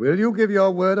 Will you give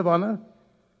your word of honor?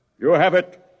 You have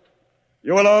it.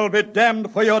 You will all be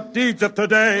damned for your deeds of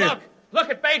today.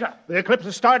 Look at Beta. The eclipse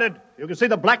has started. You can see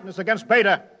the blackness against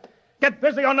Beta. Get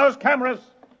busy on those cameras.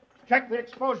 Check the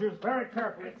exposures very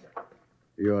carefully.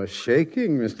 You're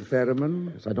shaking, Mr.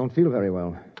 Thurman. Yes, I don't feel very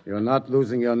well. You're not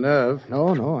losing your nerve.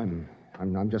 No,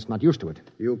 I'm just not used to it.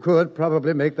 You could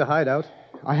probably make the hideout.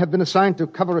 I have been assigned to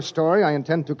cover a story. I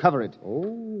intend to cover it.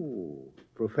 Oh,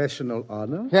 professional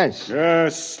honor? Yes.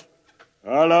 Yes.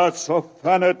 Allah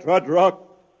Sophanet Radrock.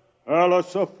 Allah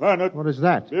Sophanet. What is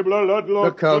that? The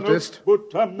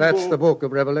cultist. That's the Book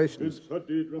of Revelations.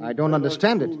 I don't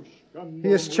understand it. He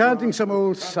is chanting some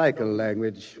old cycle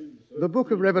language. The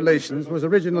Book of Revelations was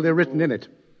originally written in it.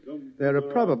 There are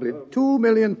probably 2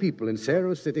 million people in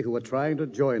Cerro City who are trying to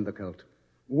join the cult.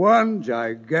 One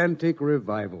gigantic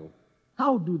revival.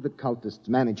 How do the cultists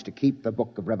manage to keep the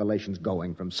Book of Revelations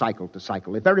going from cycle to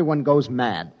cycle if everyone goes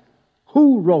mad?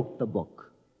 Who wrote the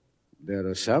book? There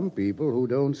are some people who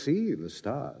don't see the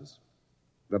stars.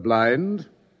 The blind,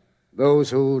 those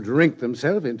who drink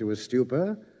themselves into a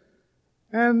stupor,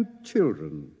 and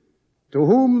children, to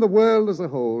whom the world as a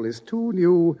whole is too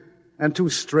new and too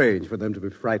strange for them to be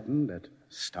frightened at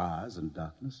stars and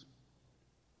darkness.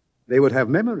 They would have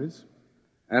memories,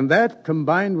 and that,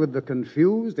 combined with the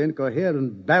confused,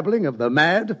 incoherent babbling of the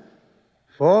mad,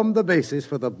 formed the basis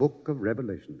for the Book of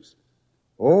Revelations.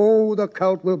 Oh, the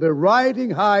cult will be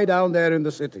riding high down there in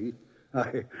the city.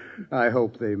 I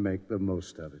hope they make the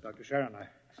most of it. Dr. Sharon,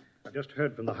 I just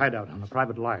heard from the hideout on the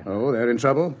private line. Oh, they're in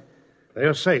trouble? They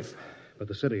are safe, but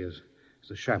the city is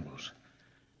a shambles.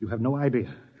 You have no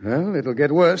idea. Well, it'll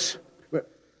get worse.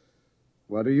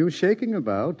 What are you shaking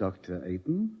about, Dr.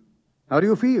 Ayton? How do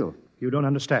you feel? You don't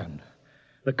understand.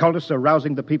 The cultists are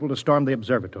rousing the people to storm the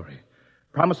observatory,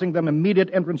 promising them immediate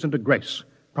entrance into grace,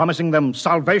 promising them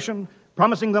salvation,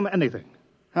 promising them anything.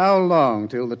 How long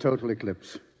till the total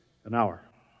eclipse? An hour.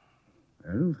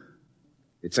 Well,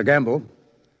 it's a gamble.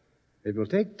 It will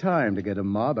take time to get a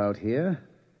mob out here.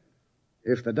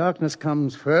 If the darkness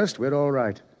comes first, we're all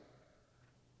right.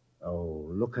 Oh,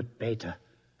 look at Beta.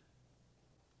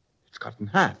 It's cut in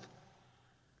half.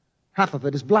 Half of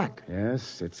it is black.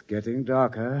 Yes, it's getting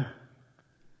darker.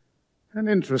 An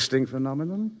interesting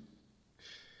phenomenon.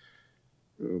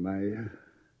 Oh,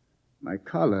 my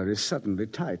collar is suddenly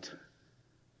tight.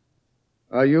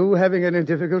 Are you having any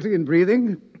difficulty in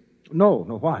breathing? No,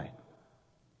 why?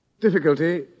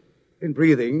 Difficulty in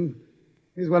breathing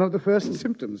is one of the first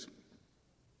symptoms.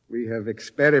 We have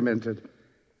experimented.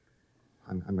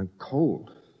 I'm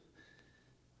cold.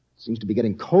 Seems to be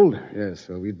getting colder. Yes,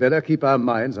 well, we'd better keep our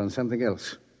minds on something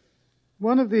else.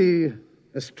 One of the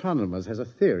astronomers has a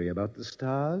theory about the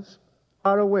stars,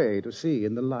 far away to see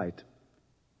in the light.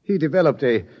 He developed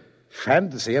a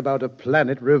fantasy about a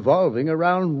planet revolving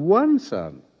around one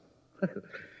sun.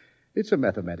 It's a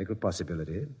mathematical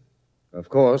possibility. Of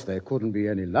course, there couldn't be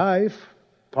any life.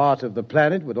 Part of the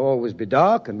planet would always be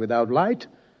dark and without light.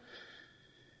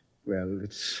 Well,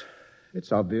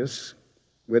 it's obvious.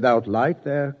 Without light,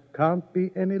 there can't be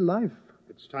any life.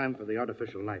 It's time for the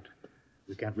artificial light.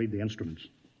 We can't read the instruments.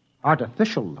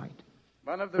 Artificial light?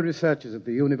 One of the researchers at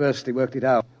the university worked it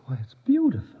out. Why, it's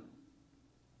beautiful.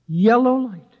 Yellow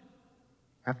light.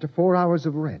 After 4 hours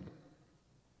of red.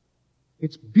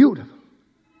 It's beautiful.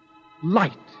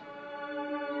 Light.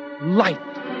 Light.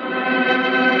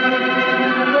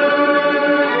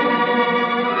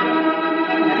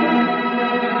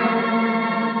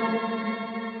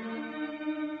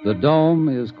 The dome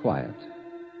is quiet.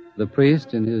 The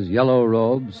priest in his yellow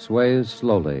robe sways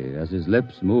slowly as his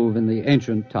lips move in the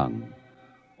ancient tongue.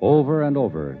 Over and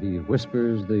over, he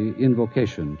whispers the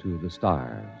invocation to the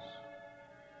stars.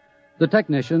 The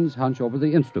technicians hunch over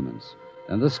the instruments,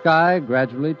 and the sky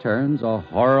gradually turns a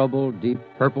horrible deep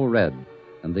purple red,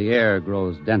 and the air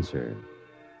grows denser.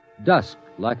 Dusk,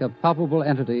 like a palpable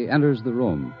entity, enters the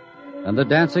room, and the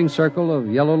dancing circle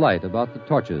of yellow light about the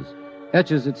torches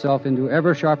etches itself into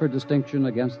ever sharper distinction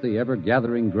against the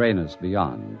ever-gathering grayness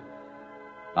beyond.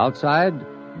 Outside,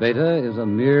 Beta is a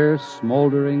mere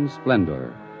smoldering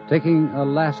splendor, taking a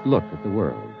last look at the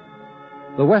world.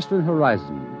 The western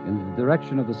horizon, in the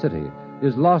direction of the city,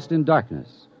 is lost in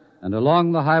darkness, and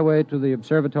along the highway to the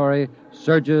observatory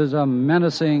surges a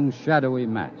menacing, shadowy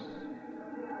mass.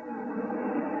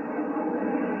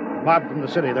 Mob from the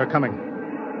city, they're coming.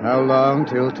 How long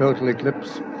till total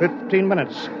eclipse? 15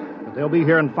 minutes. But they'll be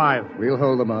here in 5. We'll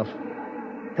hold them off.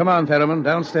 Come on, Theremin,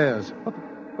 downstairs.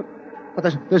 But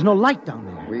there's no light down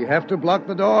there. We have to block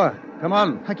the door. Come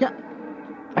on. I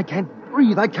can't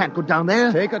breathe. I can't go down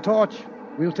there. Take a torch.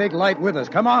 We'll take light with us.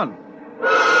 Come on.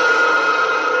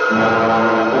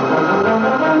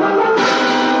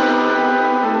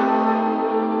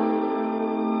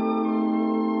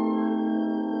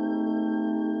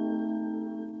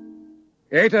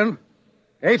 Ayton.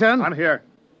 I'm here.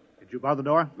 Did you bar the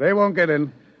door? They won't get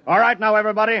in. All right, now,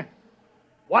 everybody.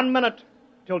 1 minute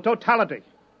till totality.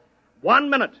 1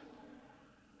 minute.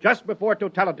 Just before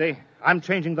totality, I'm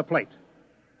changing the plate.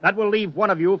 That will leave one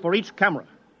of you for each camera.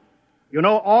 You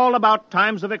know all about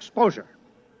times of exposure.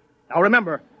 Now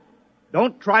remember,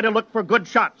 don't try to look for good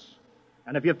shots.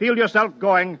 And if you feel yourself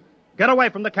going, get away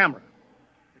from the camera.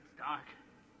 It's dark.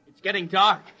 It's getting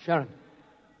dark.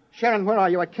 Sharon, where are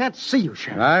you? I can't see you,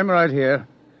 Sharon. I'm right here.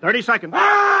 30 seconds.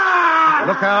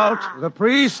 Look out. The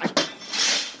priest.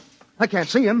 I can't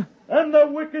see him. And the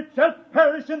wicked shall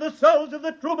perish, and the souls of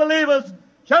the true believers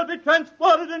shall be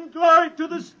transported in glory to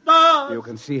the stars. You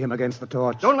can see him against the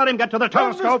torch. Don't let him get to the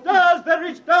From telescope. the stars there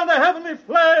reached down a heavenly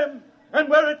flame, and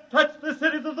where it touched the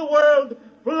cities of the world,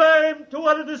 flame to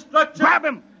utter destruction. Grab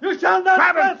him! You shall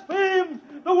not blaspheme!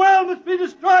 The world must be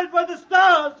destroyed by the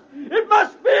stars! It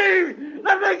must be!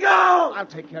 Let me go! I'll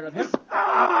take care of him.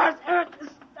 Stars! The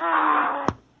stars!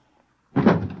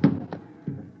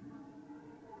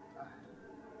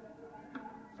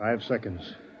 5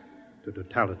 seconds to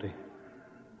totality.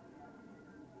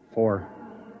 4,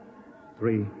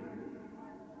 3,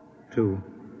 2,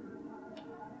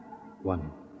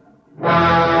 1.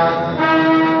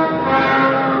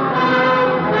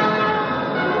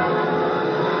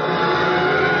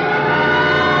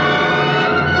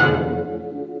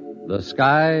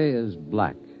 sky is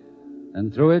black,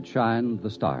 and through it shine the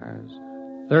stars.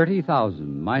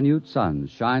 30,000 minute suns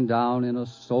shine down in a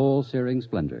soul-searing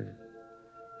splendor.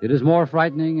 It is more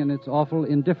frightening in its awful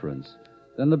indifference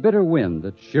than the bitter wind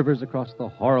that shivers across the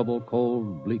horrible,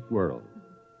 cold, bleak world.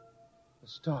 The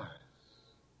stars.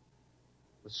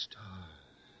 The stars.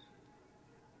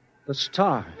 The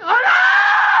stars.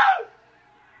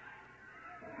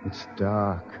 It's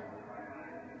dark.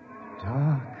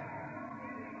 Dark.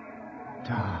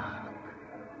 Dark.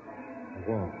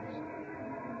 The walls.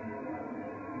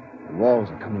 The walls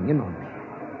are coming in on me.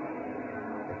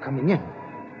 They're coming in.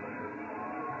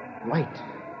 Light.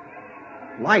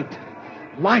 Light.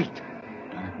 Light.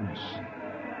 Darkness.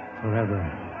 Forever.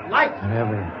 Light. And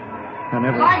ever. And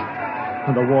ever. Light.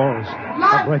 And the walls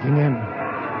Light. are breaking in.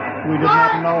 We did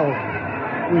not know.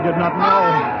 We did not know.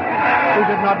 We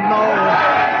did not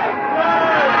know.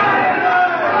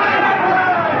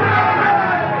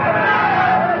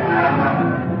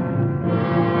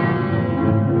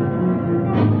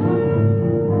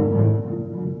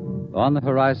 On the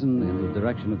horizon, in the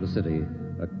direction of the city,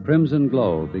 a crimson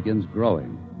glow begins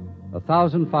growing.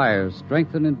 1,000 fires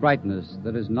strengthen in brightness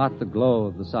that is not the glow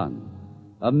of the sun.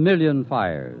 1,000,000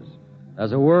 fires,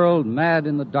 as a world mad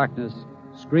in the darkness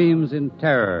screams in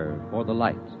terror for the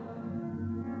light.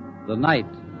 The night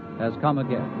has come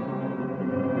again.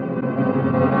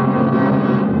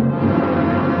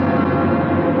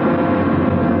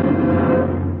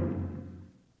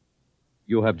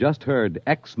 You have just heard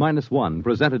X-1,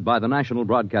 presented by the National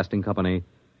Broadcasting Company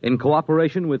in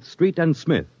cooperation with Street and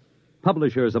Smith,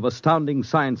 publishers of astounding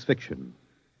science fiction.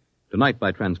 Tonight,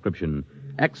 by transcription,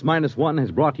 X-1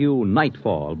 has brought you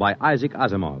Nightfall by Isaac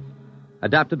Asimov,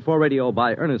 adapted for radio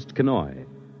by Ernest Kinoy.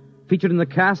 Featured in the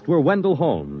cast were Wendell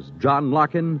Holmes, John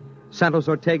Larkin, Santos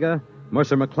Ortega,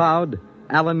 Mercer McLeod,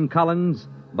 Alan Collins,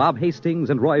 Bob Hastings,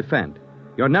 and Roy Fent.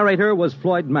 Your narrator was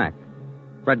Floyd Mack.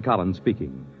 Fred Collins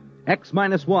speaking.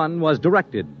 X-1 was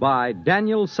directed by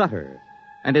Daniel Sutter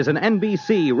and is an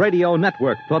NBC Radio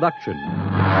Network production.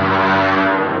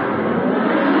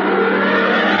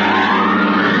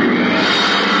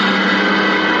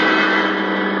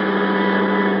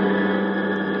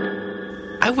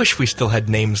 I wish we still had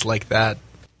names like that.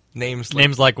 Names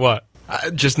like what?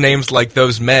 Just names like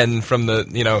those men from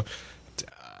the,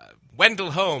 Wendell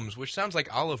Holmes, which sounds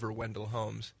like Oliver Wendell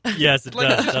Holmes. Yes, it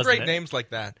does. Just great it? names like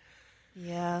that.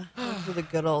 Yeah, those were the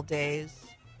good old days.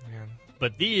 Man.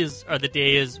 But these are the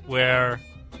days where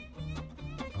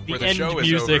the end show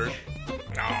music is over.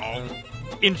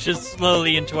 inches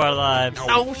slowly into our lives.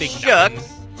 Oh,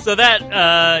 shucks. So that,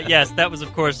 yes, that was,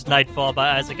 of course, Nightfall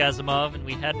by Isaac Asimov, and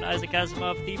we had an Isaac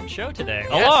Asimov-themed show today,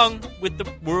 along with the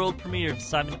world premiere of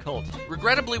Simon Colt.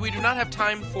 Regrettably, we do not have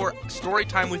time for Story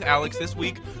Time with Alex this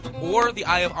week, or The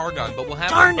Eye of Argon, but we'll have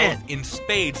them both in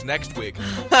spades next week.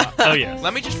 Oh, yes.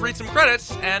 Let me just read some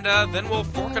credits, and then we'll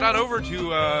fork it on over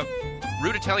to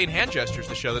Rude Italian Hand Gestures,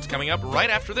 the show that's coming up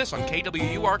right after this on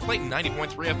KWUR Clayton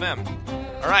 90.3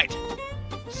 FM. All right.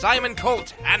 Simon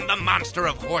Colt and the Monster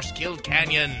of Horse-Killed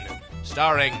Canyon,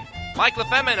 starring Mike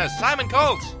Lefemin as Simon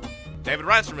Colt, David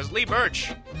Ransom as Lee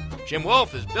Birch, Jim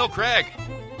Wolfe as Bill Craig,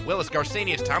 Willis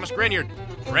Garcini as Thomas Grinyard,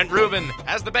 Brent Rubin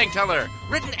as the bank teller,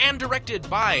 written and directed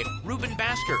by Reuben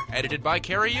Basker, edited by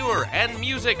Carrie Ewer, and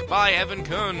music by Evan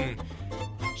Kuhn.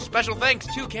 Special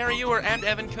thanks to Carrie Ewer and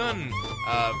Evan Kuhn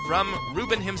from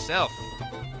Reuben himself.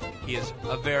 He is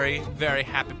a very, very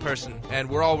happy person, and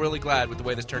we're all really glad with the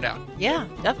way this turned out. Yeah,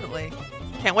 definitely.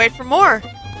 Can't wait for more.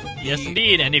 Yes,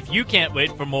 indeed. And if you can't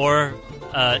wait for more,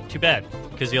 too bad,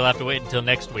 because you'll have to wait until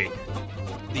next week.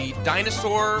 The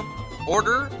dinosaur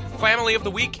order family of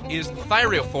the week is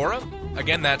Thyreophora.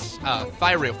 Again, that's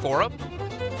Thyreophora.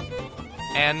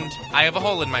 And I have a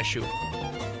hole in my shoe.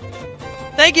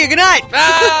 Thank you. Good night.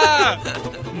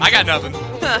 I got nothing.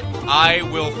 I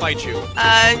will fight you.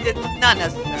 Not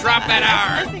necessarily. Drop that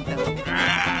R. I think that's